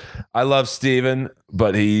 Well, I love Steven,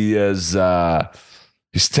 but he is,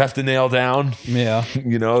 he's tough to nail down. Yeah.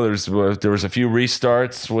 There was a few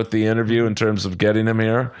restarts with the interview in terms of getting him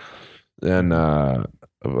here. And,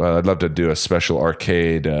 I'd love to do a special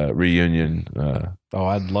arcade reunion.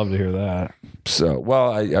 I'd love to hear that. So,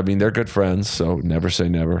 well, I mean, they're good friends, so never say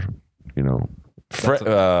never. Who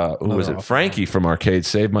was it? Frankie from Arcade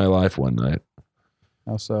saved my life one night.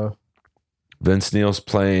 How so? Vince Neil's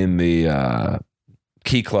playing the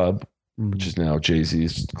Key Club, which is now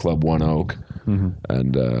Jay-Z's Club One Oak,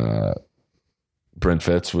 and Brent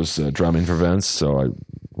Fitz was drumming for Vince. So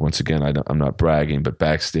once again, I'm not bragging, but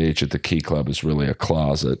backstage at the Key Club is really a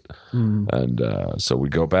closet. And so we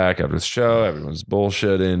go back after the show. Everyone's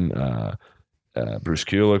bullshitting. Bruce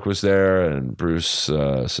Kulick was there, and Bruce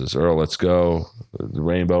says, "Earl, let's go. The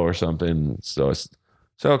Rainbow or something." So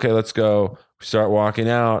okay, let's go. We start walking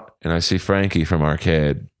out, and I see Frankie from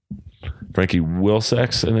Arcade. Frankie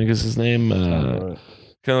Wilsex, I think is his name.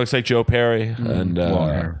 Kind of looks like Joe Perry. And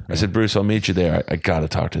I said, "Bruce, I'll meet you there. I got to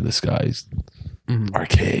talk to this guy. He's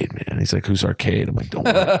Arcade, man." He's like, "Who's Arcade?" I'm like, "Don't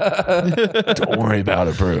worry. Don't worry about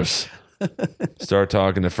it, Bruce." Start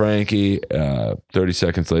talking to Frankie. 30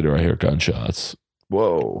 seconds later, I hear gunshots.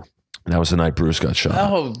 Whoa. And that was the night Bruce got shot.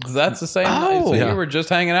 Oh, that's the same night. So you were just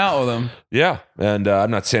hanging out with him. Yeah. And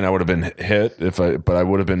I'm not saying I would have been hit, but I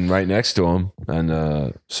would have been right next to him.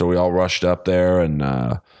 And so we all rushed up there, and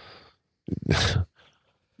it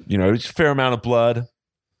was a fair amount of blood.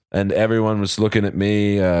 And everyone was looking at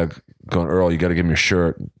me, going, "Earl, you got to give him your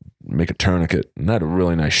shirt, make a tourniquet." And I had a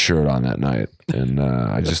really nice shirt on that night. And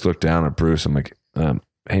I just looked down at Bruce. I'm like,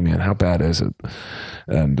 "Hey, man, how bad is it?"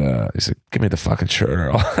 And he said, "Give me the fucking shirt,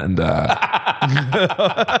 Earl." And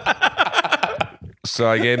so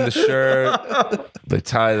I gave him the shirt. They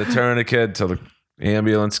tied the tourniquet till the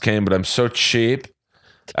ambulance came. But I'm so cheap.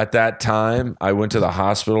 At that time, I went to the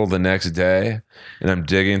hospital the next day, and I'm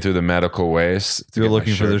digging through the medical waste. You're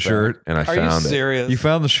looking for the shirt, and I found it. Serious? You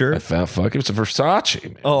found the shirt? I found it was a Versace,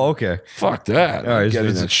 man. Oh, okay. Fuck that. All right, I'm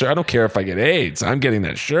getting that shirt. I don't care if I get AIDS. I'm getting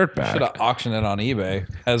that shirt back. Should have auctioned it on eBay.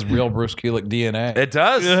 Has real Bruce Kulick DNA. It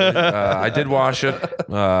does. I did wash it.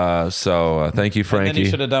 So thank you, Frankie. And then you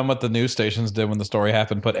should have done what the news stations did when the story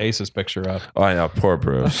happened. Put Ace's picture up. Oh, I know. Poor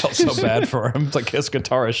Bruce. I felt so bad for him. It's like his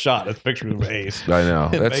guitar is shot. His picture of Ace. I know.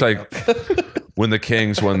 That's like when the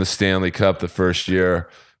Kings won the Stanley Cup the first year.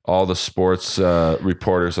 All the sports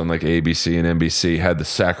reporters on like ABC and NBC had the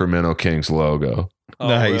Sacramento Kings logo. Oh,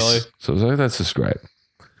 nice. Really? So I was like, that's just great.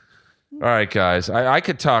 All right, guys. I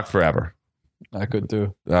could talk forever. I could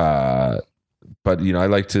too. But I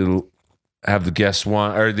like to have the guests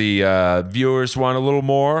want, or the viewers want a little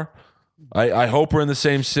more. I hope we're in the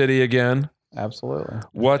same city again. Absolutely.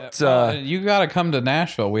 What you got to come to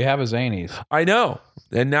Nashville. We have a Zanies. I know.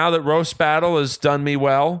 And now that Roast Battle has done me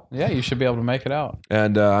well, Yeah, you should be able to make it out.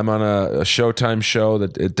 and I'm on a Showtime show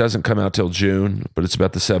that it doesn't come out till June, but it's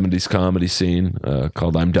about the 70s comedy scene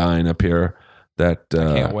called I'm Dying Up Here. That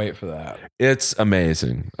Can't wait for that. It's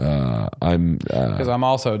amazing. Because I'm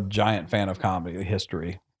also a giant fan of comedy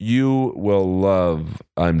history. You will love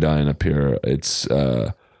I'm Dying Up Here. It's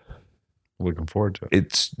Looking forward to it.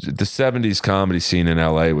 it's the 70s comedy scene in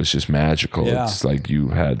LA was just magical. Yeah. It's like you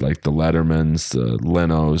had like the Lettermans, the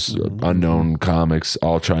Lenos, unknown comics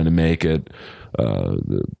all trying to make it.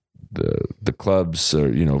 The clubs are,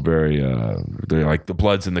 very they're like the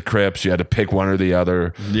Bloods and the Crips. You had to pick one or the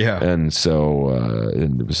other. Yeah. And so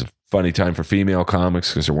and it was a funny time for female comics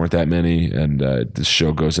because there weren't that many, and this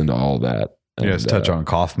show goes into all that. You guys touch on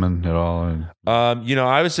Kaufman at all?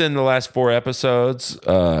 I was in the last 4 episodes.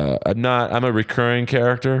 I'm a recurring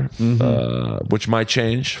character, which might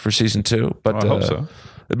change for season 2. But I hope so.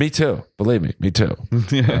 Me too. Believe me too.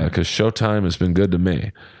 Yeah. Because Showtime has been good to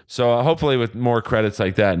me. So hopefully, with more credits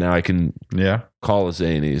like that, now I can call the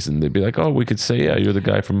Zanies, and they'd be like, "Oh, we could say, yeah, you're the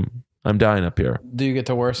guy from I'm Dying Up Here." Do you get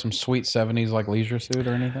to wear some sweet 70s like leisure suit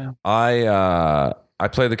or anything? I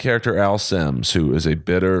play the character Al Sims, who is a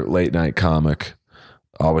bitter late night comic,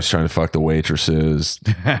 always trying to fuck the waitresses,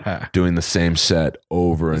 doing the same set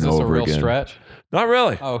over and over again. Is this a real stretch? Not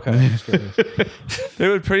really. Oh, okay. Just curious. It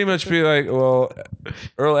would pretty much be like, well,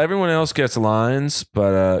 Earl, everyone else gets lines,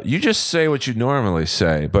 but you just say what you normally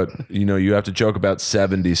say. But, you have to joke about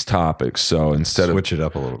 70s topics. So instead Switch of it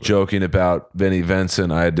up a little bit. joking about Vinnie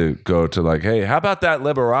Vincent, I had to go to like, hey, how about that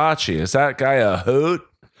Liberace? Is that guy a hoot?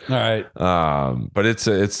 All right. But it's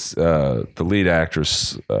the lead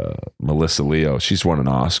actress, Melissa Leo. She's won an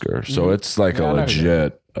Oscar. So it's like a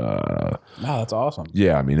legit. Wow, that's awesome.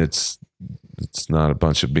 Yeah, I mean, it's not a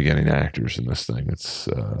bunch of beginning actors in this thing. It's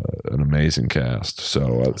an amazing cast.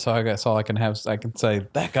 So I guess all I can say,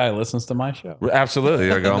 that guy listens to my show.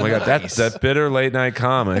 absolutely, I go, oh my god, that bitter late night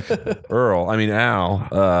comic, Al.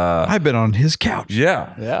 I've been on his couch.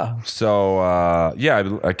 Yeah, Yeah. So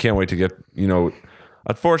I can't wait to get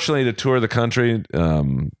unfortunately to tour the country.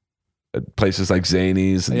 At places like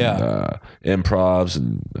Zanies and Improvs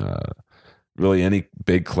and really any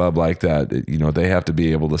big club like that, they have to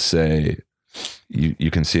be able to say.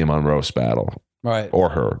 You can see him on Roast Battle, right? Or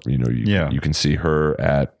her, you can see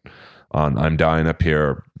her on I'm Dying Up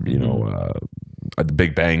Here, at the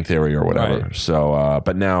Big Bang Theory or whatever. Right. So,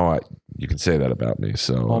 but now you can say that about me.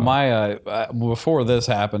 So, well, my before this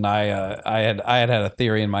happened, I had a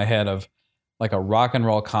theory in my head of like a rock and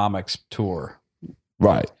roll comics tour,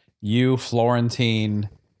 right? You, Florentine,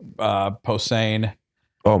 Posehn.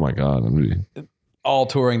 Oh my God! All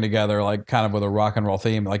touring together, like kind of with a rock and roll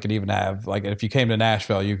theme. Like it even have like if you came to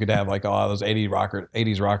Nashville, you could have like all those 80s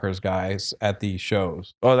rockers guys at the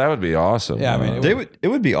shows. Oh, that would be awesome. Yeah, I mean, it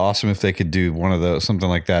would be awesome if they could do one of those, something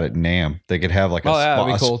like that at NAMM. They could have like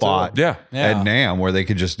a spot yeah. at NAMM where they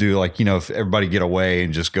could just do like, if everybody get away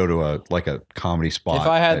and just go to a comedy spot. If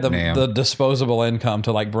I had NAMM. the disposable income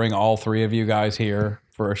to like bring all 3 of you guys here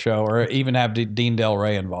for a show, or even have Dean Del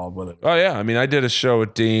Rey involved with it. Oh yeah, I mean, I did a show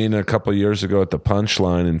with Dean a couple of years ago at the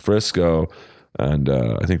Punchline in Frisco, and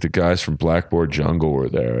I think the guys from Blackboard Jungle were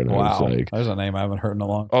there. And wow, I was like, there's a name I haven't heard in a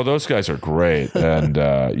long time. Oh, those guys are great, and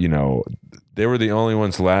they were the only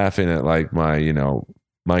ones laughing at like my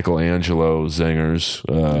Michelangelo zingers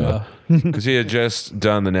because he had just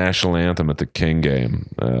done the national anthem at the King game.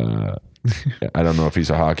 I don't know if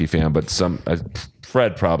he's a hockey fan, but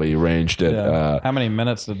Fred probably arranged it. Yeah. How many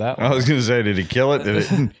minutes did that? I was going to say, did he kill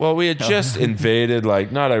it? Well, we had just invaded,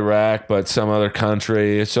 like, not Iraq, but some other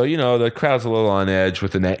country. So, the crowd's a little on edge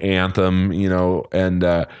with the anthem,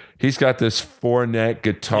 and he's got this 4-neck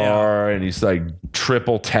guitar and he's like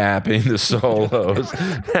triple tapping the solos.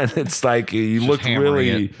 And it's like, he looked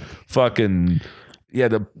really fucking,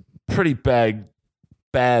 the pretty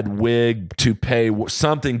bad wig, toupee,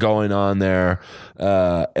 something going on there.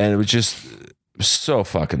 And it was just so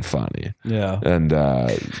fucking funny. Yeah. And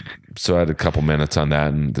so I had a couple minutes on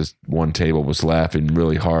that, and this one table was laughing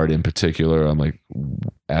really hard in particular. I'm like,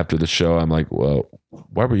 after the show, I'm like, well,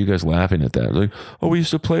 why were you guys laughing at that? They're like, oh, we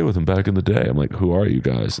used to play with them back in the day. I'm like, who are you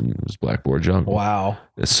guys? And it was Blackboard Jungle. Wow.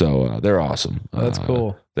 So they're awesome. That's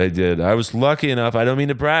cool. They did. I was lucky enough. I don't mean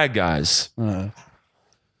to brag, guys. And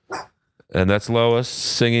that's Lois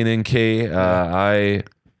singing in key. I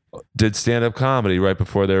did stand-up comedy right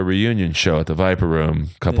before their reunion show at the Viper Room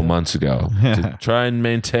a couple months ago to try and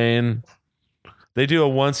maintain. They do a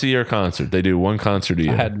once-a-year concert. They do one concert a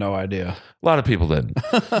year. I had no idea. A lot of people didn't.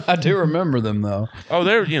 I do remember them though. Oh,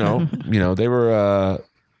 they're they were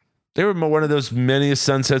They were one of those many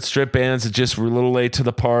Sunset Strip bands that just were a little late to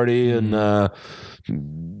the party, and I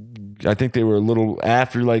think they were a little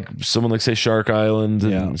after, like someone like say Shark Island,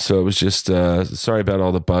 and so it was just sorry about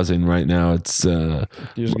all the buzzing right now. It's you're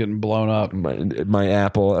just getting blown up. My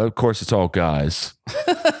Apple, of course, it's all guys.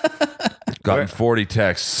 Gotten 40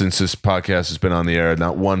 texts since this podcast has been on the air,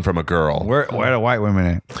 not one from a girl. Where the white women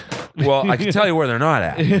at? Well, I can tell you where they're not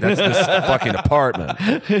at. That's this fucking apartment.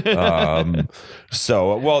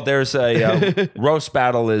 There's a Roast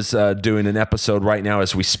Battle is doing an episode right now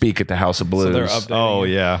as we speak at the House of Blues. So they're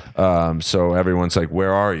updating yeah. So everyone's like,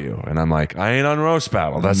 "Where are you?" And I'm like, "I ain't on Roast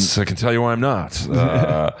Battle." I can tell you why I'm not. Okay.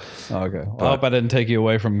 Well, I hope I didn't take you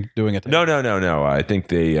away from doing it. No. I think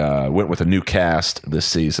they went with a new cast this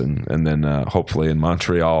season, and then hopefully in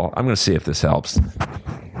Montreal, I'm going to see if this helps.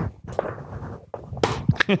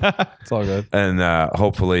 It's all good. And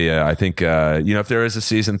hopefully, I think, if there is a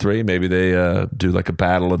season 3, maybe they do like a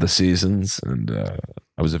battle of the seasons. And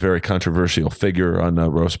I was a very controversial figure on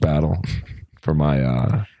Roast Battle for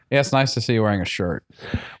my... Yeah, it's nice to see you wearing a shirt.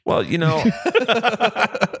 Well,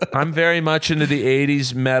 I'm very much into the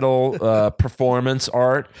 80s metal performance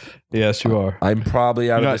art. Yes, you are. I'm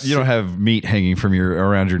probably out of You don't have meat hanging from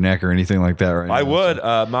around your neck or anything like that, right? I would.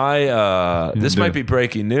 This might be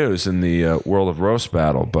breaking news in the world of Roast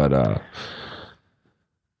Battle, but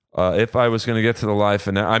if I was going to get to the live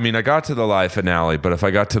finale, I got to the live finale, but if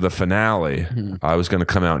I got to the finale, I was going to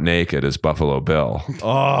come out naked as Buffalo Bill.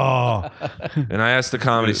 Oh. And I asked the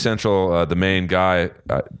Comedy Central, the main guy,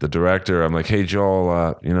 the director, I'm like, "Hey,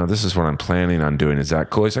 Joel, this is what I'm planning on doing. Is that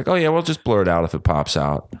cool?" He's like, "Oh, yeah, we'll just blur it out if it pops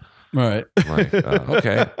out." Right. I'm like,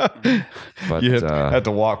 okay. But You have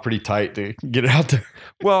to walk pretty tight to get it out there.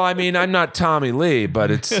 well, I'm not Tommy Lee, but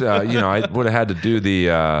it's I would have had to do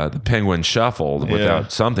the penguin shuffle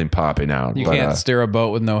without something popping out. You can't steer a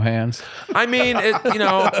boat with no hands.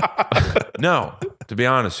 No, to be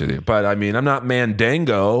honest with you. But I'm not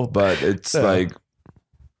Mandango, but it's I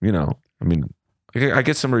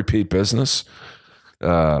get some repeat business.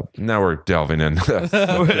 Now we're delving in. Took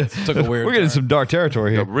a weird We're getting some dark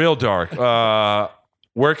territory here. Real dark.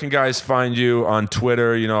 Where can guys find you on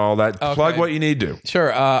Twitter? All that. Okay. Plug what you need to.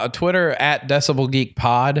 Sure. Twitter at Decibel Geek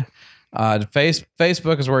Pod.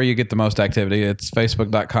 Facebook is where you get the most activity. It's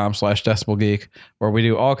facebook.com/Decibel Geek, where we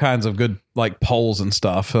do all kinds of good polls and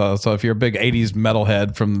stuff. So if you're a big 80s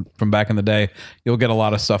metalhead from back in the day, you'll get a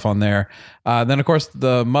lot of stuff on there. Then of course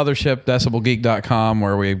the mothership decibelgeek.com,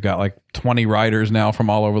 where we've got 20 writers now from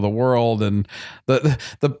all over the world, and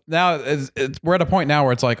now we're at a point now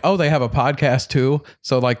where it's they have a podcast too.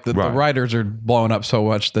 So the writers are blowing up so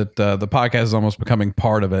much that the podcast is almost becoming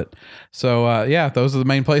part of it. So those are the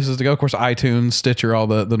main places to go. Of course, iTunes, Stitcher, all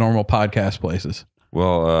the normal podcast places.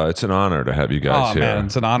 Well, it's an honor to have you guys here. Man,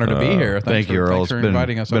 it's an honor to be here. Thank you, Earl. Thanks for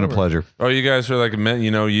inviting us. It's been over. a pleasure. Oh, you guys are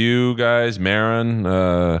you guys, Marin.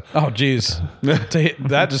 Oh, geez,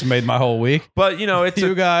 that just made my whole week. But it's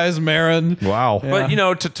you guys, Marin. Wow. But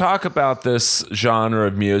to talk about this genre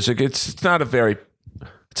of music, it's not a very.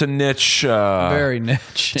 It's a niche. Very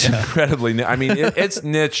niche. It's incredibly niche. It's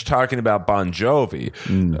niche talking about Bon Jovi,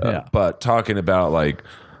 but talking about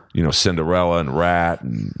Cinderella and Rat.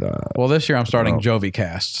 And, well, this year I'm starting Jovi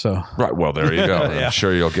Cast. So right. Well, there you go. I'm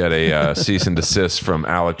sure you'll get a cease and desist from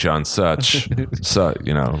Alec John Such. So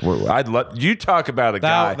I'd let you talk about a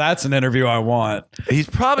guy. That's an interview I want. He's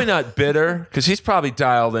probably not bitter because he's probably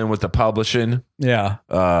dialed in with the publishing. Yeah.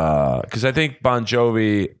 Because I think Bon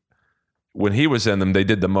Jovi, when he was in them, they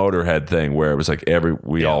did the Motorhead thing where it was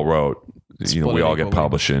we all wrote, we all get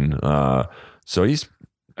publishing. So he's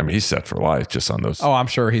set for life just on those. Oh, I'm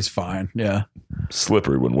sure he's fine. Yeah.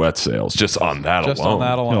 Slippery when wet sales, just on that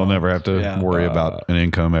alone. He'll never have to worry about an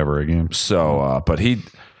income ever again. So, but he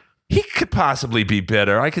could possibly be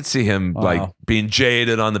bitter. I could see him being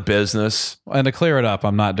jaded on the business. And to clear it up,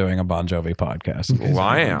 I'm not doing a Bon Jovi podcast. Well,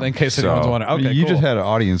 I am. In case anyone's wondering. Okay, you just had an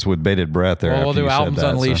audience with bated breath there. Well, we'll do Albums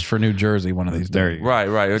that, Unleashed for New Jersey one of these days. There you go.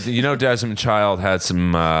 Right. Desmond Child had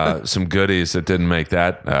some goodies that didn't make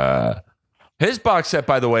that. His box set,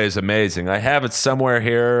 by the way, is amazing. I have it somewhere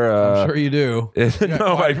here. I'm sure you do.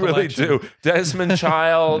 No, I really do. Desmond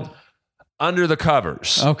Child, Under the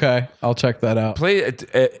Covers. Okay, I'll check that out.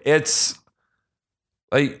 It's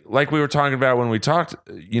like we were talking about when we talked.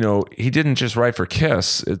 He didn't just write for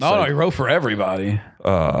Kiss. No, he wrote for everybody.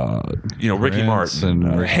 Ricky Martin,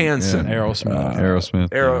 Hanson,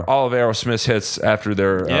 Aerosmith, all of Aerosmith's hits after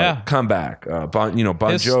their comeback. Bon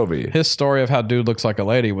Jovi. His story of how Dude Looks Like a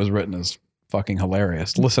Lady was written as fucking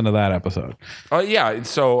hilarious. Listen to that episode. Oh yeah.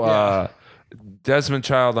 So Desmond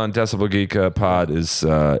Child on Decibel Geek Pod is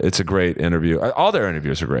it's a great interview. All their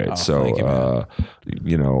interviews are great.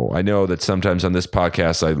 You know, I know that sometimes on this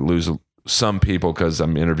podcast I lose some people because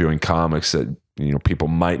I'm interviewing comics that, you know, people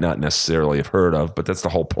might not necessarily have heard of, but that's the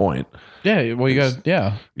whole point. Yeah, well, you guys,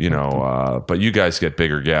 yeah. You know, but you guys get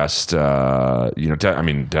bigger guests. You know,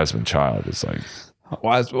 Desmond Child is like...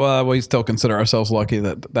 Well, we still consider ourselves lucky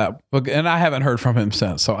that, and I haven't heard from him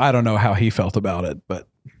since, so I don't know how he felt about it, but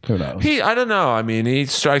who knows? I don't know. I mean, he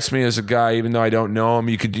strikes me as a guy, even though I don't know him.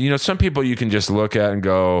 You know, some people you can just look at and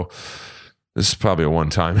go, this is probably a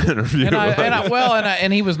one-time interview.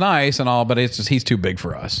 And he was nice and all, but it's just, he's too big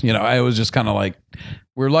for us. You know, it was just kind of like,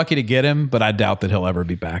 we're lucky to get him, but I doubt that he'll ever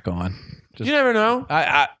be back on. You never know.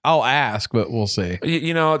 I'll ask, but we'll see.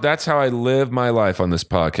 You know, that's how I live my life on this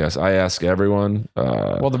podcast. I ask everyone.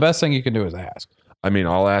 Well, the best thing you can do is ask. I mean,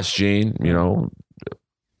 I'll ask Gene, you know,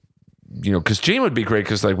 because Gene would be great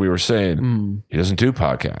because, like we were saying, he doesn't do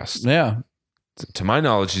podcasts. Yeah. To my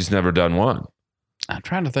knowledge, he's never done one. I'm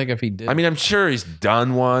trying to think if he did. I mean, I'm sure he's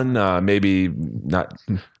done one. Maybe not.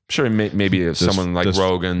 I'm sure maybe someone like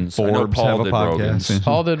Rogan's. I know Paul did Rogan's.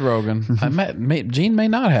 Paul did Rogan. Gene may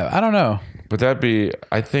not have. I don't know. But that'd be,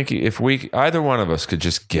 I think if either one of us could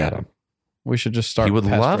just get him. We should just start. He would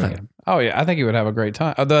love it. Oh yeah, I think he would have a great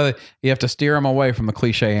time. Although you have to steer him away from the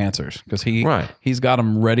cliche answers because he's got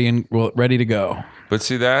them ready to go. But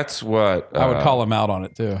see, that's what I would call him out on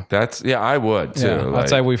it too. I would too. Yeah, I'd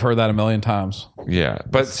say we've heard that a million times. Yeah,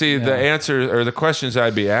 but see, the answer or the questions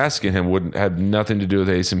I'd be asking him wouldn't have nothing to do with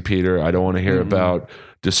Ace and Peter. I don't want to hear about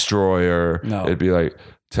Destroyer. No, it'd be like,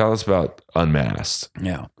 tell us about Unmasked.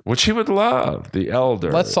 Yeah, which he would love. The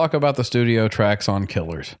Elder. Let's talk about the studio tracks on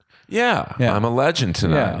Killers. Yeah, I'm a legend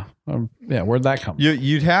tonight. Yeah, where'd that come from?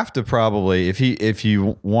 You'd have to probably, if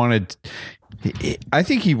you wanted, I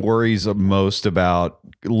think he worries most about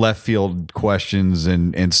left field questions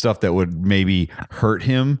and stuff that would maybe hurt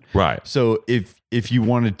him. Right. So if you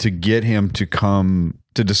wanted to get him to come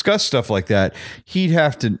to discuss stuff like that, he'd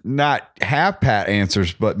have to not have pat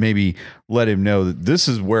answers, but maybe let him know that this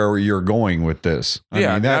is where you're going with this. I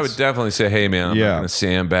would definitely say, hey man, I'm not going to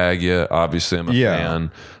sandbag you. Obviously I'm a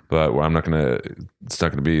fan. But it's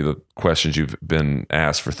not going to be the questions you've been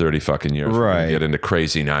asked for 30 fucking years. Right. We're going to get into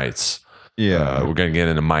Crazy Nights. Yeah. We're going to get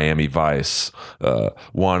into Miami Vice,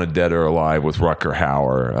 Wanted Dead or Alive with Rutger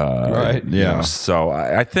Hauer. Right. Yeah. So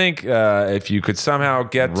I think if you could somehow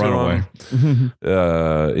get to him,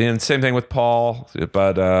 and same thing with Paul,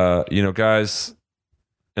 but, guys,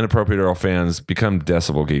 Inappropriate Earl fans, become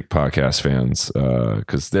Decibel Geek podcast fans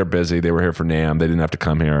because they're busy. They were here for NAMM. They didn't have to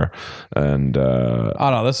come here. And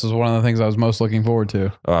this is one of the things I was most looking forward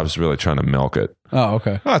to. I was really trying to milk it. Oh,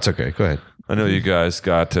 okay. Oh, that's okay. Go ahead. I know you guys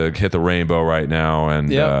got to hit the rainbow right now, and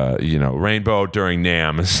rainbow during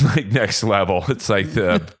NAMM is like next level. It's like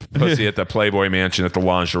the pussy at the Playboy Mansion at the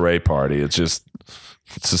lingerie party. It's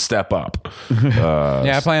a step up.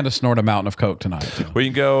 I plan to snort a mountain of Coke tonight. We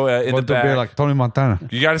can go in the back. Be like Tony Montana.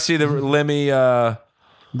 You got to see the Lemmy.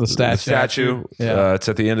 The statue. Yeah. It's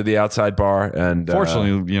at the end of the outside bar. And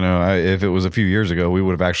fortunately, if it was a few years ago, we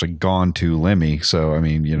would have actually gone to Lemmy. So, I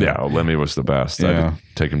mean, Lemmy was the best. Yeah. I did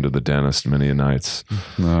take him to the dentist many a nights.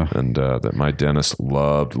 And that my dentist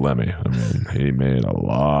loved Lemmy. I mean, he made a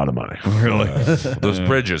lot of money. Really? Those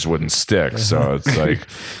bridges wouldn't stick. So it's like...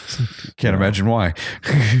 Can't imagine why.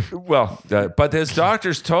 Well, but his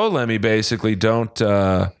doctors told Lemmy basically don't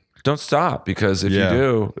stop, because if you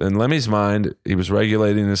do, in Lemmy's mind, he was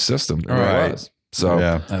regulating his system. Right. He was. So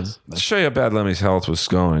to show you how bad Lemmy's health was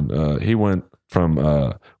going, he went from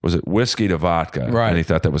was it whiskey to vodka, and he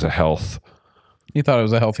thought that was a health. He thought it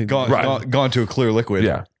was a healthy. Gone to a clear liquid.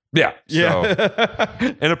 Yeah. So,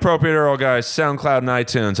 Inappropriate Earl, guys, SoundCloud and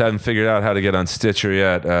iTunes. Haven't figured out how to get on Stitcher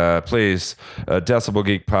yet. Please, Decibel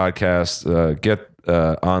Geek Podcast, get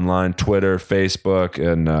online, Twitter, Facebook,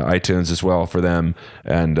 and iTunes as well for them.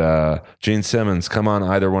 And Gene Simmons, come on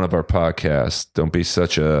either one of our podcasts. Don't be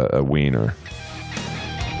such a wiener.